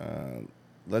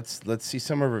 Let's see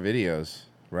some of her videos,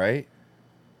 right?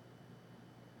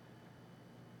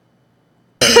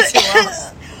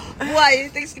 Why? You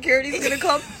think security's gonna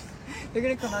come? They're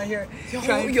gonna come out here.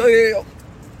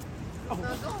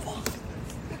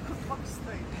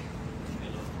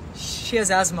 She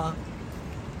has asthma.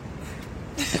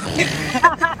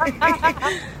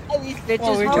 They're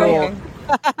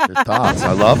tops.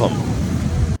 I love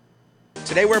them.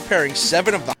 Today we're pairing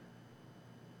 7 of the...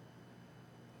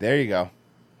 There you go.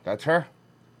 That's her.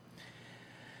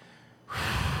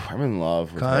 I'm in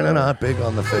love with Kind her. of not big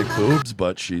on the fake boobs,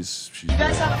 but she's You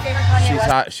guys have a favorite Kanye She's West?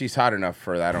 hot. She's hot enough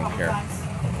for that. I don't care.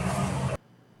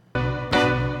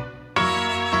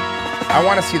 I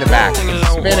want to see the back. Spin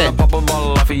it.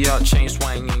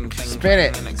 Spin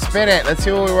it. Spin it. Let's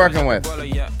see what we're working with.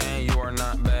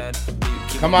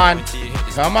 Come on.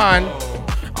 Come on.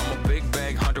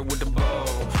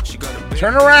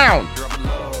 Turn around.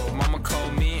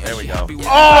 There we go.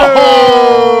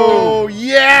 Oh,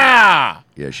 yeah.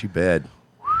 Yeah, she bad.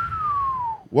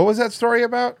 What was that story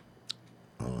about?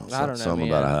 I don't know, Something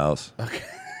man. about a house. Okay.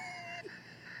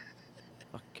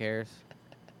 Fuck cares.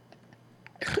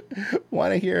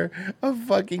 Want to hear a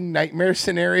fucking nightmare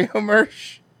scenario,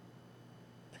 Mersh?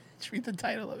 Let's read the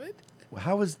title of it.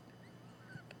 How is...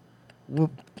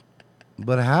 Well,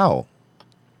 but how?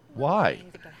 Why?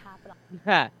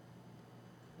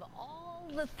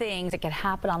 All the things that could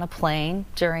happen on a plane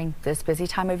during this busy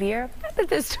time of year, I bet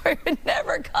this story would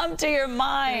never come to your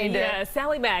mind. Yeah,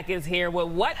 Sally Mack is here with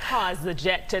what caused the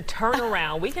jet to turn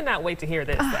around. We cannot wait to hear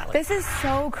this, Sally. This is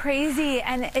so crazy,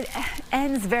 and it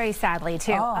ends very sadly,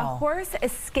 too. A horse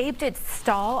escaped its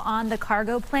stall on the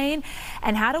cargo plane.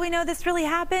 And how do we know this really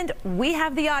happened? We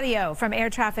have the audio from air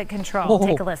traffic control.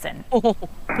 Take a listen.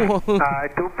 I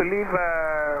do believe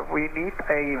we need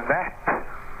a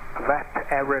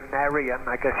veterinarian,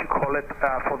 I guess you call it,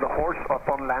 for the horse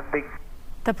upon landing.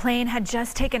 The plane had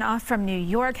just taken off from New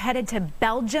York, headed to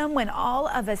Belgium, when all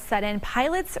of a sudden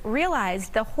pilots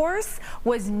realized the horse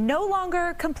was no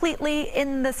longer completely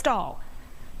in the stall.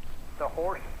 The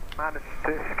horse managed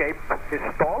to escape his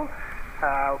stall.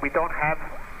 We don't have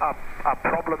a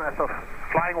problem as of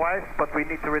flying-wise, but we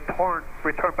need to return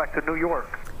back to New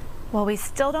York. Well, we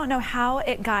still don't know how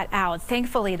it got out.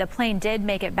 Thankfully, the plane did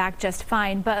make it back just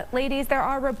fine. But ladies, there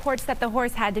are reports that the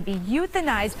horse had to be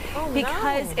euthanized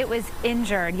because it was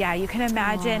injured. Yeah, you can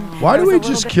imagine. Why do we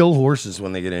just kill horses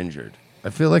when they get injured?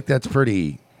 I feel like that's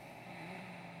pretty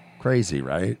crazy,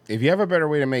 right? If you have a better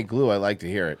way to make glue, I'd like to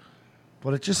hear it.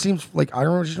 But it just seems like, I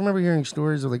don't know, just remember hearing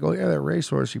stories of like, oh yeah, that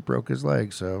racehorse, he broke his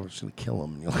leg, so we're just going to kill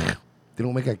him. And you're like, they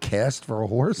don't make a cast for a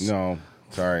horse? No.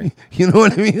 Sorry. You know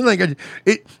what I mean? Like,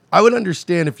 I would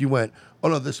understand if you went, oh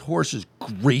no, this horse is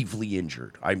gravely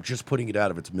injured. I'm just putting it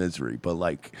out of its misery. But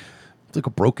like, it's like a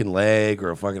broken leg or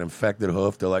a fucking infected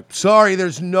hoof. They're like, sorry,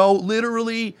 there's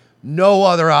literally no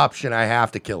other option. I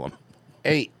have to kill him.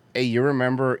 Hey, you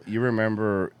remember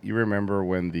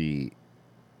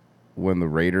when the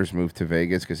Raiders moved to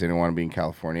Vegas because they didn't want to be in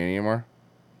California anymore?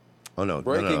 Oh no,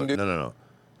 no.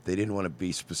 They didn't want to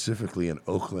be specifically in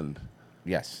Oakland.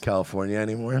 Yes. California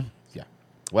anymore? Yeah.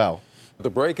 Well,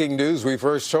 the breaking news we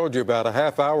first told you about a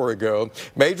half hour ago.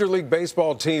 Major League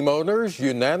Baseball team owners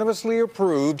unanimously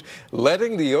approved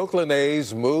letting the Oakland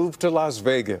A's move to Las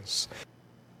Vegas.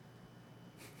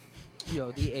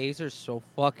 Yo, the A's are so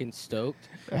fucking stoked.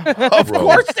 Of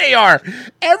course they are.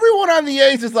 Everyone on the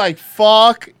A's is like,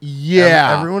 fuck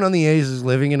yeah. Everyone on the A's is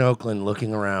living in Oakland,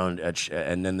 looking around at,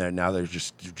 and then they're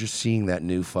just seeing that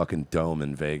new fucking dome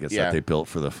in Vegas that they built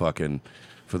for the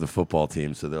football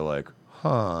team. So they're like,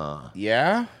 huh?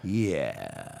 Yeah,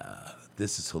 yeah.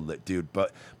 This is dude.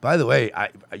 But by the way,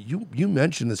 you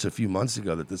mentioned this a few months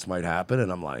ago that this might happen,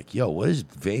 and I'm like, yo, what is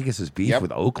Vegas's beef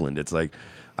with Oakland? It's like,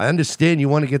 I understand you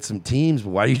want to get some teams, but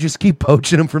why do you just keep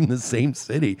poaching them from the same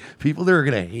city? People there are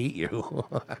going to hate you.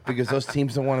 Because those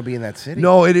teams don't want to be in that city.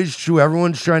 No, it is true.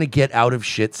 Everyone's trying to get out of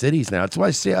shit cities now. That's why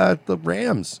I say the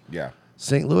Rams. Yeah.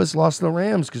 St. Louis lost the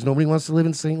Rams because nobody wants to live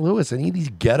in St. Louis. Any of these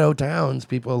ghetto towns,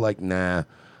 people are like, nah,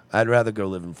 I'd rather go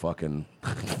live in fucking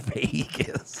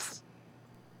Vegas.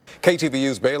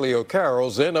 KTVU's Bailey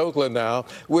O'Carroll's in Oakland now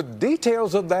with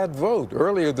details of that vote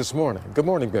earlier this morning. Good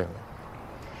morning, Bailey.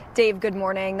 Dave, good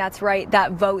morning. That's right.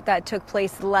 That vote that took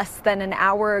place less than an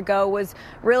hour ago was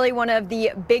really one of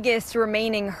the biggest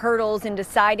remaining hurdles in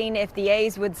deciding if the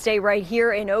A's would stay right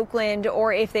here in Oakland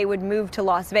or if they would move to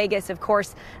Las Vegas. Of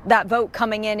course, that vote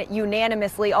coming in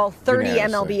unanimously, all 30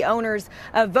 MLB owners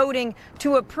voting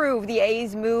to approve the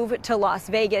A's move to Las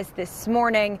Vegas this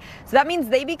morning. So that means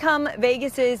they become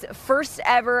Vegas's first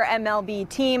ever MLB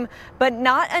team, but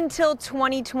not until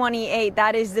 2028.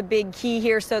 That is the big key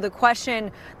here. So the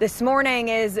question this morning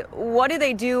is, what do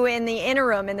they do in the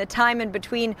interim, in the time in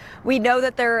between? We know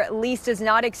that their lease does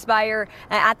not expire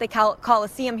at the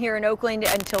Coliseum here in Oakland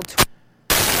until.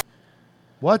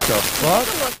 What the fuck?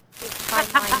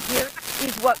 Timeline here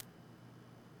is what.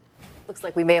 Looks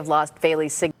like we may have lost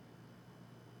Bailey's signal.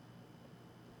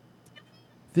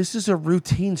 This is a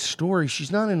routine story.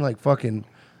 She's not in like fucking.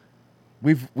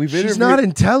 She's not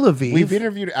in Tel Aviv. We've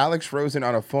interviewed Alex Rosen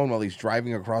on a phone while he's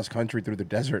driving across country through the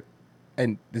desert.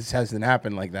 And this hasn't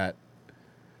happened like that.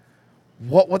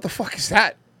 What the fuck is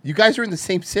that? You guys are in the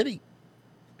same city.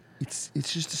 It's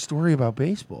just a story about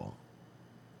baseball.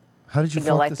 How did you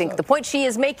fuck I this think up? the point she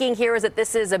is making here is that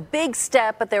this is a big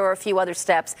step, but there are a few other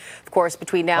steps. Of course,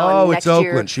 between now and next year,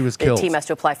 Oakland. She was killed. The team has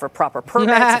to apply for proper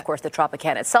permits. Of course, the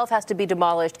Tropicana itself has to be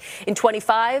demolished. In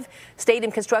 25,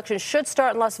 stadium construction should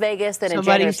start in Las Vegas. Then in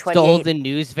January 28. Somebody stole the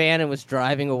news van and was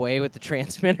driving away with the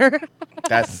transmitter.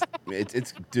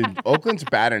 Dude, Oakland's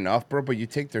bad enough, bro, but you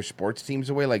take their sports teams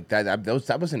away like that.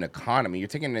 That was an economy. You're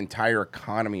taking an entire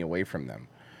economy away from them.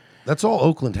 That's all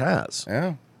Oakland has.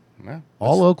 Yeah.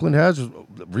 All Oakland has is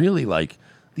really like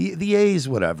the A's,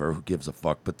 whatever, who gives a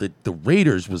fuck. But the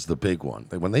Raiders was the big one.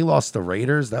 When they lost the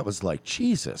Raiders, that was like,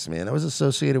 Jesus, man, that was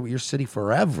associated with your city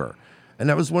forever. And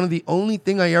that was one of the only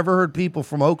thing I ever heard people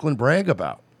from Oakland brag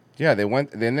about. Yeah, they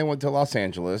went to Los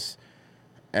Angeles,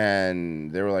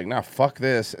 and they were like, nah, fuck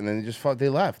this. And then they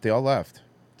left. They all left.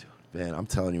 Dude, man, I'm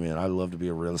telling you, man, I'd love to be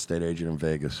a real estate agent in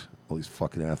Vegas. All these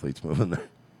fucking athletes moving there.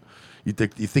 You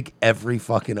think every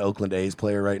fucking Oakland A's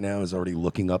player right now is already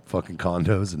looking up fucking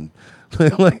condos and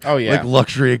like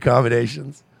luxury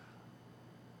accommodations?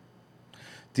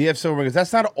 DF Silver, because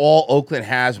that's not all Oakland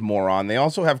has, moron. They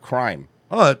also have crime.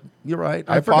 Oh, you're right.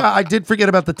 I did forget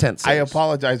about the tent cities.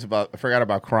 I forgot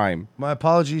about crime. My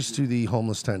apologies to the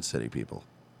homeless tent city people.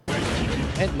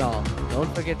 Fentanyl.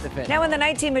 Don't forget the fentanyl. Now in the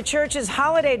night team at church's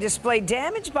holiday display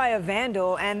damaged by a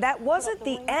vandal, and that wasn't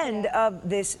the end of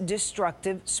this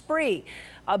destructive spree.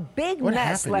 A big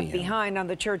mess left behind on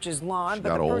the church's lawn,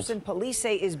 but the person police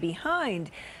say is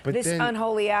behind this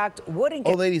unholy act wouldn't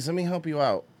get... Oh, ladies, let me help you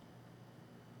out.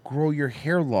 Grow your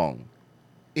hair long.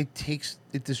 It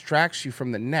distracts you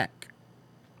from the neck.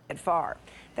 Far.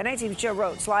 The night team Joe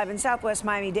Rhodes live in Southwest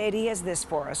Miami-Dade. He has this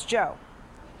for us. Joe.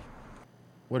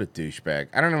 What a douchebag.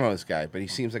 I don't know this guy, but he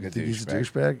seems like a douchebag. He's a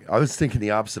douchebag? I was thinking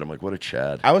the opposite. I'm like, what a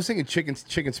Chad. I was thinking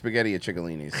chicken spaghetti at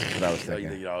Ciccolini's. That's what I was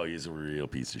thinking. Oh, he's a real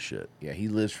piece of shit. Yeah, he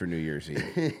lives for New Year's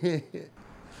Eve.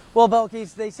 Well,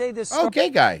 Belkis, they say this... Oh, gay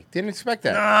guy. Didn't expect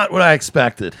that. Not what I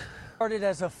expected. Started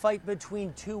as a fight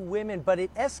between two women, but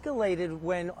it escalated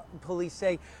when police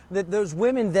say that those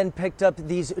women then picked up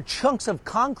these chunks of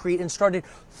concrete and started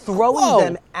throwing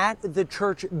them at the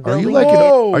church building.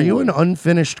 Are you an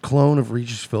unfinished clone of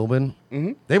Regis Philbin?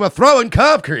 Mm-hmm. They were throwing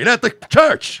concrete at the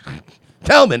church.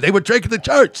 Tellman, they were drinking the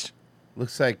church.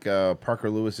 Looks like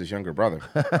Parker Lewis's younger brother.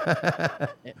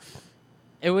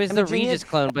 It was the Regis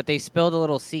clone, but they spilled a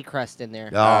little Seacrest in there.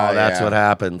 Oh, that's what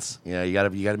happens. Yeah, you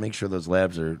gotta make sure those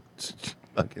labs are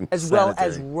fucking as well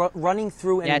as running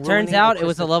through and yeah, it turns out it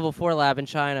was a level 4 lab in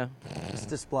China.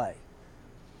 Display.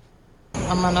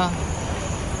 I'm gonna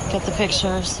get the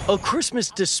pictures. A Christmas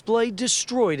display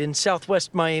destroyed in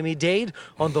Southwest Miami-Dade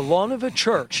on the lawn of a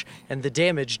church, and the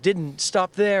damage didn't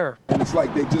stop there. And it's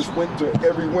like they just went to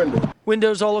every window.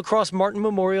 Windows all across Martin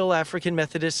Memorial African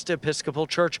Methodist Episcopal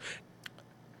Church.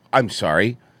 I'm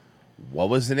sorry. What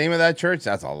was the name of that church?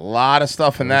 That's a lot of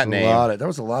stuff in that name. There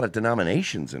was a lot of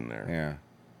denominations in there. Yeah.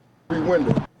 Every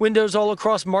window. Windows all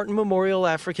across Martin Memorial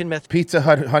African Methodist. Pizza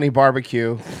Hut, Honey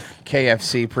Barbecue,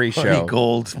 KFC pre-show. Honey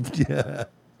Gold. Yeah.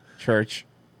 Church.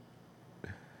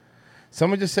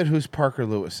 Someone just said, who's Parker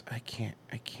Lewis? I can't.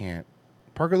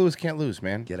 Parker Lewis can't lose,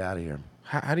 man. Get out of here.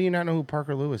 How do you not know who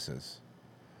Parker Lewis is?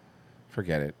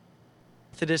 Forget it.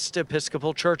 Methodist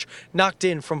Episcopal Church knocked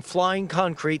in from flying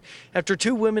concrete after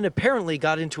two women apparently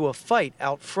got into a fight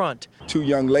out front. Two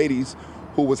young ladies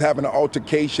who was having an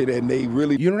altercation, and they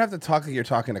really... You don't have to talk like you're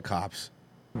talking to cops.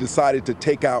 ...decided to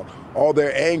take out all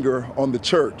their anger on the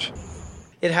church.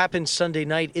 It happened Sunday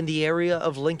night in the area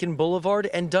of Lincoln Boulevard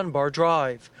and Dunbar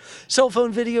Drive. Cell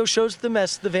phone video shows the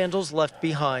mess the vandals left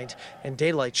behind, and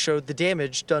daylight showed the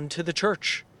damage done to the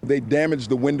church. They damaged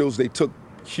the windows. They took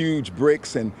huge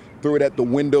bricks and threw it at the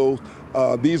windows.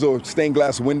 These are stained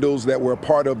glass windows that were a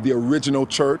part of the original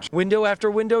church. Window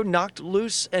after window knocked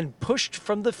loose and pushed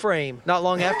from the frame. Not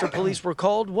long after police were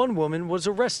called, one woman was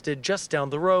arrested just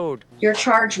down the road. You're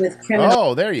charged with criminal...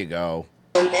 Oh, there you go.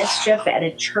 ...mischief at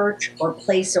a church or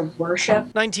place of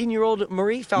worship. 19-year-old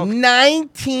Marie Falcon.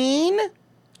 19?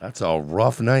 That's a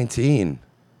rough 19.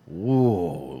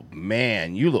 Whoa,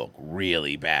 man, you look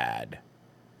really bad.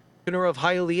 Of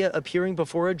Hialeah appearing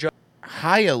before a judge.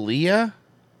 Hialeah?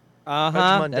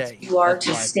 Monday. You are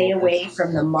to stay away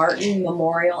from the Martin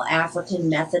Memorial African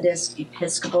Methodist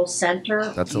Episcopal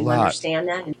Center. That's Do a you lot. Understand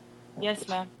that? Yes,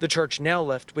 ma'am. The church now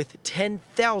left with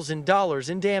 $10,000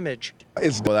 in damage.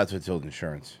 Well, that's what they told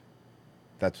insurance.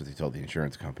 That's what they told the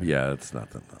insurance company. Yeah, it's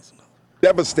nothing.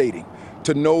 Devastating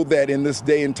to know that in this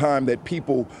day and time that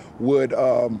people would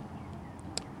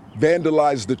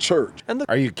vandalize the church.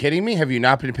 Are you kidding me? Have you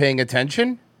not been paying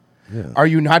attention? Yeah. Are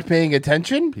you not paying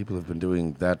attention? People have been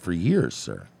doing that for years,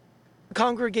 sir. The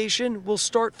congregation will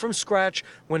start from scratch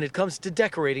when it comes to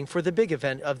decorating for the big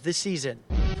event of the season.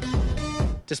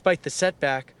 Despite the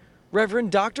setback,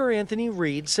 Reverend Dr. Anthony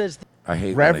Reed says... I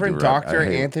hate Reverend Dr.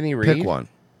 Anthony Reed? Pick one.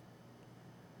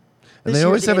 And they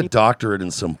always have a doctorate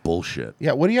in some bullshit.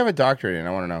 Yeah, what do you have a doctorate in?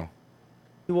 I want to know.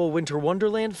 Annual Winter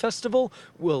Wonderland Festival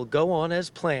will go on as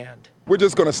planned. We're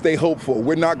just going to stay hopeful.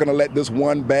 We're not going to let this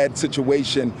one bad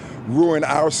situation ruin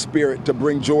our spirit to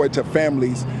bring joy to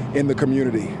families in the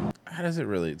community. How does it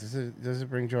really? Does it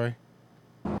bring joy?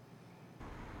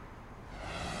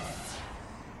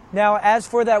 Now, as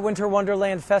for that Winter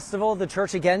Wonderland Festival, the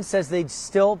church again says they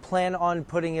still plan on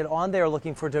putting it on. They are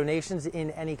looking for donations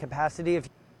in any capacity.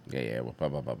 Yeah.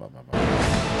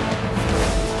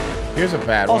 Here's a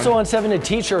bad one. Also on 7, a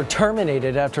teacher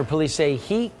terminated after police say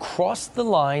he crossed the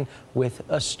line with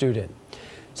a student.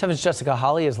 7's Jessica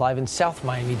Holly is live in South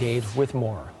Miami-Dade with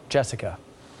more. Jessica.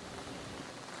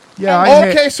 Yeah.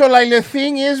 Okay, so like the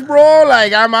thing is, bro,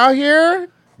 like I'm out here.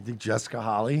 You think Jessica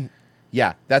Holly?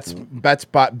 Yeah, that's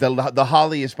the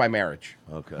Holly is by marriage.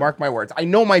 Okay. Mark my words. I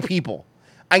know my people.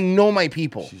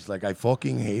 She's like, I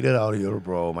fucking hate it out here,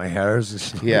 bro. My hair is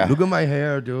just... Yeah. Look at my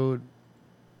hair, dude.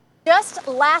 Just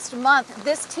last month,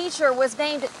 this teacher was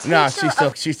named Teacher No,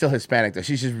 of she's still Hispanic though.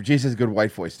 She has a good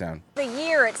white voice down. the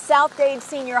Year at South Dade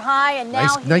Senior High, and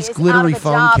now Nice he is glittery out of a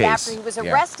phone job case. after he was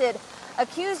Yeah. arrested,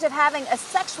 accused of having a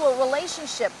sexual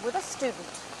relationship with a student.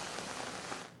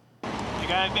 You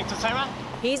got anything to say, man?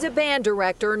 He's a band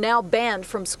director, now banned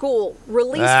from school,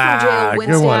 released from jail Good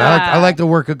Wednesday one. night. I like to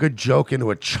work a good joke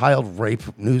into a child rape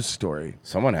news story.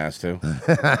 Someone has to.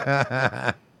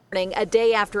 A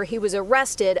day after he was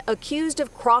arrested, accused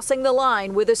of crossing the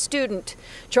line with a student.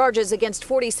 Charges against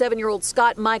 47-year-old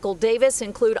Scott Michael Davis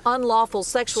include unlawful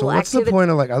sexual So what's activity. the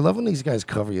point of I love when these guys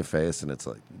cover your face and it's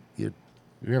like you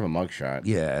have a mugshot.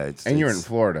 Yeah, And you're in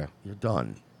Florida. You're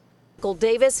done. Michael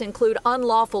Davis include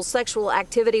unlawful sexual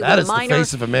activity That with is a the minor.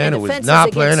 face of a man and who was offenses not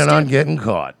against planning on students getting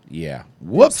caught. Yeah.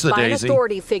 Whoops a by an daisy.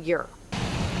 authority figure.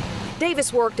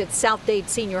 Davis worked at South Dade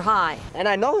Senior High. And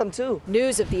I know him too.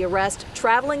 News of the arrest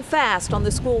traveling fast on the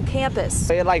school campus.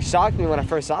 It shocked me when I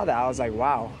first saw that. I was like,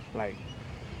 wow.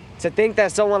 To think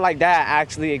that someone like that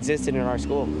actually existed in our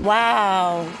school.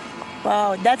 Wow.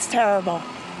 Wow, that's terrible.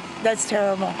 That's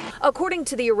terrible. According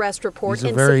to the arrest report, These are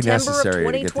in very September of necessary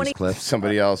to get these 2023, clips.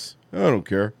 Somebody else. I don't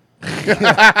care.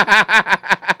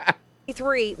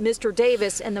 Mr.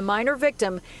 Davis and the minor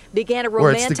victim began a Or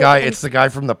romantic it's the guy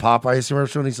from the Popeyes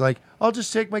commercial, and he's like, "I'll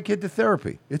just take my kid to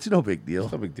therapy. It's no big deal.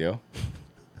 No big deal."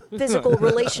 physical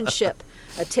relationship.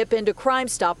 A tip into Crime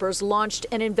Stoppers launched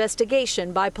an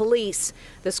investigation by police.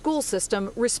 The school system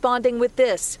responding with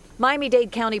this.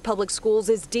 Miami-Dade County Public Schools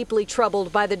is deeply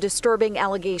troubled by the disturbing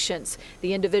allegations.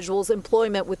 The individual's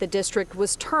employment with the district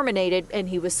was terminated and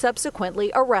he was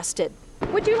subsequently arrested.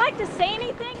 Would you like to say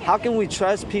anything? How can we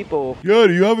trust people Yeah,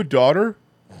 do you have a daughter?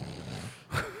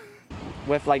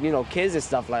 with kids and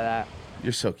stuff like that?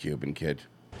 You're so Cuban, kid.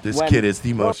 This kid is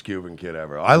the most Cuban kid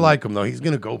ever. I like him though. He's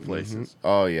gonna go places.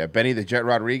 Oh yeah, Benny the Jet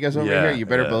Rodriguez over Yeah, here. You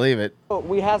better yeah. believe it.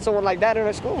 We had someone like that in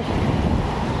our school.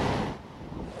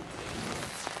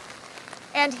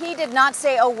 And he did not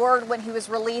say a word when he was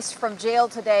released from jail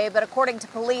today, but according to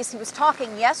police, he was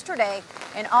talking yesterday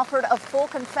and offered a full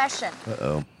confession.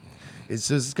 Uh-oh. Is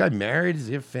this guy married? Is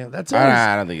he a family? That's I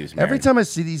always, don't think he was Every married. time I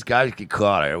see these guys get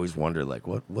caught, I always wonder,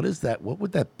 what is that? What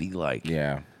would that be like?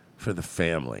 Yeah. For the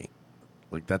family.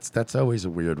 That's always a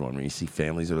weird one when you see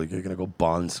families that are you're gonna go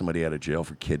bond somebody out of jail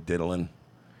for kid diddling,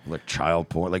 child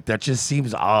porn. That just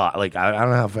seems odd. I don't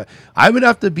know how. I would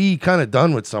have to be kind of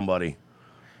done with somebody.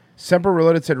 Semper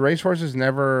Reloaded said racehorses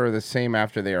never the same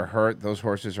after they are hurt. Those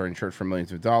horses are insured for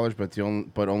millions of dollars, but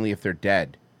only if they're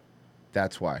dead.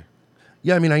 That's why.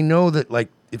 Yeah, I mean, I know that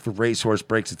if a racehorse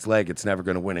breaks its leg, it's never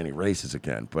going to win any races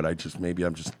again. But I'm just They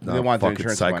not a want the fucking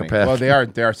insurance psychopath. money. Well, they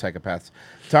are psychopaths.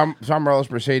 Tom Morello's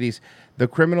Mercedes. The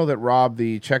criminal that robbed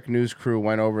the Czech news crew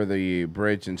went over the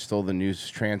bridge and stole the news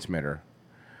transmitter.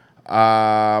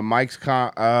 Mike's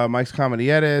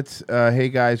comedy edits. Hey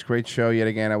guys, great show yet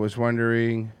again. I was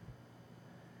wondering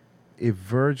if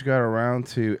Verge got around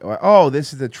to. Oh,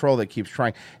 this is the troll that keeps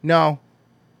trying. No,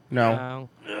 we're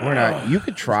not. You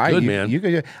could try. Good, You- man. You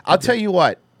could. I'll tell you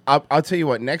what. I'll tell you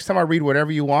what. Next time I read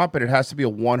whatever you want, but it has to be a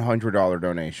 $100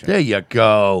 donation. There you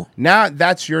go. Now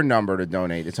that's your number to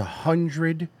donate. It's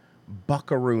 100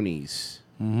 buckaroonies.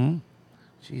 Mm-hmm.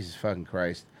 Jesus fucking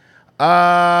Christ.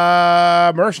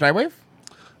 Merch Nightwave?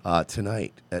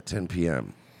 Tonight at 10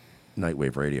 p.m.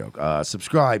 Nightwave Radio.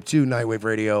 Subscribe to Nightwave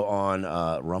Radio on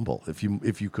Rumble if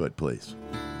you could, please.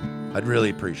 I'd really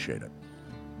appreciate it.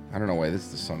 I don't know why this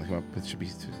is the song that came up. It should be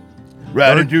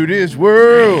right into this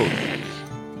world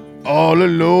all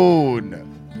alone.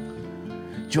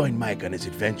 Join Mike on his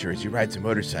adventure as he rides a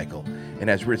motorcycle and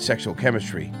has weird sexual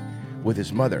chemistry with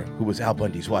his mother, who was Al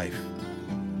Bundy's wife.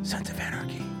 Sons of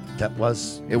Anarchy. That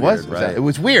was It weird, was. right? It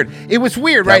was weird. It was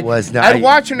weird, That right? was- I'd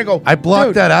watch it and go. I blocked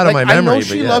 "Dude, that out of my I memory, know but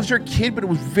she yeah. loves her kid, but it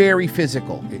was very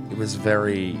physical. It was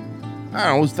very. I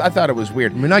don't know. I thought it was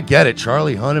weird. I mean, I get it.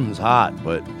 Charlie Hunnam's hot,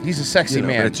 but he's a sexy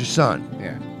man. But it's your son.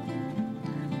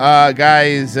 Yeah.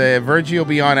 Guys, Virgie will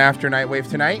be on after Nightwave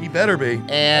tonight. He better be.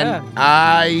 And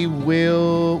I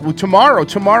will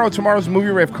tomorrow's movie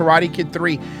riff, Karate Kid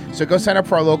 3. So go sign up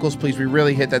for our locals, please. We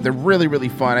really hit that. They're really, really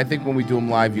fun. I think when we do them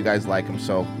live, you guys like them.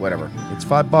 So whatever. It's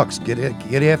 $5.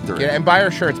 Get after it. And buy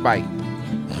our shirts. Bye.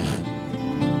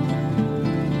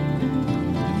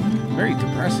 Very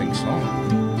depressing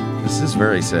song. This is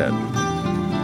very sad.